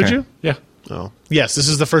DK2. Okay. Could you? Yeah. Oh, yes. This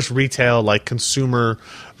is the first retail consumer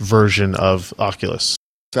version of Oculus.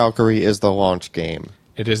 Valkyrie is the launch game.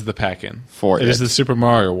 It is the pack-in. For it is it. the Super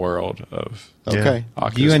Mario world of Okay.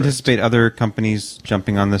 Oculus Do you Rift. anticipate other companies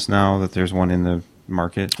jumping on this now that there's one in the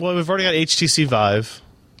market? Well, we've already got HTC Vive,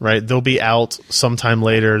 right? They'll be out sometime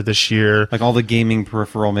later this year. Like all the gaming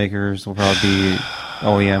peripheral makers will probably be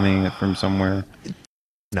OEMing it from somewhere.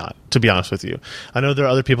 not, to be honest with you. I know there are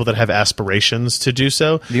other people that have aspirations to do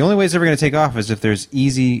so. The only way it's ever going to take off is if there's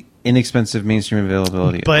easy, inexpensive mainstream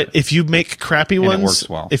availability. But if you make crappy And it ones, works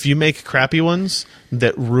well. if you make crappy ones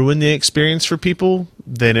that ruin the experience for people,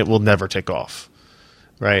 then it will never take off,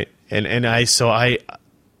 right? And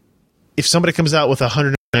if somebody comes out with a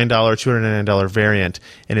 $109, $299 variant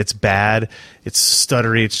and it's bad, it's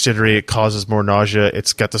stuttery, it's jittery, it causes more nausea,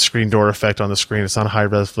 it's got the screen door effect on the screen, it's on high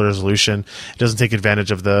resolution, it doesn't take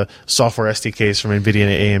advantage of the software SDKs from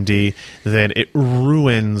NVIDIA and AMD, then it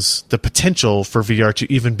ruins the potential for VR to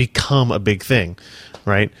even become a big thing,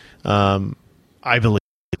 right? I believe,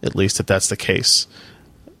 at least, that that's the case.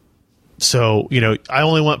 So, I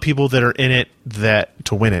only want people that are in it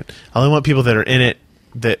to win it. I only want people that are in it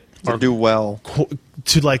that To do well.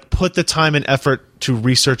 to like put the time and effort to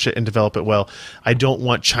research it and develop it well. I don't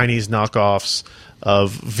want Chinese knockoffs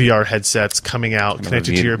of VR headsets coming out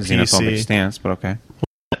connected to your xenophobic PC. stance, but okay.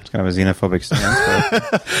 It's kind of a xenophobic stance.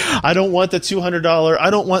 But I don't want the $200.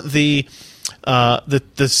 I don't want the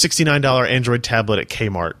 $69 Android tablet at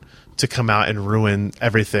Kmart to come out and ruin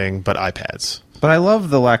everything but iPads. But I love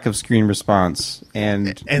the lack of screen response and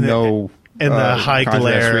the high contrast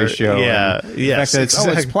glare ratio. Yeah, and yes, the fact that it's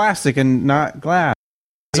exactly. plastic and not glass.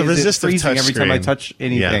 It's a Is it resistive freezing every time I touchscreen. touch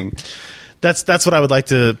anything. Yeah. That's what I would like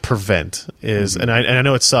to prevent is, and I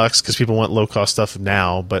know it sucks because people want low cost stuff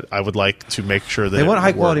now, but I would like to make sure that They want it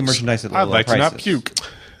high quality works. merchandise at I'd low like to not prices. puke.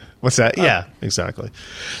 What's that? Yeah, exactly.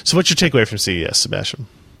 So, what's your takeaway from CES, Sebastian?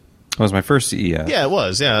 It was my first CES. Yeah, it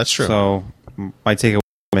was. Yeah, that's true. So my takeaway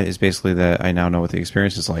from it is basically that I now know what the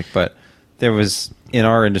experience is like. But there was, in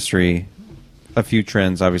our industry, a few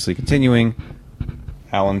trends obviously continuing.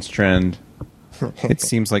 Alan's trend. It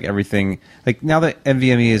seems like everything, like now that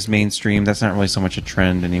NVMe is mainstream, that's not really so much a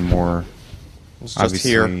trend anymore. It's just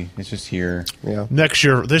here. It's just here. Yeah. Next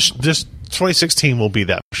year, this 2016 will be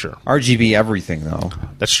that for sure. RGB everything though.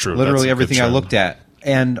 That's true. Literally That's a good everything I trend. looked at.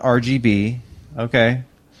 And RGB. Okay.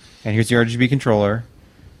 And here's the RGB controller.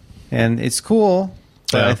 And it's cool,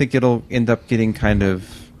 but Yeah. I think it'll end up getting kind of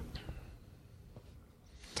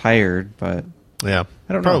tired, but Yeah,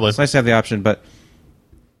 I don't know. Probably. It's nice to have the option, but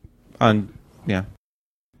yeah.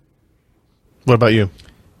 What about you?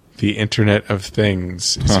 The Internet of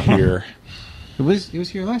Things is here. It was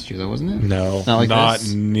here last year though, wasn't it? No, Not like not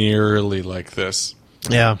this? nearly like this.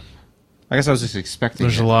 Yeah, I guess I was just expecting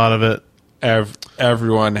there's it. a lot of it.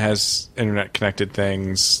 Everyone has internet connected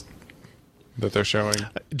things that they're showing.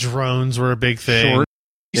 Drones were a big thing. Short.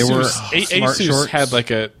 There were Asus smart shorts. had like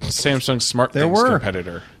a Samsung Smart There Things were.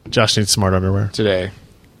 competitor Josh needs smart underwear. today.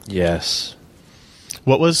 Yes.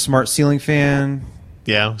 What was? Smart ceiling fan.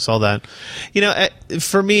 Yeah, saw that.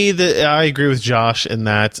 For me, I agree with Josh in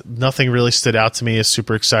that nothing really stood out to me as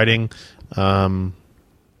super exciting. The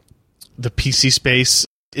PC space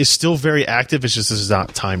is still very active. It's just this is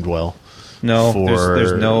not timed well. No, For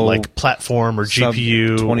there's no like platform or sub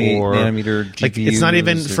GPU 28 or nanometer like it's not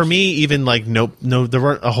even GPUs. for me. Even like no, there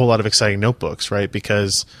weren't a whole lot of exciting notebooks, right?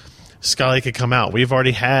 Because Skylake had come out. We've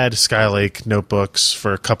already had Skylake notebooks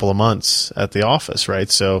for a couple of months at the office, right?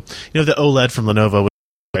 So the OLED from Lenovo was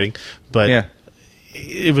exciting, but Yeah.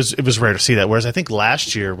 it was rare to see that. Whereas I think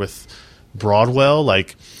last year with Broadwell,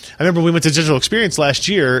 like I remember we went to Digital Experience last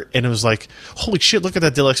year, and it was like, holy shit, look at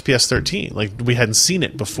that Dell XPS 13. Like we hadn't seen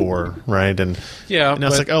it before, right? And Yeah, now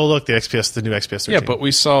it's but- like, oh look, the new XPS 13. Yeah, but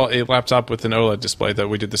we saw a laptop with an OLED display that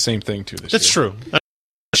we did the same thing to this that's year. true.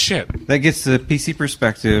 Shit. That gets the PC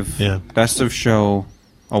perspective. Yeah. Best of Show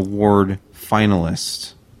award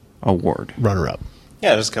finalist award. Runner up.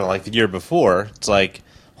 Yeah, just kind of like the year before. It's like,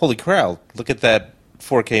 holy crap, look at that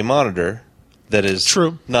 4K monitor that is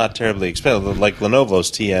True. not terribly expensive, like Lenovo's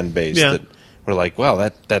TN base. Yeah. That we're like, wow,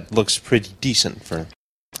 that looks pretty decent for.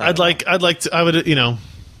 I would,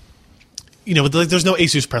 there's no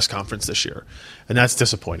Asus press conference this year, and that's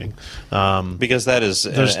disappointing. Because that is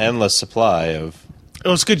an There's- endless supply of. It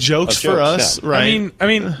was good jokes Of for jokes, us, yeah. right? I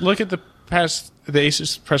mean, look at the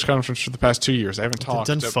Asus press conference for the past 2 years. I haven't They've talked.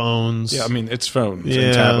 done phones. Yeah, I mean, it's phones Yeah.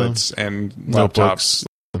 and tablets and Notebooks.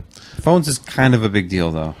 laptops. Phones is kind of a big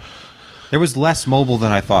deal, though. There was less mobile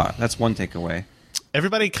than I thought. That's one takeaway.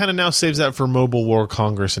 Everybody kind of now saves that for Mobile World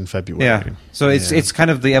Congress in February. Yeah. So it's kind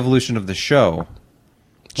of the evolution of the show.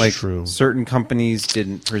 Like True. certain companies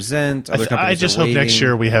didn't present. Other companies I just are hope next waiting.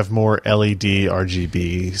 year we have more LED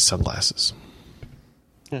RGB sunglasses.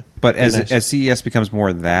 But Nice. as CES becomes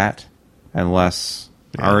more that and less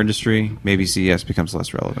our industry, maybe CES becomes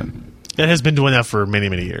less relevant. It has been doing that for many,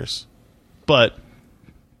 many years, but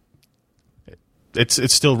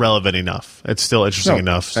it's still relevant enough. It's still interesting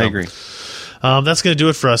enough. So. I agree. That's going to do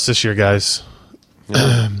it for us this year, guys.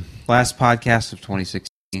 Last podcast of 2016.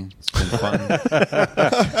 It's been fun.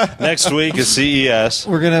 Next week is CES.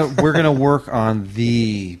 We're gonna work on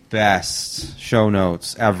the best show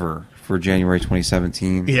notes ever for January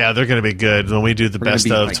 2017. Yeah, they're going to be good when we do the We're gonna best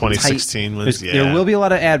be, of like, 2016. tight. Was, There will be a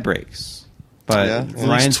lot of ad breaks, but Yeah.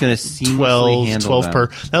 Ryan's going to seamlessly 12, handle 12 them. per.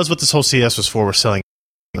 That was what this whole CS was for. We're selling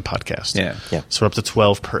the podcast. Yeah. So we're up to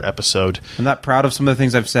 12 per episode. I'm not proud of some of the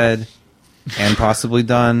things I've said and possibly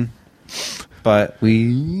done, but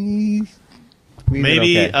we did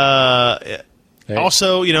Maybe okay.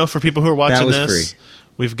 also, for people who are watching was this, free.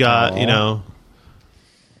 we've got a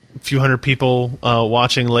few hundred people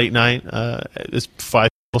watching late night. There's 5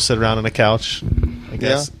 people sit around on a couch. I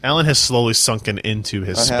guess Alan has slowly sunken into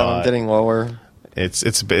his spot. I'm getting lower. It's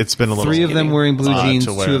been a little. 3 of them wearing blue odd jeans,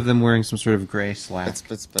 to wear. 2 of them wearing some sort of gray slack.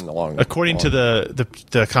 It's been a long. According to the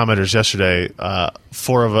commenters yesterday,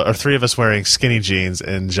 3 of us wearing skinny jeans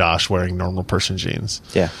and Josh wearing normal person jeans.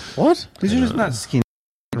 Yeah. What? These are just not skinny.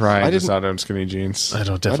 Ryan I does didn't- not own skinny jeans. I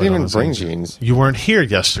don't I definitely didn't even don't bring know. jeans. You weren't here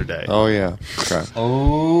yesterday. Oh yeah. Okay.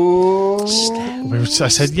 I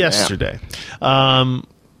said yesterday.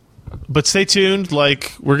 But stay tuned.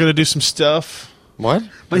 We're gonna do some stuff. What?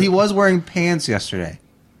 But he was wearing pants yesterday,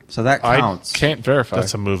 so that I counts. can't verify.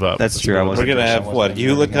 That's a move up. That's true. I We're wasn't going to have, wasn't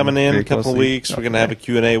Hewlett coming in very a couple closely. weeks. We're going to have a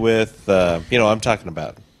Q&A with, I'm talking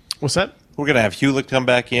about. What's that? We're going to have Hewlett come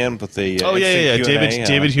back in with the Oh yeah. Q&A,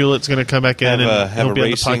 David Hewlett's going to come back in have and have he'll a be on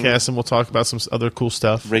the racing- podcast and we'll talk about some other cool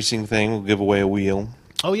stuff. racing thing. We'll give away a wheel.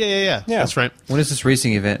 Oh yeah. Yeah. That's right. When is this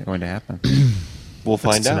racing event going to happen? We'll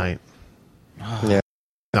That's find out. tonight. Yeah.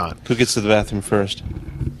 Not. Who gets to the bathroom first?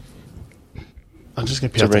 I'm just gonna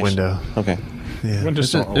pee It's a out the race. window. Okay. Yeah.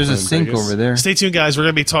 Windows don't There's a open in sink Vegas. over there. Stay tuned, guys. We're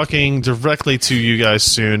going to be talking directly to you guys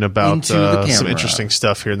soon about Into the some camera. interesting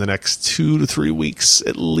stuff here in the next 2 to 3 weeks,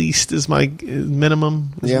 at least, is my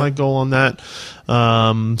minimum. Is Yeah. my goal on that.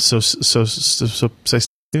 So stay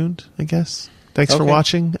tuned. I guess. Thanks for Okay.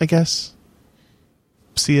 watching. I guess.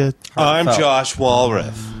 See ya. I'm Heartfelt. Josh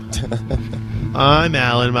Walrath. I'm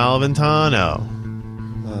Alan Malventano.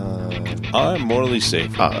 I'm morally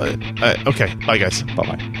safe. Okay. Bye, guys.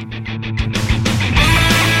 Bye-bye.